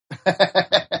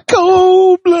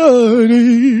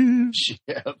 Cold-blooded.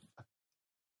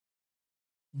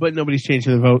 But nobody's changed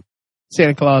their vote.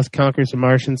 Santa Claus Conquers the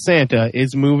Martian. Santa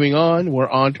is moving on. We're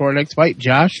on to our next fight.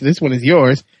 Josh, this one is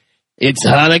yours. It's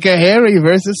Hanukkah Harry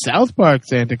versus South Park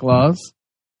Santa Claus.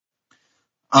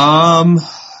 Again,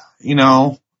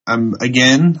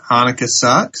 Hanukkah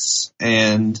sucks,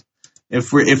 and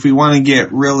if we want to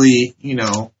get really,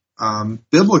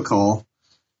 biblical,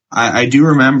 I do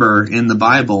remember in the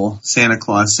Bible, Santa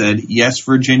Claus said, "Yes,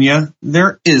 Virginia,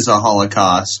 there is a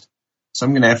Holocaust." So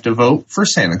I'm going to have to vote for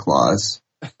Santa Claus.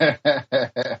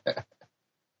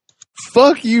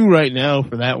 Fuck you right now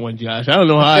for that one, Josh. I don't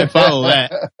know how I follow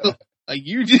that. Like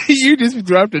you just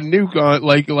dropped a nuke on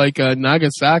like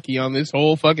Nagasaki on this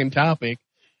whole fucking topic.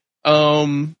 Oh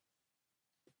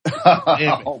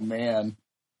man!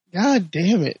 God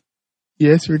damn it!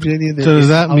 Yes, Virginia. So does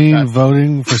that mean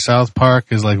voting for South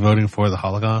Park is like voting for the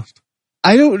Holocaust?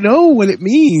 I don't know what it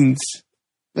means.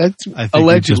 That's I think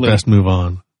allegedly. we just best move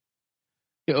on.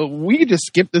 We could just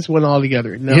skip this one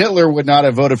altogether. No. Hitler would not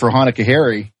have voted for Hanukkah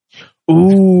Harry.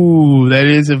 Ooh, that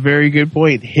is a very good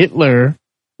point. Hitler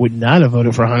would not have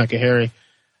voted for Hanukkah Harry.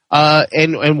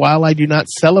 And while I do not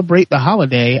celebrate the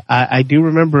holiday, I do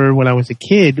remember when I was a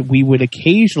kid, we would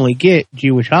occasionally get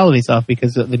Jewish holidays off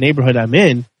because the neighborhood I'm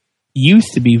in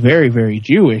used to be very, very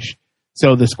Jewish.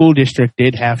 So the school district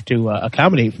did have to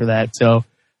accommodate for that. So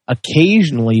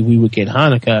occasionally we would get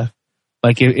Hanukkah.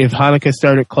 Like if Hanukkah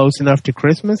started close enough to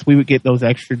Christmas, we would get those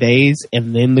extra days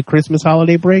and then the Christmas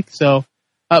holiday break. So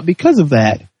because of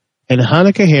that, and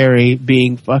Hanukkah Harry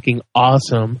being fucking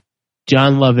awesome,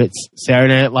 John Lovett's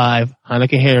Saturday Night Live,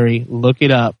 Hanukkah Harry, look it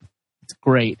up. It's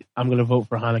great. I'm going to vote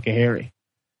for Hanukkah Harry.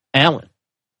 Alan.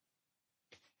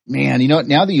 Man,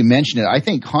 now that you mention it, I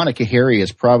think Hanukkah Harry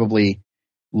is probably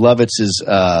Lovett's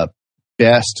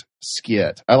best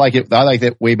skit. I like it. I like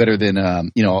that way better than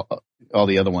all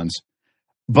the other ones.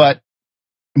 But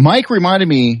Mike reminded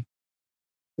me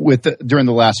during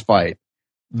the last fight,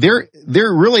 there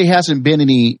really hasn't been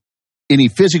any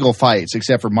physical fights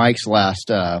except for Mike's last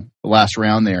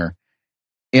round there.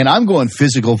 And I'm going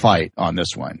physical fight on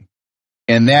this one.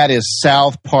 And that is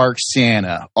South Park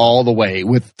Santa all the way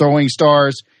with throwing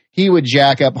stars. He would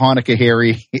jack up Hanukkah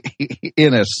Harry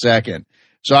in a second.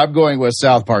 So I'm going with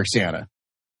South Park Santa.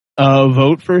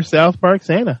 Vote for South Park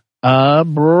Santa. Mike.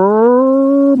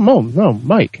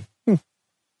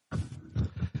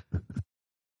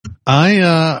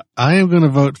 I am going to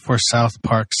vote for South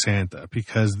Park Santa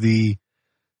because the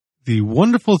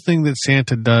wonderful thing that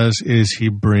Santa does is he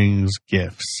brings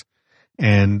gifts.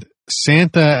 And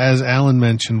Santa, as Alan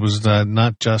mentioned, was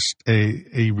not just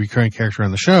a recurring character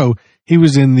on the show. He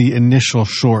was in the initial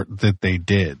short that they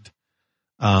did.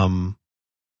 And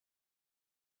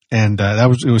that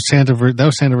was Santa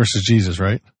versus Jesus,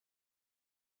 right?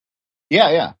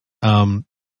 Yeah.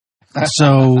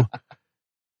 So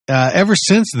ever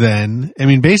since then, I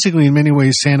mean, basically in many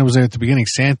ways, Santa was there at the beginning.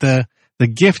 Santa, the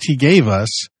gift he gave us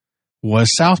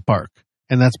was South Park,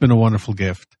 and that's been a wonderful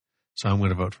gift. So I'm going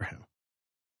to vote for him.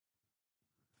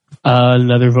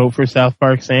 Another vote for South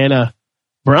Park Santa.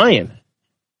 Brian.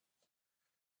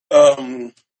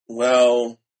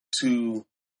 Well, to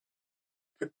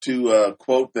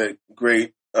quote that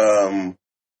great bon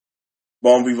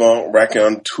vivant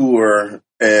raconteur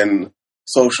and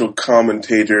social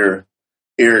commentator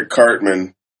Eric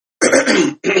Cartman,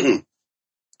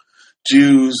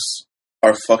 Jews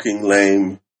are fucking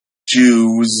lame.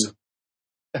 Jews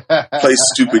play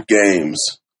stupid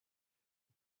games.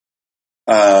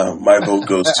 My vote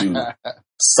goes to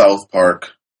South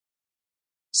Park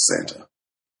Santa.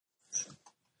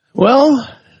 Well,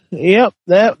 yep,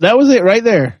 that was it right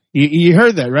there. You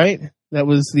heard that, right? That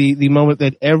was the moment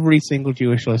that every single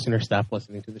Jewish listener stopped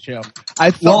listening to the show.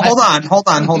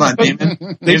 Hold on,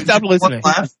 Damon. They stopped listening.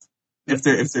 Left, if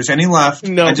there's any left,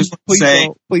 no, I just want to say,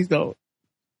 please don't.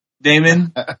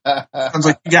 Damon, sounds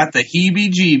like you got the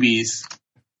heebie-jeebies.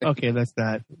 Okay, that's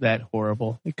not that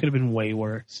horrible. It could have been way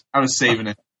worse. I was saving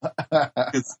it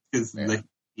because the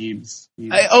heebs.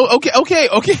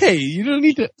 Okay. You don't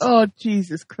need to. Oh,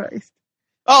 Jesus Christ.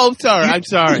 Oh, I'm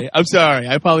sorry.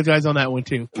 I apologize on that one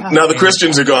too. God, now the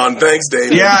Christians are gone. Thanks,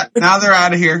 Dave. Yeah, now they're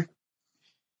out of here.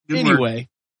 Anyway,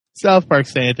 South Park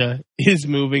Santa is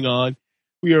moving on.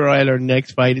 We are at our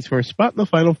next fight. It's for a spot in the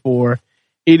Final Four.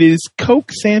 It is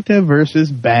Coke Santa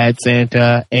versus Bad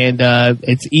Santa, and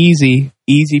it's easy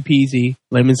peasy,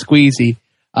 lemon squeezy.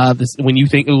 When you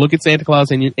look at Santa Claus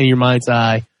in your mind's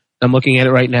eye, I'm looking at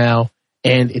it right now,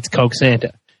 and it's Coke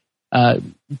Santa.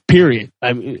 Period.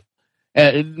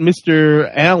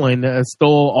 Mr. Allen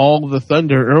stole all the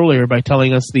thunder earlier by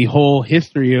telling us the whole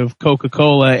history of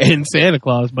Coca-Cola and Santa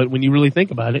Claus, but when you really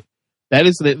think about it, that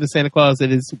is the Santa Claus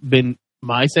that has been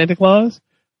my Santa Claus,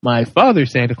 my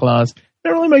father's Santa Claus,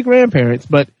 not really my grandparents,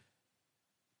 but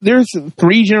there's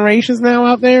 3 generations now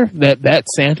out there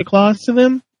that's Santa Claus to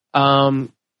them.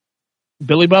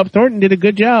 Billy Bob Thornton did a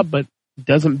good job, but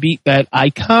doesn't beat that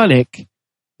iconic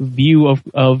view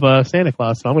of Santa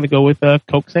Claus. So I'm going to go with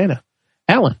Coke Santa.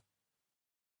 Alan.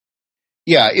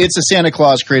 Yeah, it's a Santa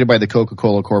Claus created by the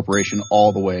Coca-Cola Corporation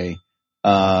all the way.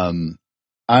 I'm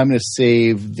going to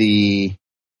save the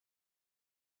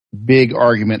big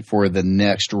argument for the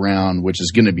next round, which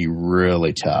is going to be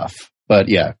really tough. But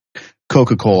yeah,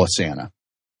 Coca-Cola Santa.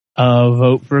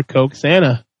 Vote for Coke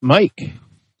Santa. Mike.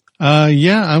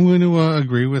 Yeah, I'm going to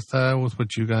agree with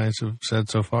what you guys have said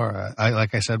so far.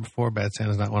 Like I said before, Bad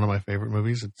Santa's not one of my favorite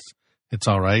movies. It's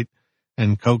all right.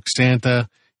 And Coke Santa,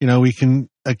 we can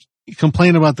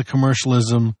complain about the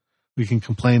commercialism. We can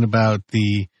complain about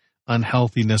the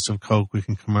unhealthiness of Coke. We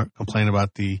can complain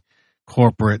about the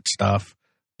corporate stuff.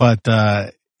 But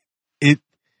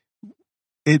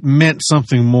it meant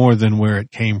something more than where it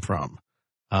came from.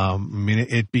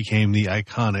 It became the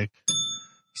iconic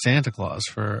Santa Claus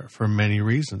for many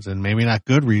reasons, and maybe not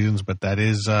good reasons, but that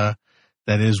is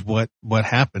what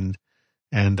happened,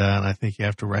 and I think you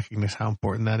have to recognize how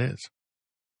important that is.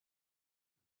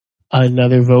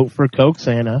 Another vote for Coke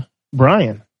Santa.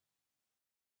 Brian.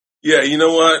 Yeah, you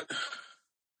know what?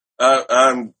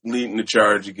 I'm leading the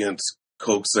charge against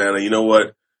Coke Santa. You know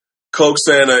what? Coke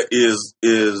Santa is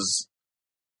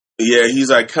he's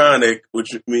iconic, which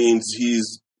means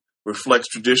reflects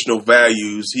traditional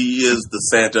values. He is the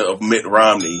Santa of Mitt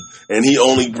Romney, and he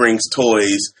only brings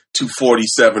toys to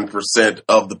 47%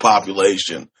 of the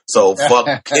population. So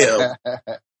fuck him.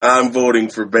 I'm voting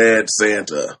for Bad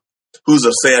Santa, who's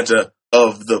a Santa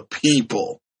of the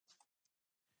people.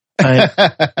 And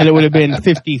it would have been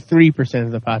 53%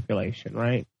 of the population,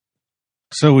 right?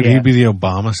 So would he be the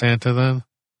Obama Santa then?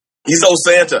 He's O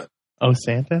Santa. Oh,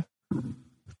 Santa?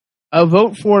 A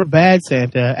vote for Bad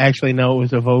Santa. Actually, no, it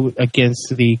was a vote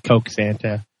against the Coke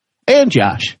Santa. And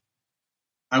Josh.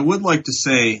 I would like to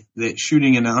say that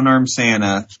shooting an unarmed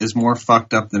Santa is more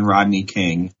fucked up than Rodney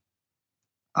King.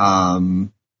 So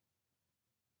I'm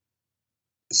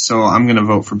going to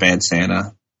vote for Bad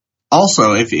Santa.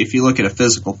 Also, if you look at a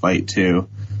physical fight too,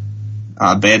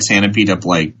 Bad Santa beat up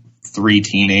like 3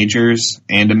 teenagers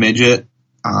and a midget.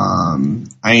 I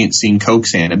ain't seen Coke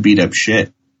Santa beat up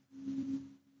shit.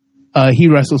 He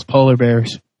wrestles polar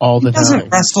bears all the time. He doesn't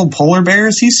wrestle polar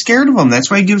bears. He's scared of them.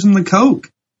 That's why he gives them the Coke.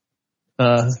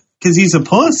 Because he's a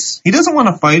puss. He doesn't want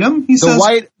to fight him.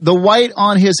 The white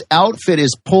on his outfit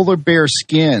is polar bear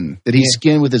skin that he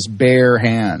skinned with his bare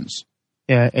hands.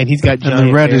 Yeah, and he's got giant. And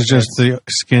the red is just the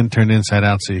skin turned inside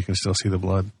out, so you can still see the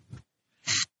blood.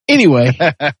 Anyway,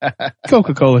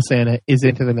 Coca-Cola Santa is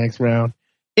into the next round,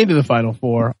 into the Final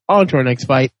Four. On to our next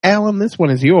fight. Alan, this one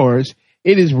is yours.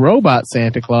 It is Robot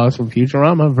Santa Claus from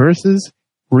Futurama versus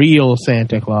Real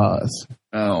Santa Claus.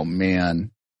 Oh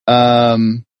man,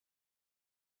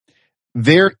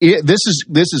 this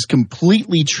is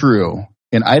completely true,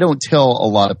 and I don't tell a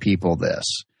lot of people this,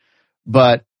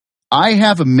 but I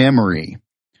have a memory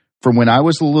from when I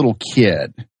was a little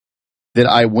kid that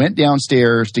I went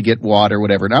downstairs to get water,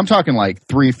 whatever. And I'm talking like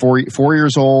 4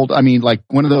 years old. I mean, like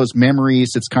one of those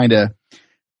memories that's kind of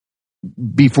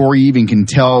before you even can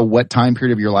tell what time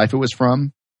period of your life it was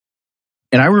from.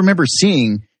 And I remember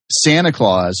seeing Santa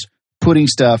Claus putting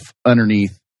stuff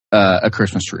underneath a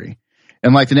Christmas tree.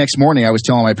 And like the next morning, I was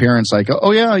telling my parents, like,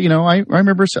 oh yeah, you know, I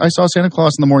remember I saw Santa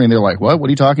Claus in the morning. They're like, what? What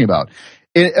are you talking about?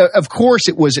 Of course,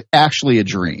 it was actually a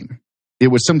dream. It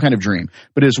was some kind of dream,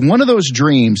 but it's one of those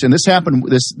dreams. And this happened.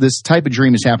 This type of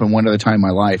dream has happened one other time in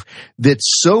my life.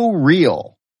 That's so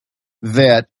real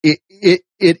that it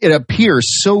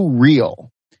appears so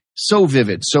real, so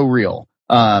vivid, so real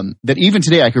that even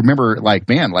today I can remember. Like,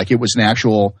 man, like it was an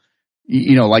actual,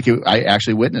 you know, like I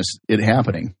actually witnessed it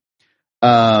happening.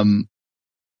 And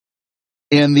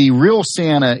the real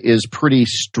Santa is pretty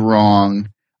strong.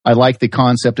 I like the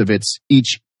concept of it's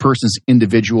each person's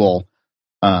individual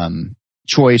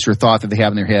choice or thought that they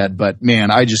have in their head. But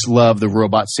man, I just love the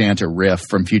Robot Santa riff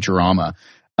from Futurama.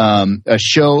 A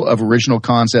show of original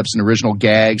concepts and original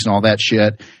gags and all that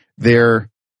shit. Their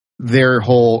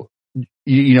whole,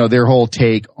 you know, their whole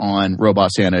take on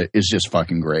Robot Santa is just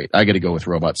fucking great. I got to go with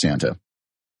Robot Santa.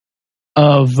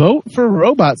 A vote for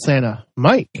Robot Santa,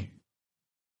 Mike.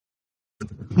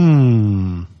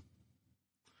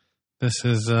 This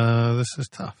is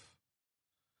tough.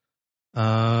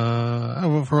 I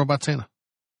vote for Robot Santa.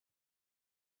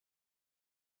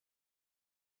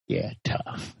 Yeah,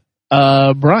 tough.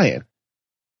 Brian.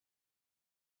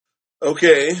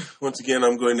 Okay, once again,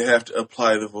 I'm going to have to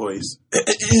apply the voice.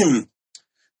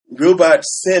 Robot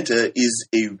Santa is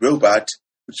a robot,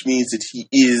 which means that he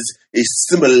is a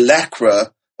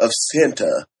simulacra of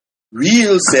Santa.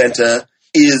 Real Santa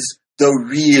is the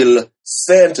real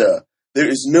Santa. There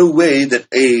is no way that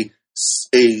a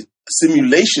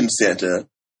simulation Santa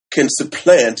can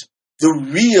supplant the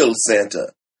real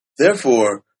Santa.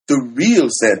 Therefore, the real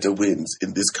Santa wins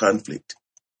in this conflict.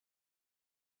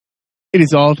 It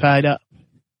is all tied up.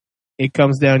 It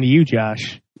comes down to you,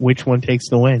 Josh. Which one takes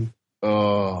the win?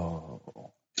 Oh.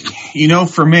 You know,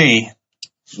 for me,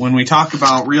 when we talk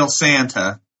about real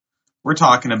Santa, we're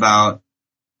talking about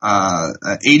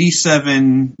an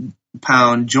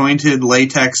 87-pound jointed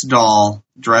latex doll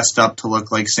dressed up to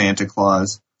look like Santa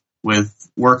Claus with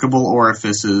workable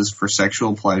orifices for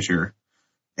sexual pleasure.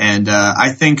 And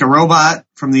I think a robot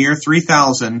from the year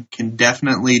 3000 can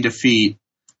definitely defeat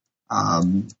a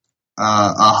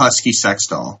husky sex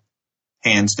doll,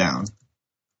 hands down.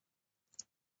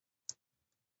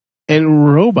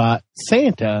 And Robot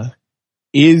Santa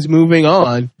is moving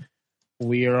on.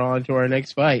 We are on to our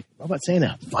next fight. Robot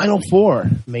Santa, Final Four.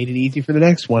 Made it easy for the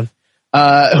next one.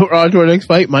 We're on to our next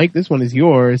fight, Mike. This one is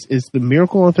yours. It's the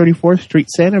Miracle on 34th Street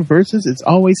Santa versus It's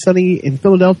Always Sunny in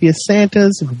Philadelphia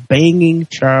Santa's banging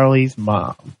Charlie's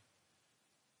mom.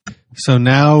 So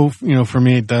now, you know, for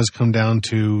me, it does come down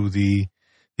to the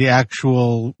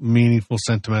actual meaningful,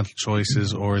 sentimental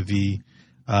choices or the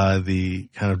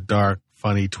kind of dark,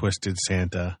 funny, twisted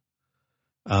Santa.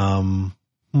 Well,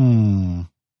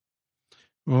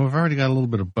 we've already got a little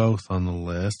bit of both on the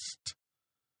list.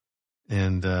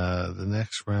 And the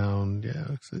next round,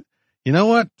 yeah. You know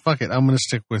what? Fuck it. I'm going to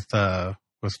stick with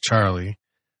Charlie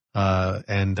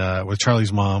and with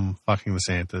Charlie's mom fucking the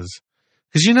Santas.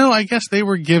 Because, you know, I guess they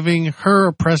were giving her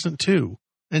a present too.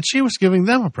 And she was giving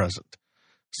them a present.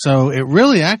 So it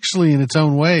really actually in its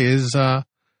own way is a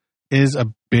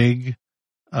big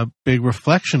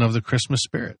reflection of the Christmas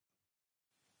spirit.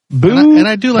 And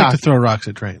I do like to throw rocks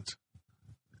at trains.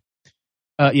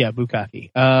 Yeah,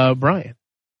 bukkake. Brian.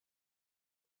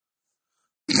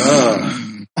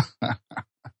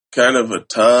 Kind of a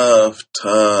tough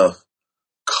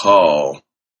call.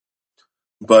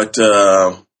 But,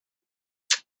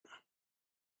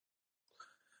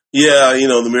 yeah, you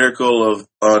know, the Miracle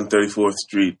on 34th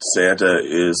Street Santa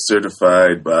is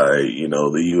certified by, you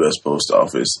know, the U.S. Post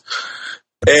Office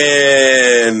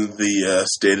and the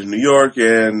state of New York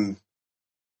and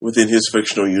within his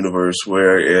fictional universe,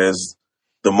 whereas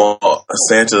the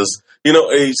Santas, you know,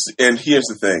 and here's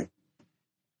the thing.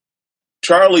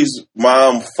 Charlie's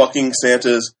mom fucking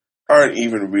Santas aren't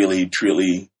even really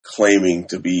truly claiming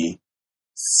to be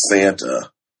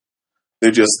Santa. They're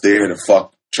just there to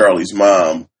fuck Charlie's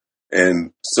mom.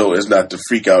 And so as not to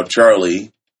freak out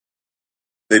Charlie,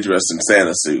 they dress in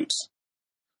Santa suits.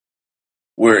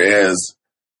 Whereas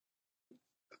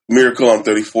Miracle on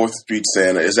 34th Street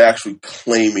Santa is actually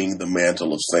claiming the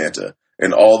mantle of Santa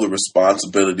and all the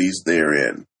responsibilities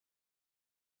therein.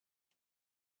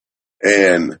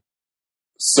 And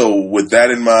so with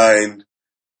that in mind,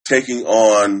 taking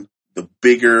on the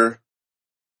bigger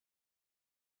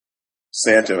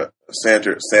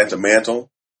Santa Mantle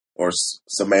or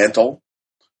Samantle.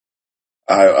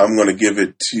 I'm going to give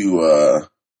it to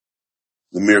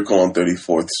the Miracle on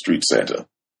 34th Street Santa.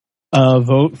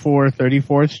 Vote for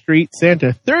 34th Street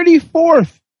Santa.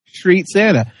 34th Street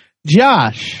Santa.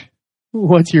 Josh,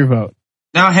 what's your vote?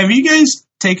 Now, have you guys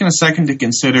taken a second to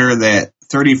consider that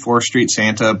 34th Street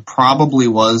Santa probably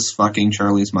was fucking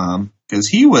Charlie's mom? Because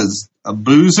he was a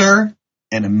boozer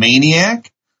and a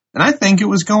maniac, and I think it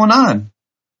was going on.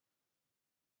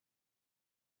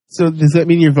 So does that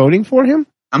mean you're voting for him?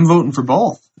 I'm voting for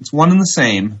both. It's one and the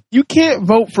same. You can't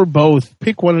vote for both.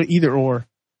 Pick one, either or.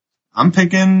 I'm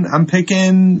picking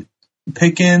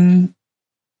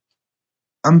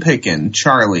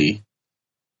Charlie.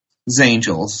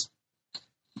 Angels.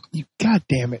 God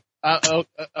damn it. I'll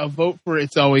vote for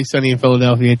It's Always Sunny in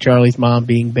Philadelphia, Charlie's mom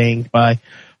being banged by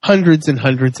hundreds and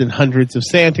hundreds and hundreds of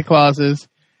Santa Clauses.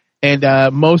 And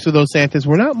most of those Santas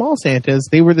were not mall Santas.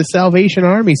 They were the Salvation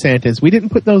Army Santas. We didn't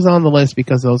put those on the list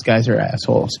because those guys are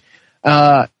assholes.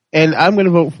 And I'm going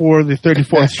to vote for the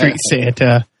 34th Street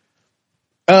Santa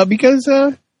because,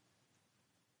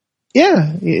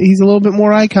 he's a little bit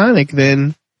more iconic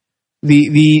than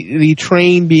the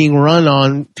train being run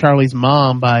on Charlie's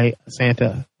mom by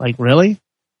Santa. Like, really?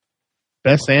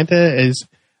 Best Santa is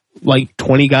like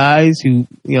 20 guys who,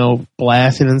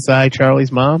 blasted inside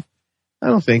Charlie's mom? I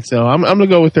don't think so. I'm going to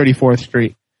go with 34th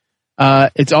Street.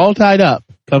 It's all tied up.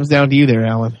 Comes down to you there,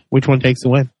 Alan. Which one takes the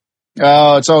win?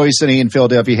 Oh, It's Always Sunny in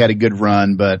Philadelphia had a good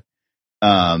run, but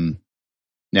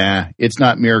it's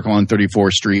not Miracle on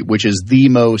 34th Street, which is the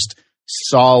most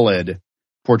solid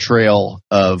portrayal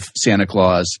of Santa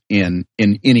Claus in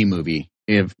any movie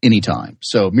of any time.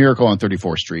 So Miracle on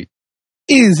 34th Street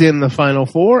is in the Final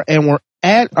Four, and we're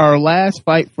at our last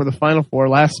fight for the Final Four,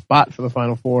 last spot for the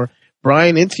Final Four.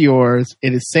 Brian, it's yours.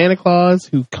 It is Santa Claus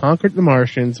Who Conquered the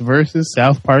Martians versus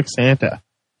South Park Santa.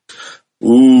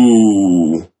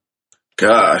 Ooh,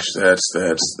 gosh,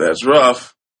 that's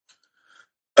rough.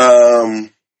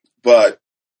 But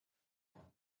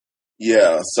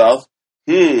yeah, South.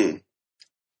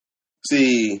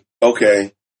 See,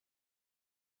 okay,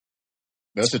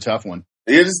 that's a tough one.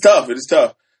 It is tough.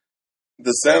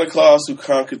 The Santa Claus Who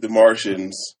Conquered the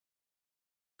Martians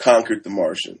conquered the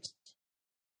Martians.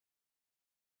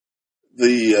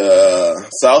 The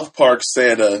South Park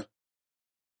Santa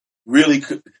really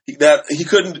he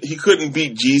couldn't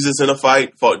beat Jesus in a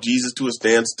fight, fought Jesus to a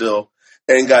standstill,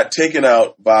 and got taken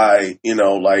out by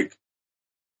like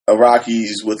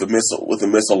Iraqis with a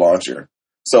missile launcher.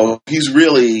 So he's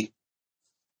really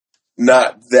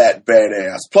not that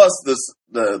badass. Plus,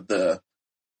 the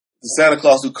Santa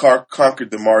Claus Who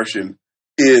Conquered the Martian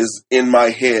is in my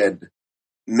head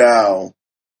now.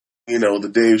 The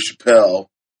Dave Chappelle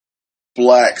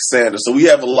Black Santa. So we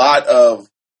have a lot of,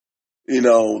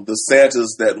 the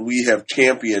Santas that we have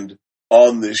championed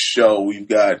on this show. We've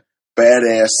got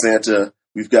Badass Santa.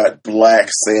 We've got Black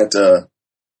Santa.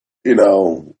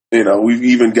 We've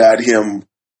even got him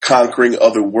conquering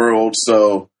other worlds.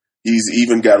 So he's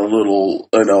even got a little,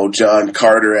 John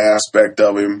Carter aspect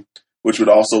of him, which would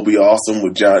also be awesome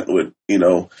with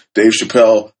Dave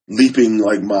Chappelle leaping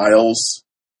like miles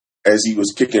as he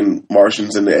was kicking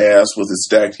Martians in the ass with his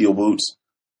stacked heel boots.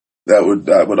 That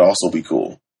would also be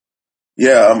cool.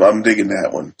 Yeah, I'm digging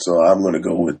that one. So I'm going to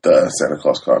go with Santa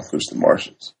Claus Conquers the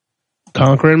Martians.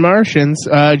 Conquering Martians.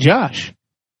 Josh.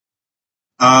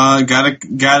 Gotta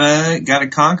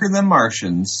conquer them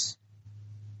Martians.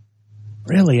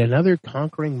 Really, another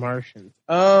conquering Martians.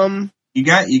 You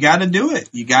got to do it.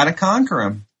 You got to conquer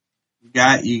them.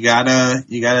 You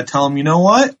gotta tell them. You know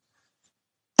what?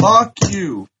 Fuck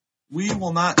you. We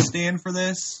will not stand for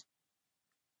this.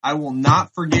 I will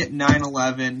not forget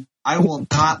 9/11. I will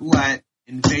not let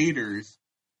invaders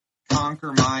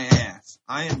conquer my ass.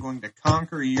 I am going to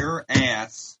conquer your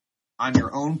ass on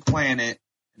your own planet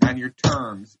and on your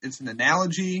terms. It's an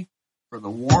analogy for the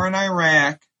war in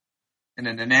Iraq and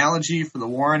an analogy for the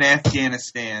war in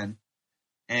Afghanistan.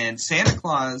 And Santa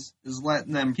Claus is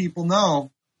letting them people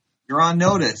know you're on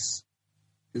notice.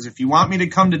 Because if you want me to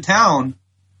come to town,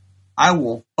 I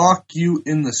will fuck you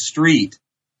in the street.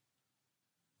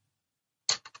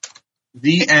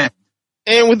 The end.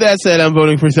 And with that said, I'm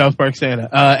voting for South Park Santa.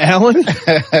 Alan?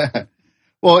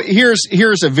 Well,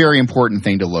 here's a very important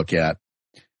thing to look at.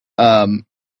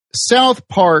 South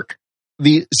Park,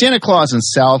 the Santa Claus in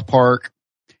South Park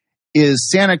is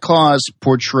Santa Claus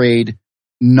portrayed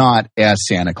not as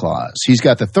Santa Claus. He's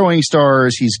got the throwing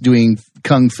stars. He's doing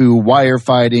kung fu wire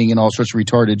fighting and all sorts of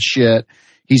retarded shit.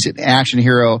 He's an action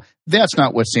hero. That's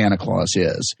not what Santa Claus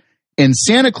is. And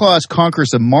Santa Claus Conquers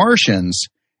the Martians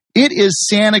It is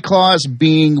Santa Claus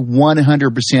being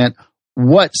 100%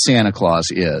 what Santa Claus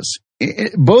is.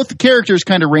 Both characters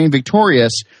kind of reign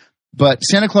victorious, but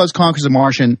Santa Claus Conquers the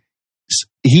Martian,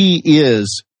 he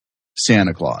is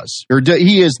Santa Claus. Or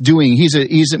he's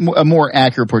a more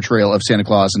accurate portrayal of Santa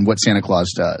Claus and what Santa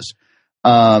Claus does.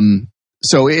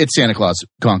 So it's Santa Claus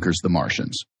Conquers the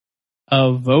Martians.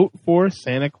 A vote for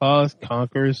Santa Claus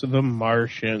Conquers the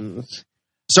Martians.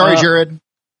 Sorry, Jared.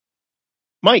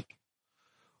 Mike.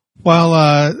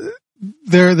 Well,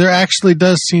 there actually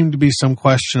does seem to be some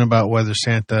question about whether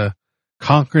Santa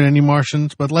conquered any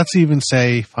Martians, but let's even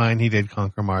say, fine, he did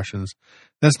conquer Martians.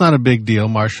 That's not a big deal.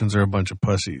 Martians are a bunch of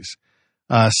pussies.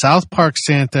 South Park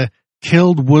Santa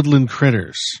killed woodland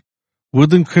critters.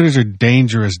 Woodland critters are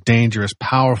dangerous,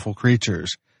 powerful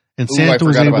creatures, and Santa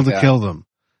was able to kill them,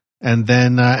 and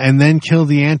then kill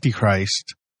the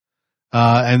Antichrist,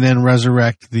 and then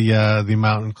resurrect the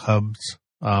Mountain Club's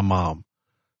mom.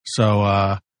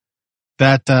 So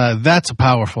that's a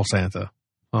powerful Santa.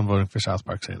 I'm voting for South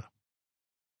Park Santa.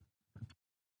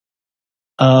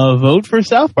 Vote for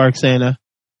South Park Santa.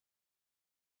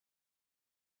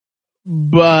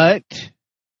 But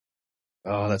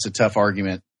that's a tough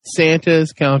argument.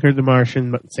 Santa's conquered the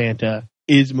Martian, but Santa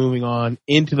is moving on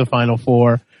into the Final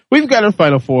Four. We've got our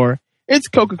Final Four. It's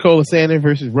Coca-Cola Santa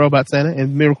versus Robot Santa,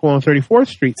 and Miracle on 34th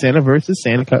Street Santa versus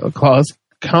Santa Claus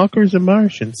Conquers the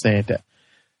Martian Santa.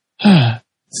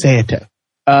 Santa.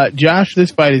 Josh,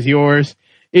 this fight is yours.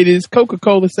 It is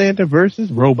Coca-Cola Santa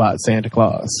versus Robot Santa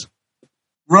Claus.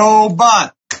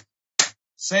 Robot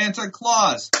Santa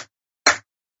Claus.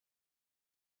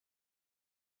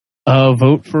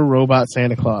 Vote for Robot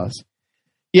Santa Claus.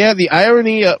 Yeah, the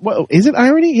irony. Well, is it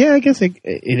irony? Yeah, I guess it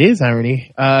is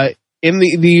irony. In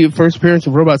the first appearance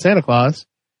of Robot Santa Claus,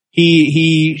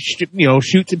 he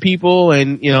shoots at people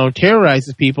and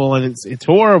terrorizes people, and it's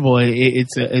horrible.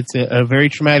 It's a very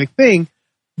traumatic thing,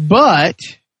 but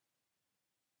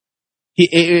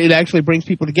it actually brings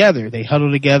people together. They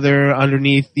huddle together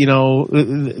underneath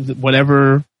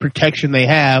whatever protection they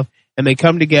have. And they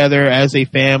come together as a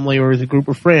family or as a group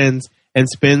of friends and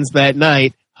spends that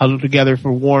night huddled together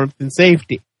for warmth and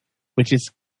safety, which is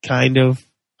kind of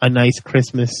a nice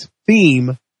Christmas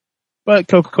theme. But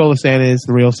Coca-Cola Santa is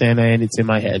the real Santa, and it's in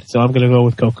my head. So I'm going to go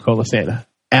with Coca-Cola Santa.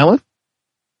 Alan?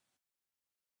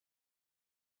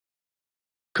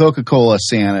 Coca-Cola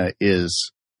Santa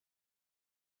is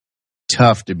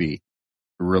tough to beat.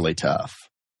 Really tough.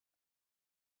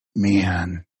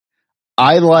 Man.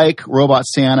 I like Robot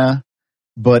Santa,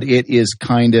 but it is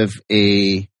kind of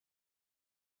a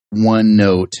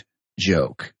one-note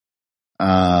joke.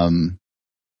 Got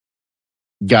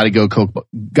to go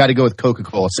with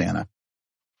Coca-Cola Santa.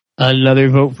 Another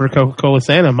vote for Coca-Cola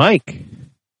Santa, Mike.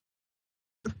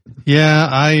 Yeah,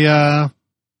 I'm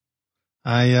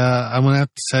gonna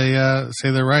have to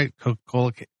say they're right.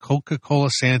 Coca-Cola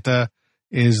Santa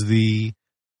is the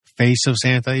face of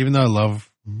Santa, even though I love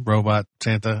Robot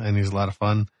Santa and he's a lot of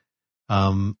fun.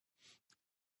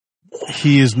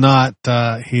 He is not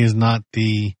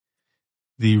the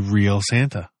real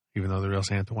Santa, even though the real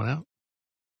Santa went out.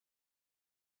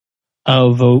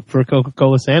 I'll vote for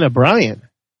Coca-Cola Santa. Brian.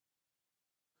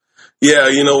 Yeah,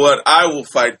 you know what? I will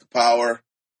fight the power.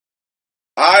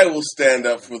 I will stand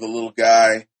up for the little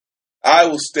guy. I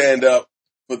will stand up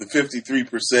for the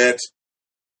 53%,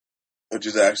 which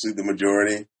is actually the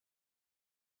majority.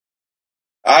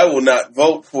 I will not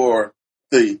vote for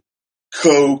the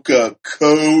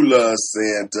Coca-Cola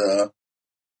Santa.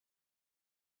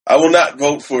 I will not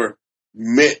vote for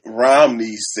Mitt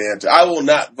Romney Santa. I will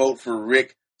not vote for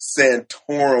Rick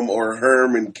Santorum or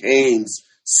Herman Cain's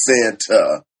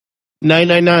Santa.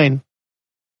 999.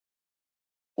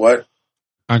 What?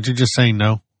 Aren't you just saying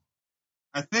no?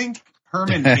 I think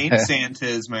Herman Cain Santa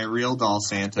is my real doll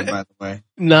Santa, by the way.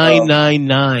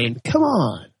 999. Come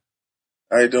on.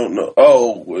 I don't know.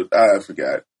 Oh, I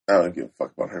forgot. I don't give a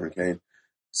fuck about Herman Cain.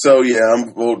 So, yeah,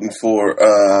 I'm voting for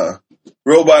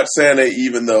Robot Santa,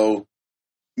 even though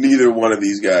neither one of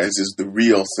these guys is the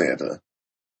real Santa.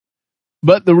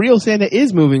 But the real Santa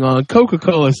is moving on.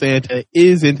 Coca-Cola Santa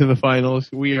is into the finals.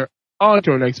 We are on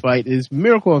to our next fight. It is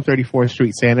Miracle on 34th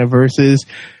Street Santa versus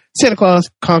Santa Claus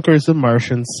Conquers the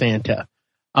Martian Santa.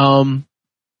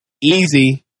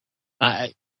 Easy.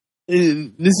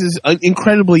 This is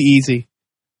incredibly easy.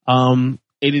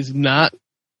 It is not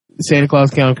Santa Claus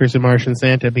Conquers the Martian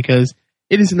Santa because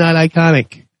it is not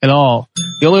iconic at all.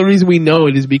 The only reason we know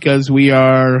it is because we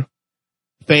are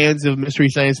fans of Mystery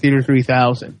Science Theater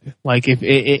 3000. Like if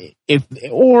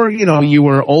or you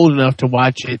were old enough to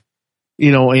watch it,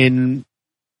 in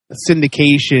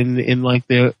syndication in like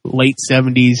the late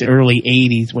 70s, early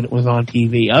 80s when it was on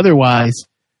TV. Otherwise,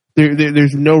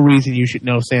 there's no reason you should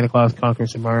know Santa Claus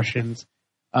Conquers the Martians.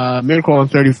 Miracle on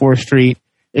 34th Street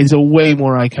is a way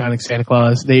more iconic Santa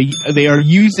Claus. They are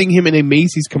using him in a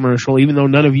Macy's commercial, even though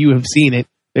none of you have seen it.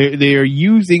 They are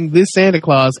using this Santa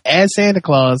Claus as Santa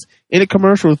Claus in a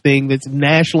commercial thing that's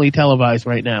nationally televised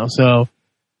right now. So,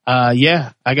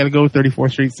 yeah, I got to go with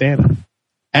 34th Street Santa.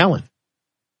 Alan.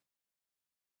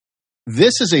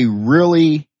 This is a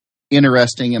really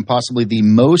interesting and possibly the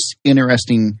most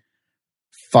interesting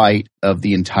fight of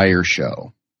the entire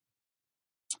show.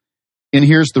 And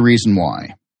here's the reason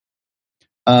why.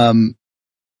 In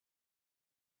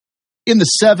the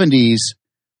 70s,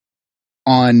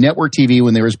 on network TV,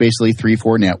 when there was basically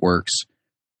 3-4 networks,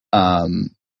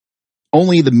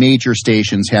 only the major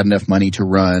stations had enough money to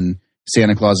run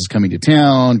Santa Claus is Coming to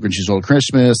Town, Grinch's Old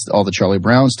Christmas, all the Charlie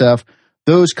Brown stuff.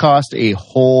 Those cost a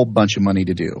whole bunch of money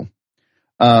to do.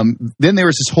 Then there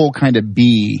was this whole kind of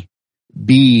B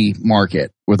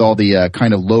market with all the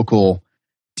kind of local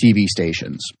TV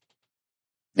stations.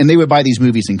 And they would buy these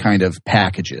movies in kind of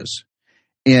packages.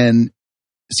 And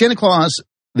Santa Claus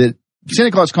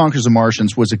Conquers the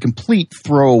Martians was a complete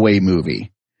throwaway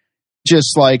movie.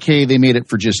 Just like, hey, they made it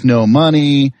for just no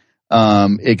money.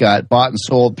 It got bought and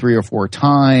sold 3 or 4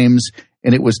 times.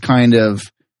 And it was kind of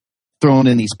thrown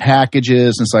in these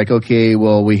packages. And it's like, okay,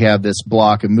 well, we have this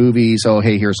block of movies. Oh,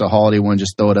 hey, here's a holiday one.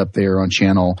 Just throw it up there on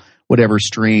channel, whatever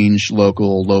strange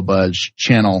local low budget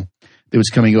channel that was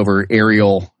coming over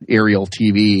aerial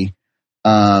TV.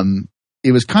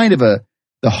 It was kind of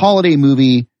the holiday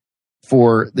movie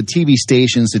for the TV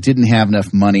stations that didn't have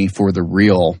enough money for the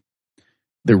real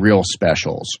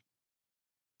specials.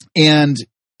 And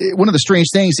one of the strange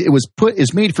things,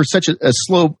 is made for such a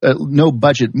slow, no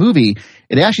budget movie.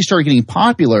 It actually started getting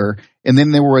popular. And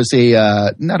then there was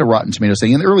not a Rotten Tomatoes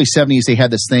thing. In the early 70s, they had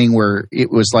this thing where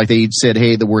it was like they said,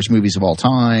 hey, the worst movies of all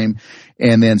time.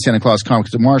 And then Santa Claus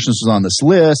Conquers the Martians was on this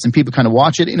list, and people kind of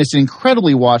watch it. And it's an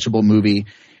incredibly watchable movie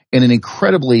and an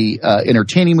incredibly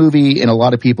entertaining movie. And for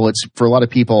a lot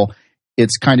of people,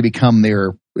 it's kind of become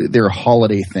their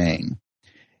holiday thing.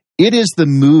 It is the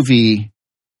movie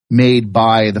made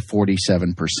by the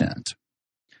 47%.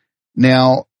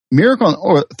 Now, Miracle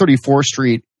on 34th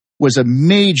Street was a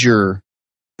major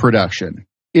production.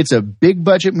 It's a big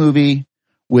budget movie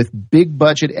with big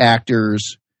budget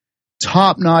actors,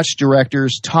 top-notch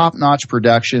directors, top-notch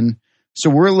production. So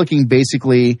we're looking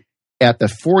basically at the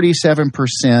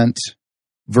 47%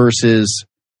 versus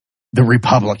the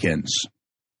Republicans.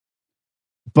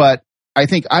 But I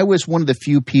think I was one of the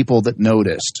few people that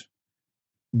noticed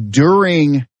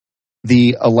during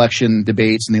the election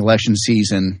debates and the election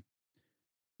season,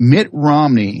 Mitt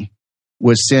Romney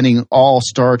was sending all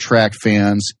Star Trek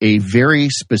fans a very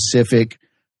specific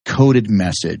coded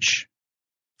message,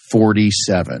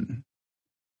 47.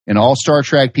 And all Star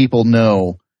Trek people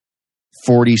know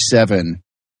 47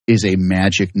 is a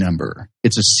magic number.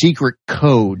 It's a secret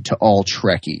code to all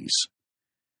Trekkies.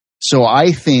 So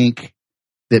I think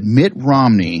that Mitt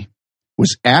Romney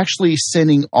was actually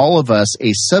sending all of us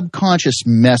a subconscious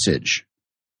message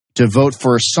to vote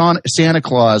for Santa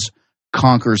Claus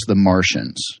Conquers the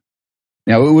Martians.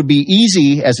 Now, it would be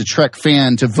easy as a Trek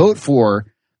fan to vote for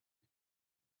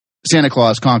Santa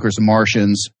Claus Conquers the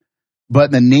Martians, but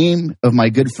in the name of my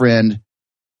good friend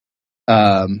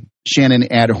Shannon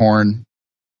Adhorn,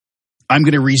 I'm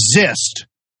going to resist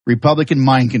Republican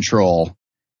mind control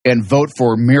and vote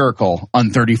for Miracle on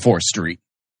 34th Street.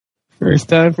 First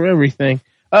time for everything.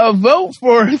 Vote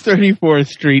for 34th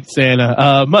Street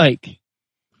Santa. Mike.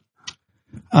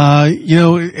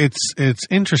 It's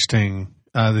interesting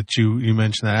that you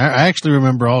mentioned that. I actually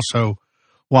remember also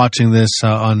watching this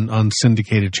on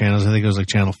syndicated channels. I think it was like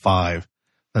Channel 5.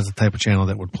 That's the type of channel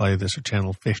that would play this, or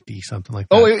Channel 50, something like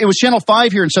that. Oh, it was Channel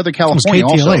 5 here in Southern California. It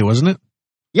was KTLA, also. wasn't it?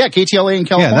 Yeah, KTLA in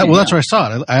California. Yeah, that's where I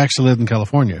saw it. I actually lived in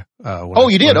California.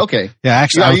 You did? Okay. Yeah,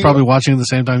 actually, I was probably watching at the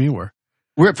same time you were.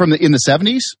 We're in the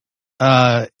 70s?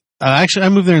 Actually, I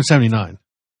moved there in 79.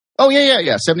 Oh,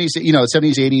 yeah. 70s,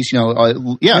 70s, 80s,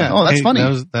 Oh, that's funny.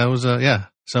 That was yeah.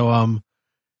 So,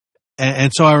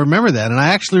 and so I remember that. And I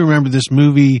actually remember this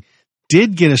movie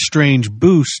did get a strange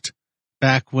boost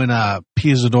back when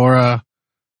Pia Zadora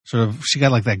she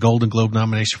got like that Golden Globe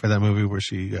nomination for that movie where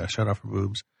she shut off her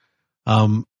boobs.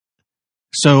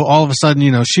 So all of a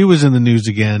sudden, she was in the news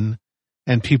again,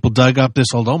 and people dug up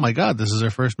this old, oh my God, this is her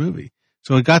first movie.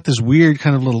 So it got this weird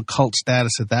kind of little cult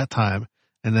status at that time,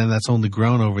 and then that's only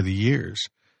grown over the years.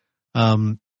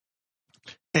 And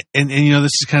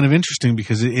this is kind of interesting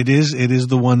because it is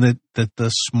the one that the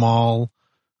small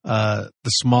the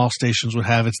small stations would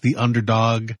have. It's the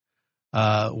underdog,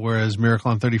 whereas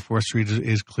Miracle on 34th Street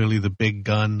is clearly the big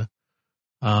gun.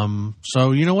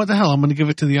 So you know what the hell? I'm going to give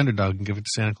it to the underdog and give it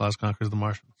to Santa Claus Conquers the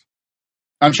Martians.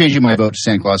 I'm changing my vote to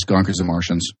Santa Claus Conquers the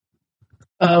Martians.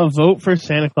 Vote for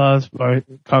Santa Claus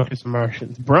Conquers the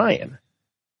Martians. Brian.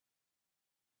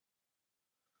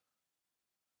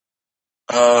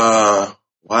 Wow.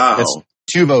 That's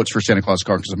 2 votes for Santa Claus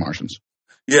Conquers the Martians.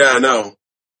 Yeah, I know.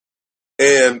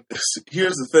 And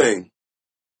here's the thing.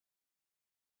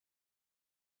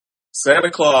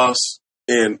 Santa Claus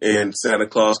and Santa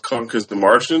Claus Conquers the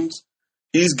Martians,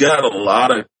 he's got a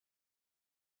lot of,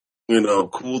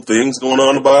 cool things going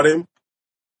on about him.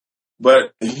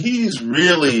 But he's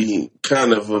really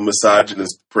kind of a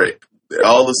misogynist prick.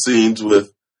 All the scenes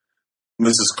with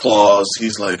Mrs. Claus,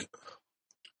 he's like,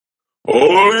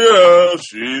 oh yeah,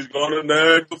 she's gonna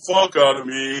nag the fuck out of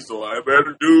me, so I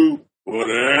better do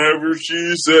whatever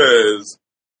she says.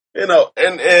 And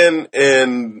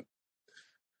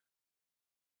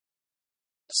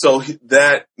so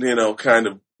that, kind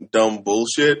of dumb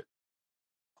bullshit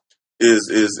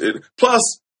is it.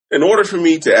 Plus, in order for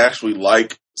me to actually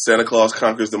like Santa Claus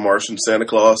Conquers the Martian Santa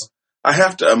Claus, I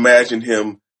have to imagine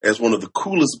him as one of the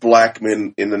coolest black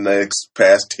men in the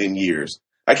past 10 years.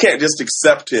 I can't just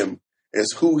accept him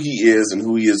as who he is and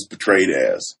who he is portrayed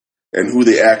as and who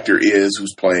the actor is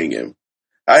who's playing him.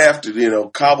 I have to,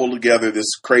 cobble together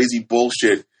this crazy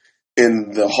bullshit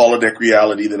in the holodeck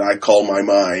reality that I call my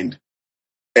mind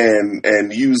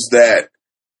and use that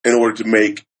in order to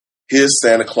make his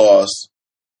Santa Claus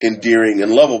endearing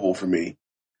and lovable for me.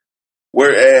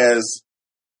 Whereas,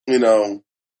 the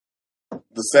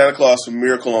Santa Claus from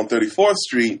Miracle on 34th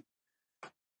Street,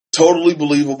 totally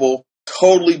believable,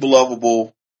 totally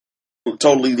lovable.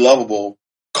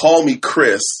 Call me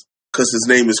Chris, because his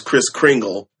name is Kris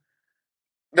Kringle.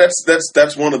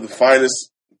 That's one of the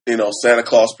finest, Santa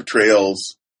Claus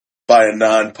portrayals by a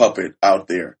non-puppet out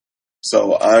there.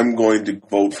 So I'm going to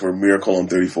vote for Miracle on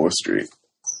 34th Street.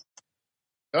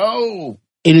 Oh,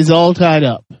 it is all tied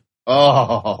up.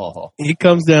 Oh, it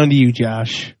comes down to you,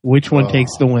 Josh. Which one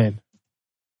takes the win?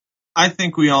 I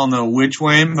think we all know which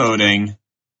way I'm voting,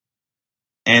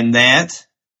 and that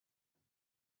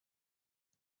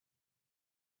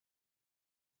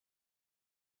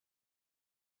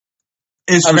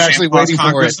is I'm for actually Santa Claus waiting for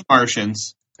Conquers it. the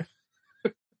Martians.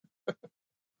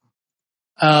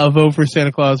 Vote for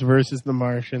Santa Claus versus the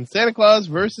Martians. Santa Claus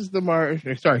versus the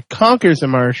Martians. Sorry, Conquers the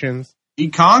Martians. He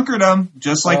conquered them,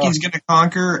 just like he's going to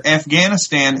conquer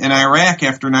Afghanistan and Iraq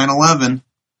after 9/11.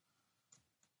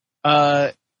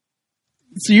 So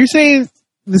you're saying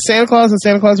the Santa Claus and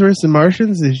Santa Claus versus the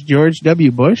Martians is George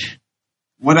W. Bush?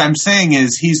 What I'm saying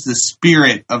is he's the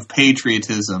spirit of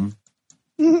patriotism.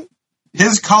 Mm-hmm.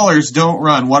 His colors don't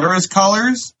run. What are his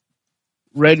colors?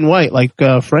 Red and white, like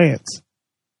France.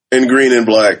 And green and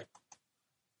black.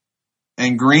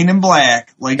 And green and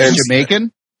black, like and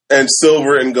Jamaican. And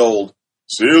silver and gold.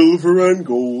 Silver and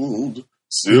gold.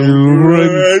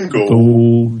 Silver and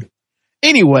gold.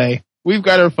 Anyway, we've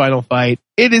got our final fight.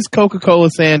 It is Coca-Cola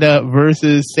Santa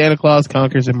versus Santa Claus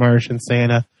Conquers the Martian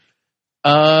Santa.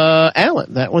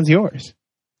 Alan, that one's yours.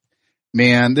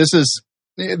 Man, this is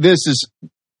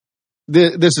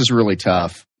really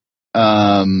tough.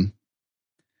 I'm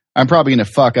probably going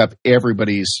to fuck up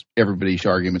everybody's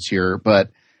arguments here, but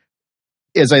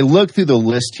as I look through the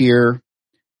list here,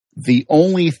 the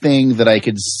only thing that I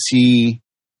could see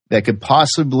that could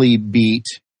possibly beat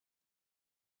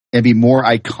and be more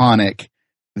iconic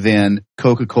than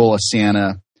Coca-Cola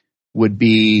Santa would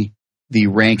be the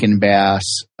Rankin Bass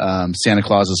Santa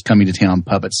Claus is Coming to Town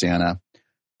Puppet Santa.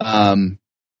 I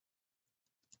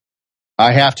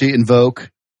have to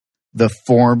invoke the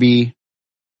Formby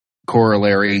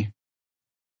corollary.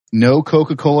 No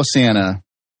Coca-Cola Santa.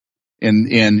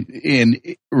 And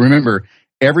remember,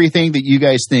 everything that you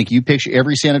guys think, you picture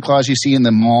every Santa Claus you see in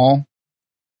the mall,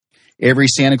 every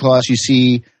Santa Claus you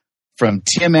see from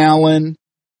Tim Allen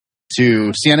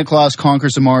to Santa Claus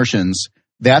Conquers the Martians,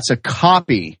 that's a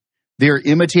copy. They're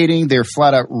imitating, they're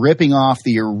flat out ripping off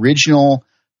the original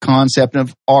concept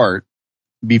of art.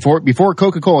 Before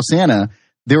Coca-Cola Santa,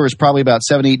 there was probably about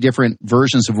 7-8 different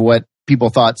versions of what people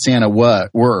thought Santa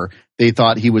were. They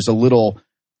thought he was a little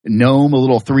gnome, a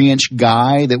little 3-inch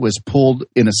guy that was pulled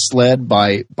in a sled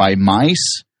by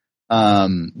mice.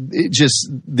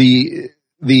 The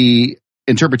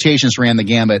interpretations ran the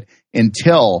gambit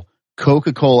until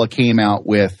Coca-Cola came out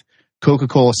with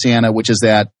Coca-Cola Santa, which is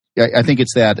that, I think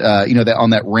it's that, that on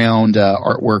that round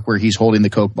artwork where he's holding the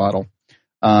Coke bottle.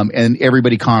 And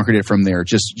everybody conquered it from there,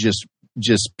 just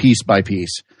piece by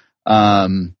piece.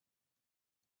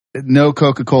 no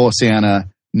Coca-Cola Santa,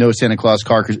 no Santa Claus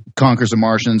Conquers the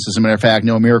Martians. As a matter of fact,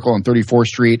 no Miracle on 34th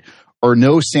Street, or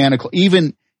no Santa Claus.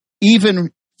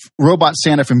 Even Robot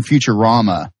Santa from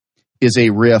Futurama is a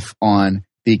riff on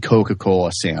the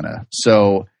Coca-Cola Santa.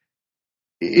 So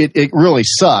it really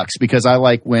sucks because I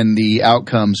like when the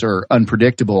outcomes are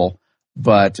unpredictable.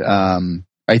 But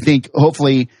I think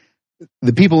hopefully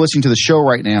the people listening to the show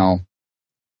right now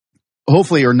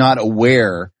hopefully are not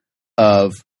aware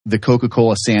of the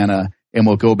Coca-Cola Santa and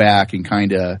will go back and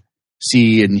kind of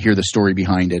see and hear the story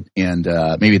behind it. And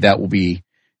maybe that will be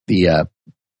the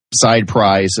side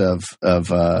prize of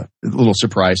a little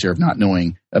surprise here of not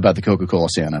knowing about the Coca-Cola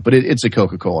Santa. But it's a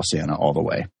Coca-Cola Santa all the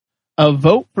way. A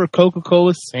vote for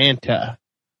Coca-Cola Santa.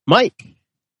 Mike.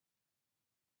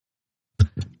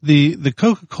 The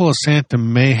Coca-Cola Santa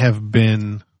may have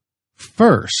been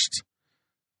first,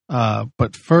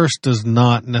 but first does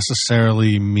not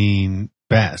necessarily mean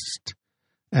best.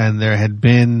 And there had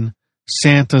been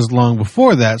Santas long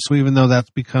before that, so even though that's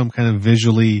become kind of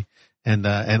visually and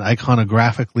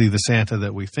iconographically the Santa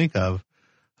that we think of,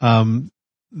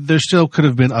 there still could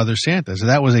have been other Santas.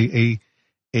 That was a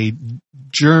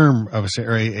germ of a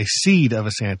Santa, or a seed of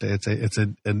a Santa. It's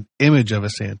an image of a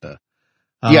Santa.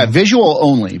 Visual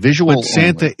only. But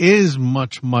Santa is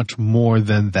much, much more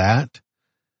than that.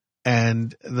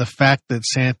 And the fact that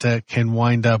Santa can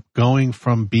wind up going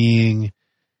from being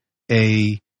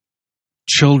a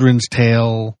children's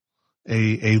tale,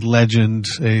 a legend,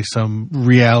 some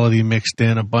reality mixed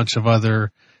in, a bunch of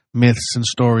other myths and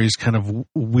stories kind of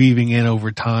weaving in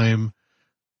over time,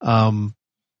 that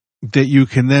you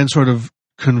can then sort of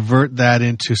convert that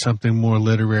into something more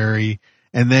literary,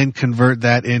 and then convert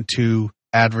that into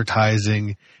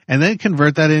advertising, and then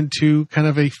convert that into kind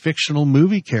of a fictional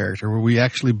movie character where we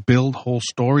actually build whole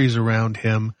stories around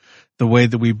him the way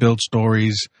that we build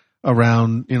stories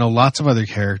around, lots of other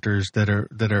characters that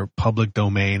are public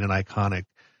domain and iconic.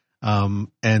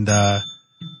 And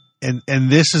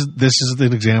this is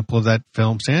an example of that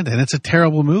film Santa, and it's a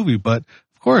terrible movie, but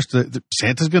of course the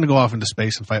Santa's going to go off into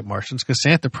space and fight Martians because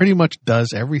Santa pretty much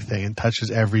does everything and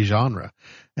touches every genre.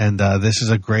 And this is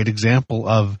a great example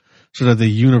of sort of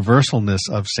the universalness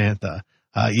of Santa,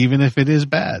 even if it is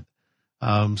bad.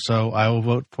 So I will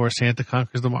vote for Santa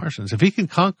Conquers the Martians. If he can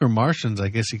conquer Martians, I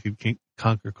guess he could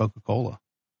conquer Coca-Cola.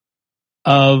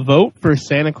 A vote for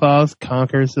Santa Claus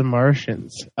Conquers the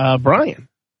Martians. Brian.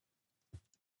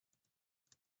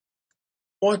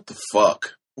 What the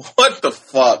fuck? What the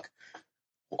fuck?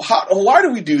 Why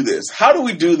do we do this? How do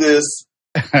we do this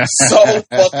so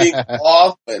fucking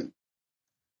often?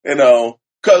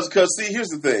 Because see, here's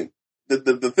the thing.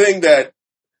 The thing that,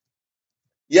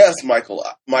 yes, Mike,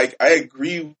 I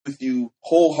agree with you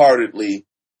wholeheartedly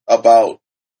about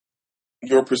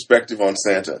your perspective on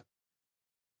Santa.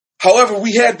 However,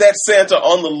 we had that Santa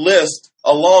on the list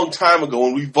a long time ago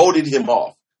and we voted him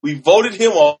off. We voted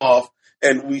him off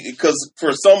because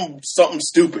for something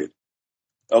stupid.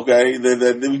 Okay,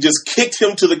 then we just kicked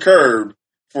him to the curb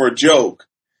for a joke.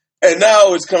 And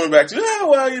now it's coming back to,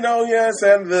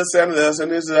 Santa this,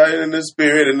 and his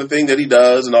spirit, and the thing that he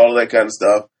does, and all of that kind of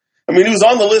stuff. I mean, he was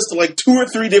on the list like 2 or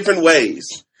 3 different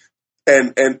ways,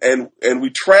 and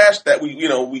we trashed that.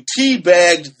 We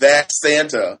teabagged that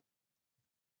Santa.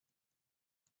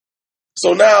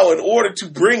 So now, in order to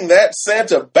bring that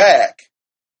Santa back,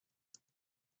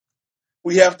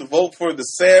 we have to vote for the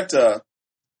Santa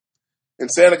in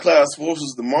Santa Claus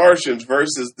versus the Martians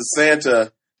versus the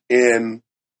Santa in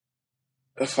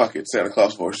Santa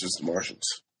Claus versus the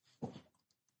Martians.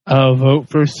 A vote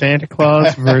for Santa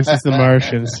Claus versus the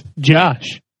Martians.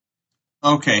 Josh.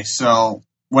 Okay, so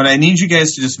what I need you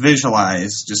guys to just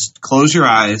visualize, just close your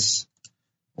eyes.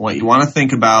 What you want to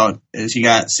think about is you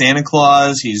got Santa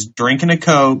Claus, he's drinking a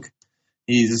Coke,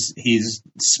 he's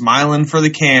smiling for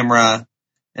the camera,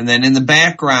 and then in the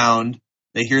background,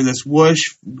 they hear this whoosh,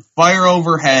 fire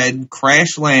overhead,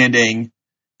 crash landing.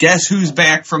 Guess who's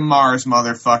back from Mars,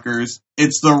 motherfuckers?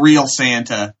 It's the real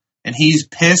Santa. And he's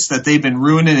pissed that they've been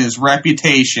ruining his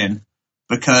reputation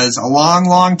because a long,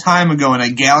 long time ago in a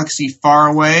galaxy far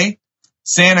away,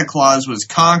 Santa Claus was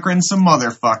conquering some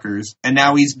motherfuckers, and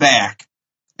now he's back.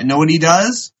 And know what he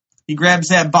does? He grabs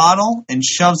that bottle and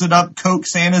shoves it up Coke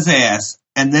Santa's ass.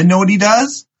 And then know what he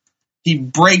does? He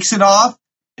breaks it off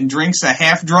and drinks a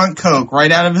half-drunk Coke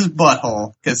right out of his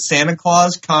butthole because Santa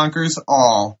Claus conquers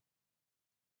all.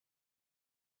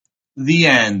 The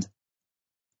end.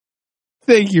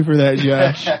 Thank you for that,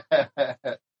 Josh.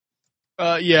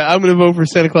 I'm going to vote for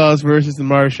Santa Claus versus the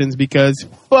Martians because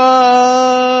fuck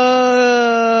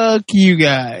you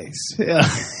guys.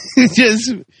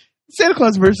 Just Santa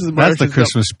Claus versus the Martians. That's the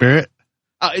Christmas spirit.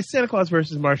 Santa Claus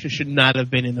versus Martians should not have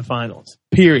been in the finals.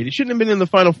 Period. It shouldn't have been in the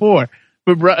Final Four.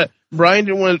 But Brian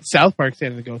didn't want South Park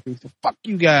Santa to go through, so fuck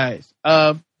you guys.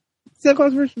 Santa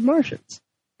Claus versus Martians,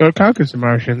 or Conquers the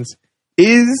Martians,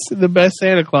 is the best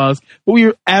Santa Claus, but we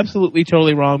are absolutely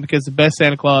totally wrong because the best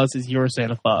Santa Claus is your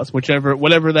Santa Claus,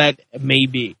 whatever that may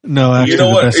be. No, actually,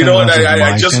 you know what?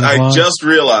 I just just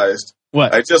realized.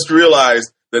 What? I just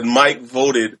realized that Mike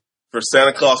voted for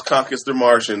Santa Claus Conquers the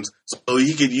Martians so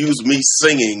he could use me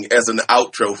singing as an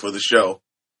outro for the show.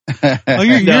 Oh,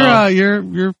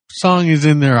 your song is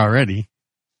in there already.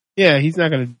 Yeah, he's not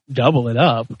going to double it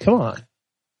up. Come on.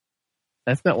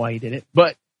 That's not why he did it.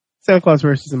 But Santa Claus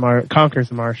versus Conquers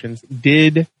the Martians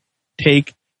did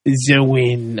take the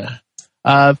win.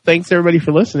 Thanks everybody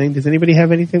for listening. Does anybody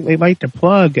have anything they'd like to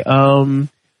plug? Alan.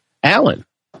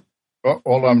 Oh,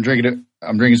 hold on, I'm drinking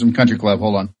some Country Club.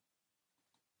 Hold on.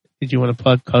 Did you want to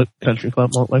plug Country Club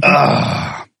Malt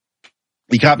Liquor?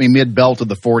 You caught me mid-belt of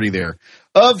the 40 there.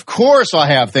 Of course I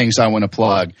have things I want to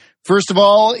plug. First of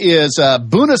all is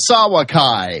Bunasawa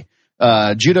Kai.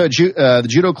 The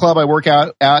judo club I work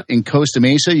out at in Costa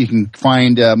Mesa. You can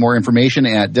find more information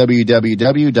at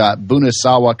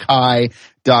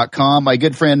www.bunasawakai.com. My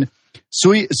good friend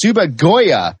Suba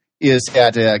Goya is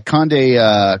at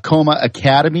Conde Coma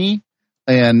Academy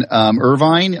in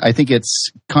Irvine. I think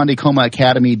it's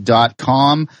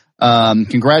condecomaacademy.com.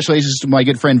 Congratulations to my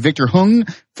good friend Victor Hung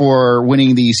for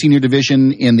winning the senior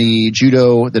division in the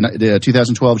judo, the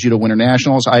 2012 Judo Winter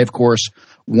Nationals. I, of course,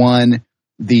 won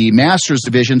the Masters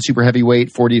division, super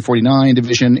heavyweight 40-49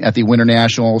 division at the Winter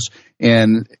Nationals.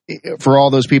 And for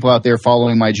all those people out there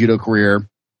following my judo career,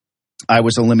 I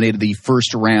was eliminated the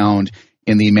first round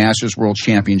in the Masters World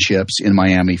Championships in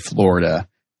Miami, Florida.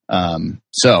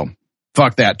 So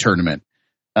fuck that tournament.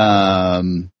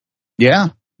 Yeah,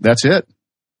 that's it.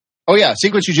 Oh yeah,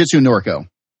 Sequence Jiu-Jitsu Norco.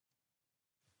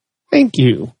 Thank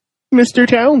you, Mr.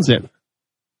 Townsend.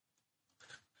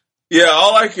 Yeah,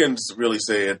 all I can really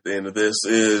say at the end of this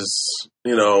is,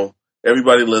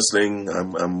 everybody listening,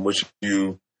 I'm wishing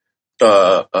you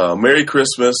a Merry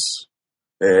Christmas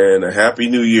and a Happy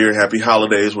New Year, Happy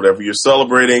Holidays, whatever you're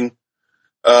celebrating.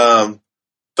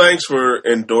 Thanks for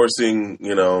endorsing,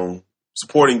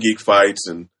 supporting Geek Fights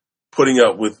and putting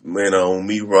up with,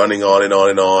 me running on and on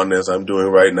and on as I'm doing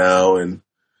right now. And,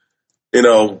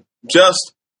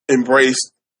 just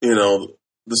embrace,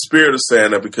 the spirit of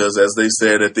Santa, because as they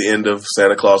said at the end of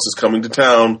Santa Claus is Coming to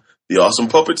Town, the awesome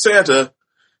puppet Santa,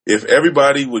 if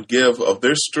everybody would give of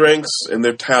their strengths and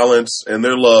their talents and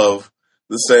their love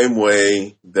the same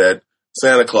way that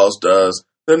Santa Claus does,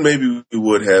 then maybe we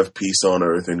would have peace on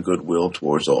earth and goodwill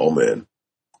towards all men.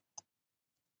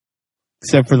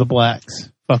 Except for the blacks.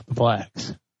 Fuck the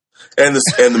blacks. And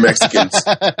the Mexicans.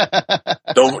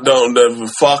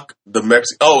 don't fuck the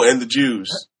Mexicans. Oh, and the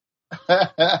Jews.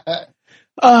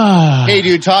 Hey,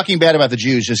 dude, talking bad about the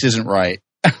Jews just isn't right.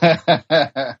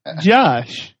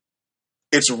 Josh.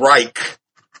 It's Reich.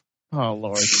 Oh,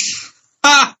 Lord.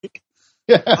 Are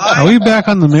we back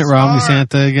on the Mitt Romney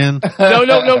Santa again?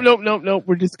 No.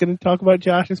 We're just going to talk about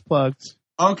Josh's plugs.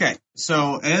 Okay,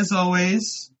 so as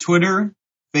always, Twitter,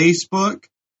 Facebook,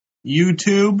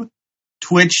 YouTube,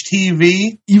 Twitch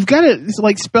TV. You've got to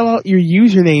spell out your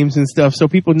usernames and stuff so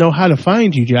people know how to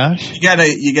find you, Josh. You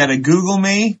gotta Google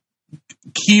me.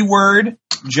 Keyword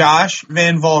Josh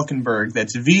Van Valkenburg.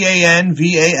 That's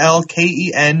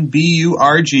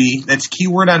VanValkenburg. That's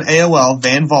keyword on AOL,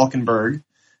 Van Valkenburg.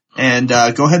 And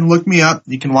go ahead and look me up.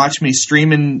 You can watch me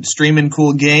streaming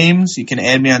cool games. You can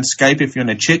add me on Skype if you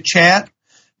want to chit chat.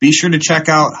 Be sure to check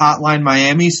out Hotline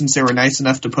Miami since they were nice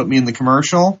enough to put me in the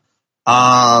commercial.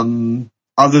 Other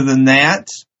than that,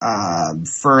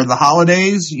 for the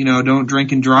holidays, don't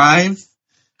drink and drive.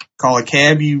 Call a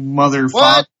cab, you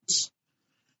motherfuckers.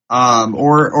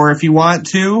 Or if you want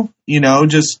to,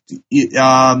 just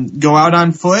go out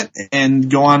on foot and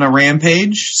go on a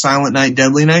rampage, Silent Night,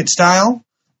 Deadly Night style.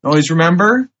 Always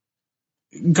remember,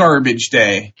 Garbage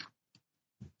Day.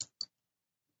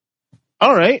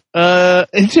 All right.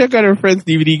 And check out our friends,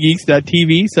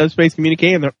 DVDgeeks.tv, Subspace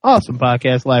Communique, and their awesome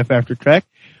podcast, Life After Trek.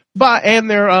 And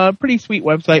their pretty sweet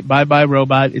website, Bye Bye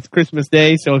Robot. It's Christmas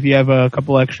Day, so if you have a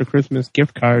couple extra Christmas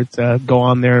gift cards, go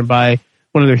on there and buy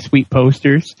one of their sweet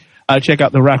posters. Check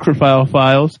out the Rockford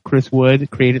Files. Chris Wood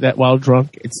created that while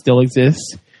drunk. It still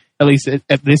exists, at least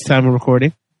at this time of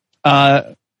recording.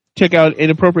 Check out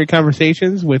Inappropriate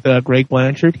Conversations with Greg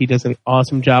Blanchard. He does an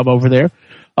awesome job over there.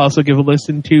 Also give a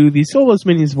listen to the Soulless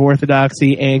Minions of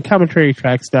Orthodoxy and Commentary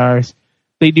Track Stars.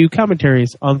 They do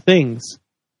commentaries on things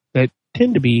that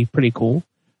tend to be pretty cool.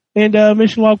 And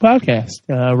Mission Log Podcast,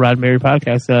 Rod and Mary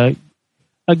Podcast.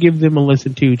 give them a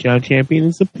listen too. John Champion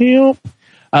is a pimp.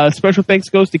 Special thanks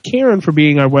goes to Karen for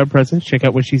being our web presence. Check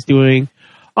out what she's doing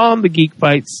on the Geek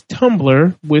Fights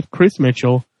Tumblr with Chris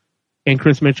Mitchell. And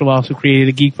Chris Mitchell also created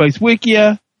a Geek Fights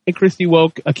Wikia, and Christy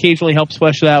Woke occasionally helps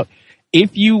flesh it out.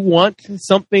 If you want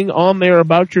something on there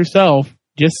about yourself,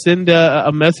 just send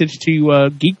a message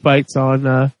to Geek Fights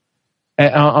on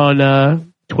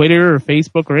Twitter or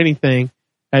Facebook or anything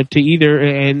to either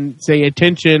and say,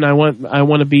 attention, I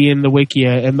want to be in the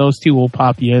Wikia, and those two will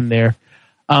pop you in there.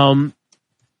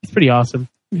 It's pretty awesome.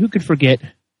 Who could forget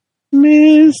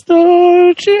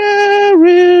Mr.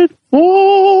 Jared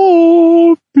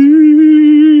Forby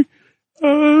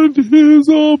and his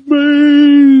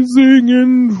amazing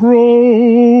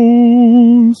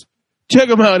intros? Check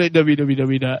them out at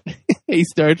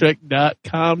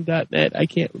www.astartrek.com.net. I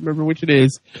can't remember which it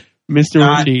is. Mr.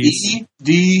 Ortiz.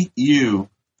 EDU.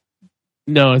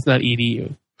 No, it's not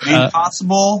EDU. Made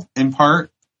possible in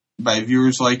part by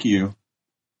viewers like you.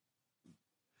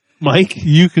 Mike?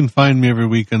 You can find me every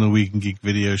week on the Week in Geek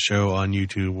video show on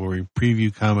YouTube, where we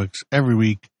preview comics every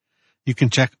week. You can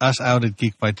check us out at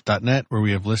geekfights.net, where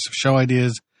we have lists of show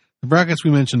ideas, the brackets we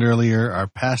mentioned earlier, our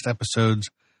past episodes,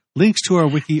 links to our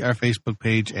wiki, our Facebook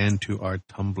page, and to our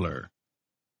Tumblr.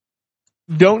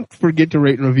 Don't forget to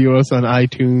rate and review us on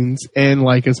iTunes and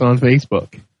like us on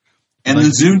Facebook. And the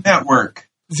Zune Network.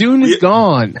 Zune is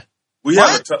gone. We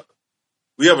have a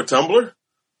Tumblr?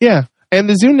 Yeah. And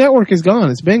the Zune Network is gone.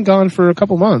 It's been gone for a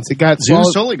couple months. It got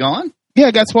Zune's totally gone? Yeah,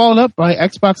 it got swallowed up by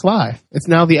Xbox Live. It's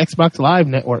now the Xbox Live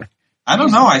network. I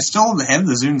don't know. I still have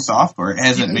the Zune software. It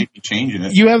hasn't made me change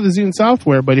it. You have the Zune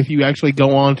software, but if you actually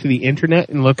go on to the internet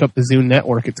and look up the Zune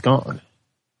Network, it's gone.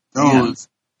 Those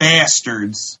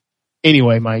bastards.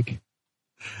 Anyway, Mike.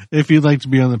 If you'd like to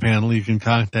be on the panel, you can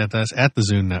contact us at the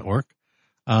Zune Network,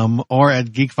 or at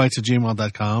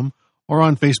geekfights@gmail.com, or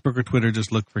on Facebook or Twitter.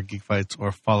 Just look for Geek Fights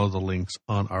or follow the links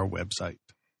on our website.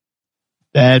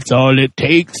 That's all it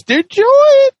takes to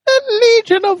join the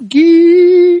Legion of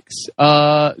Geeks.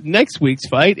 Next week's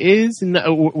fight is...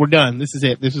 we're done. This is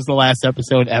it. This is the last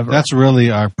episode ever. That's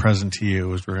really our present to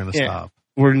you, is we're going to stop.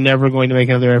 We're never going to make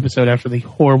another episode after the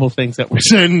horrible things that we're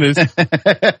saying this.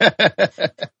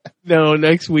 No,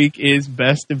 next week is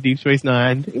Best of Deep Space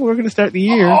Nine. We're going to start the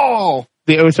year.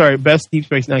 Best Deep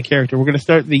Space Nine character. We're going to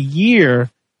start the year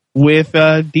with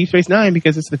Deep Space Nine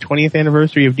because it's the 20th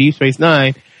anniversary of Deep Space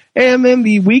Nine. And then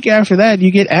the week after that,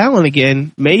 you get Alan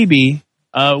again, maybe,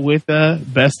 with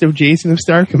Best of Jason of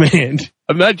Star Command.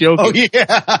 I'm not joking. Oh,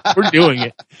 yeah. We're doing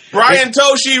it. Brian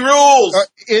Toshi rules!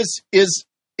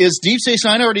 Is Deep Space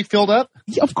Nine already filled up?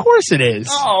 Yeah, of course it is.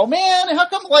 Oh, man. How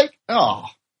come,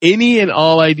 Any and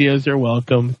all ideas are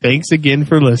welcome. Thanks again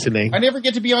for listening. I never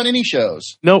get to be on any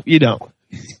shows. Nope, you don't.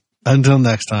 Until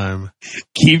next time.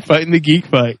 Keep fighting the geek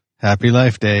fight. Happy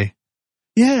Life Day.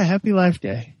 Yeah, happy Life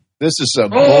Day. This is some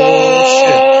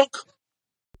bullshit.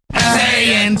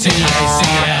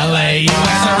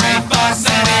 S-A-N-T-A-C-L-A-U-S-A-R-A for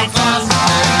Santa Claus.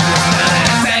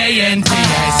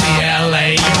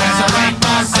 S-A-N-T-A-C-L-A-U-S-A-R-A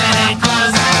for Santa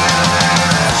Claus.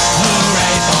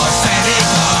 Hooray for Santa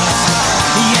Claus.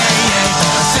 Yay, yay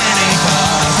for Santa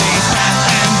Claus. He's fat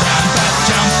and brown, but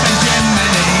jumping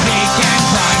Jiminy. He can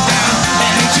climb down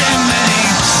any chimney.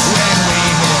 When we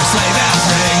hear sleigh bells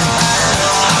ring,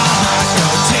 our hearts go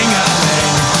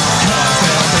ting-a-ling. 'Cause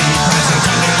there'll be presents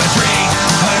under the tree.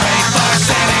 Hooray for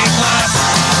Santa Claus.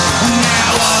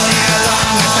 Now all year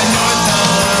long at the North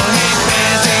Pole, he's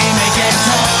busy making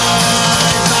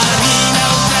toys. But he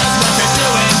knows just what they're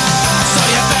doing, so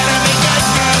you better be good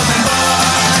girls and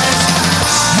boys.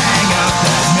 Hang up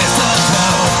that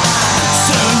mistletoe,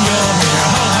 soon you'll hear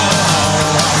ho ho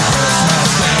ho. On Christmas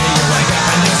Day you wake up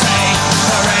and you say,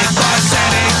 hooray for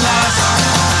Santa Claus.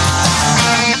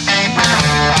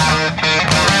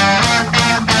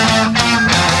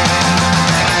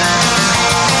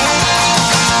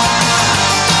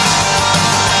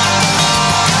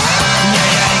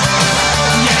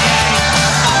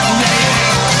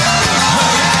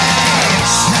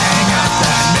 Hang up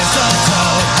that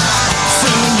mistletoe,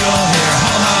 soon you'll hear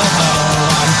ho ho ho.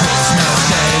 On Christmas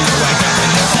Day you wake up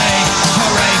and you say,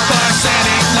 hooray for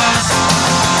Santa Claus.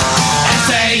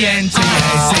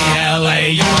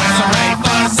 S-A-N-T-A-C-L-A-U-S, hooray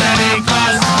for Santa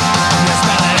Claus. You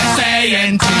spell it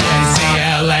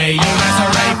S-A-N-T-A-C-L-A-U-S,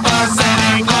 hooray for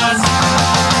Santa Claus.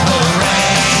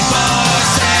 Hooray for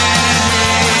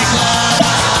Santa Claus.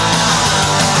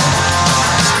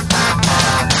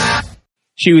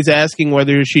 She was asking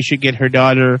whether she should get her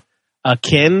daughter a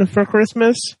Ken for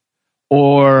Christmas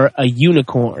or a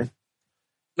unicorn.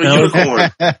 A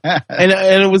unicorn. And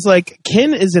it was like,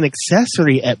 Ken is an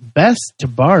accessory at best to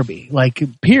Barbie, like,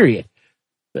 period.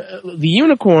 The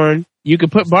unicorn, you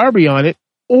could put Barbie on it,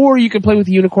 or you could play with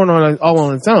the unicorn all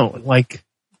on its own. Like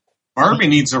Barbie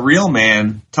needs a real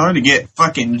man. Tell her to get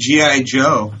fucking G.I.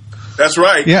 Joe. That's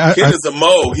right. Yeah, Kid is a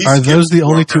Mo. He's are those the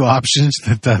only Barbie. two options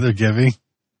that they're giving?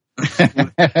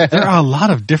 There are a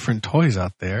lot of different toys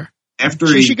out there. After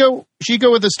She should go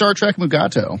with the Star Trek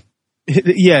Mugato.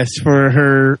 yes, for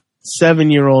her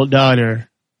 7-year-old daughter,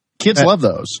 Kids love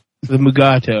those. the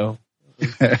Mugato.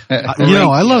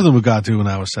 I love the Mugatu when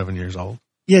I was 7 years old.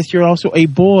 Yes, you're also a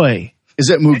boy. Is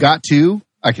it Mugatu?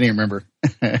 I can't even remember.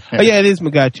 Oh yeah, it is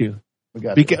Mugatu.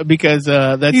 Mugatu. Because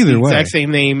that's Either the way. exact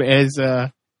same name as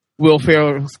Will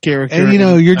Ferrell's character. And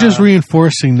in, you're just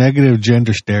reinforcing negative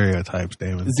gender stereotypes,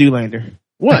 Damon. Zoolander.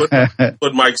 What?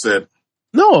 What Mike said.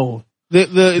 No, the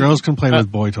Girls can play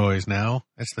with boy toys now.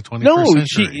 It's the 21st no.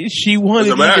 century. She wanted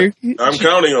Doesn't matter. either. I'm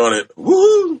counting on it.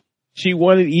 Woohoo! She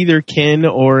wanted either Ken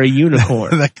or a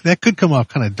unicorn. that could come off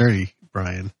kind of dirty,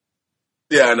 Brian.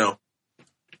 Yeah, I know.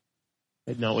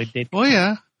 But no, it did. Oh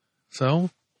yeah. So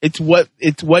It's what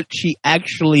she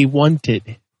actually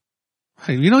wanted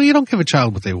hey, you don't give a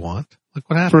child what they want. Look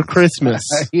what happened for Christmas.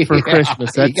 For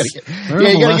Christmas, you that's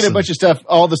gotta get a bunch of stuff,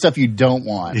 all the stuff you don't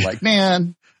want. Yeah. Like,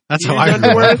 man, That's you how I don't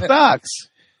know where feel. the socks.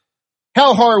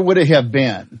 how hard would it have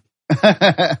been?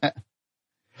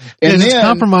 And And just then,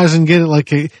 compromise and get it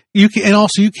like and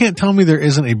also you can't tell me there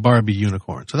isn't a Barbie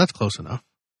unicorn, so that's close enough.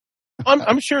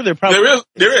 I'm sure they're probably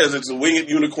There is. It's a winged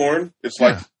unicorn. It's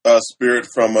like Yeah. a spirit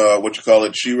from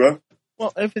She-Ra.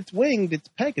 well. If it's winged, it's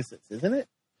Pegasus, isn't it?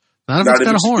 Not if Not it's if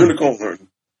got a it's horn. unicorn.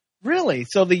 Really?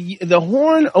 So the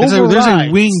horn There's overrides.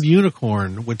 a winged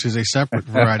unicorn, which is a separate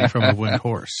variety from a winged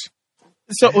horse.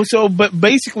 But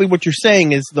basically, what you're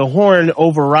saying is the horn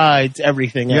overrides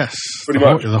everything else. Yes, Pretty the,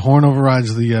 much. The horn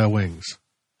overrides the wings.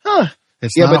 Huh?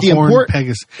 It's Yeah, not but the a horn import-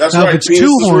 Pegasus. That's now, right, if it's penis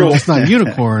two is horns, rule. it's not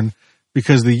unicorn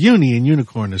because the uni in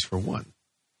unicorn is for one.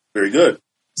 Very good.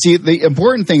 see, the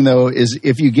important thing though is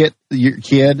if you get your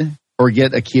kid or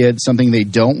get a kid something they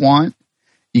don't want,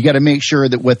 you got to make sure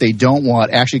that what they don't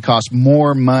want actually costs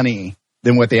more money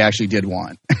than what they actually did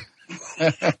want.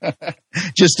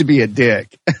 Just to be a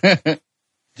dick.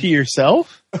 To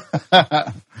yourself?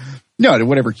 No, to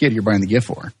whatever kid you're buying the gift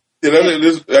for. Yeah,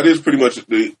 that is pretty much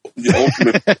the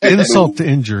ultimate Insult to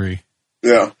injury.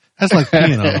 Yeah. That's like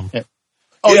peeing on them.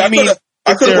 Oh, yeah, you mean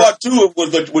I could have they're- bought two of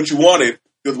what you wanted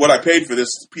with what I paid for this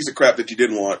piece of crap that you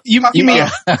didn't want. You mean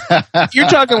you're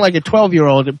talking like a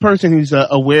 12-year-old, a person who's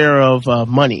aware of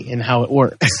money and how it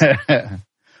works.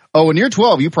 Oh, when you're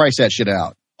 12, you price that shit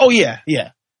out. Oh yeah.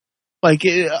 Like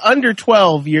under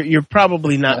 12, you're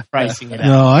probably not pricing it out.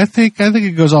 No, I think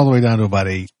it goes all the way down to about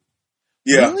 8.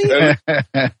 Yeah. Really?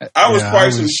 I was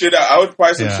pricing shit out. I was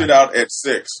pricing Yeah. shit out at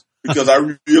 6 because I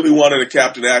really wanted a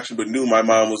Captain Action, but knew my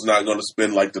mom was not going to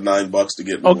spend like the $9 to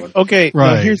get me one. Okay.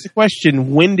 Right. Now here's the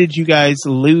question: when did you guys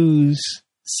lose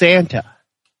Santa?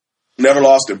 Never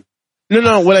lost him.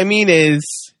 No. What I mean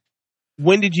is,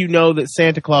 when did you know that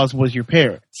Santa Claus was your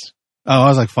parents? Oh, I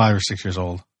was like 5 or 6 years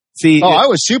old. See, Oh, I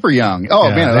was super young. Oh,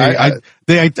 Yeah,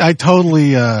 man. I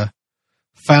totally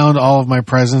found all of my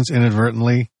presents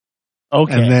inadvertently,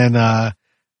 okay. and then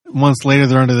months later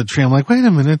they're under the tree. I'm like, wait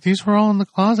a minute, these were all in the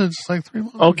closet just like 3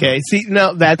 months. Okay. See,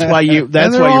 now that's why you. And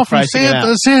That's they're why all you're from pricing it Santa.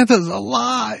 out. Santa's a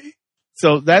lie.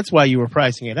 So that's why you were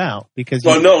pricing it out because.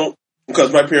 Well, no,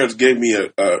 because my parents gave me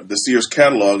the Sears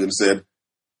catalog and said,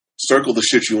 circle the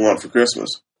shit you want for Christmas.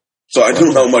 So I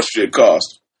knew how much it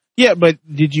cost. Yeah, but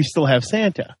did you still have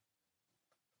Santa?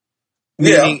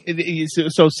 Yeah. Meaning,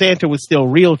 so Santa was still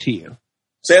real to you.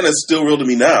 Santa's still real to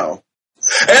me now.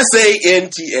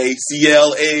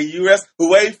 SANTACLAUS.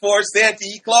 Hooray for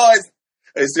Santa Claus.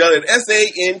 It's spelled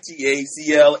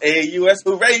SANTACLAUS.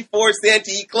 Hooray for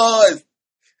Santa Claus.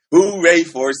 Hooray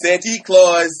for Santa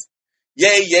Claus.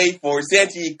 Yay, yay for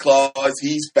Santa Claus.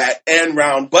 He's fat and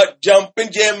round, but jumping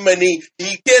Jiminy.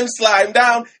 He can slide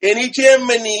down any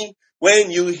chimney. When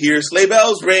you hear sleigh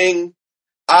bells ring,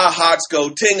 our hearts go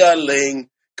ting-a-ling,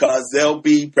 'cause there'll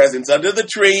be presents under the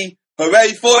tree.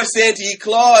 Hooray for Santa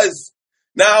Claus.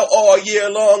 Now all year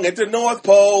long at the North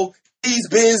Pole, he's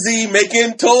busy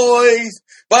making toys,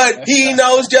 but he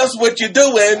knows just what you're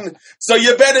doing, so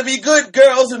you better be good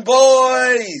girls and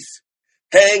boys.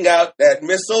 Hang out that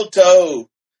mistletoe.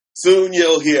 Soon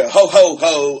you'll hear ho, ho,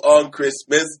 ho. On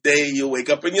Christmas Day, you'll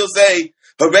wake up and you'll say,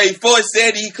 hooray for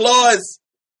Santa Claus.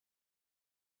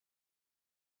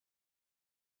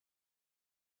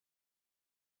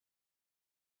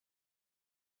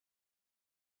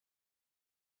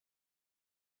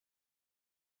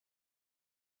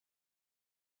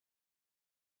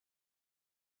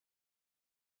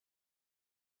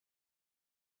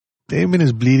 Damon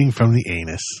is bleeding from the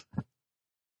anus.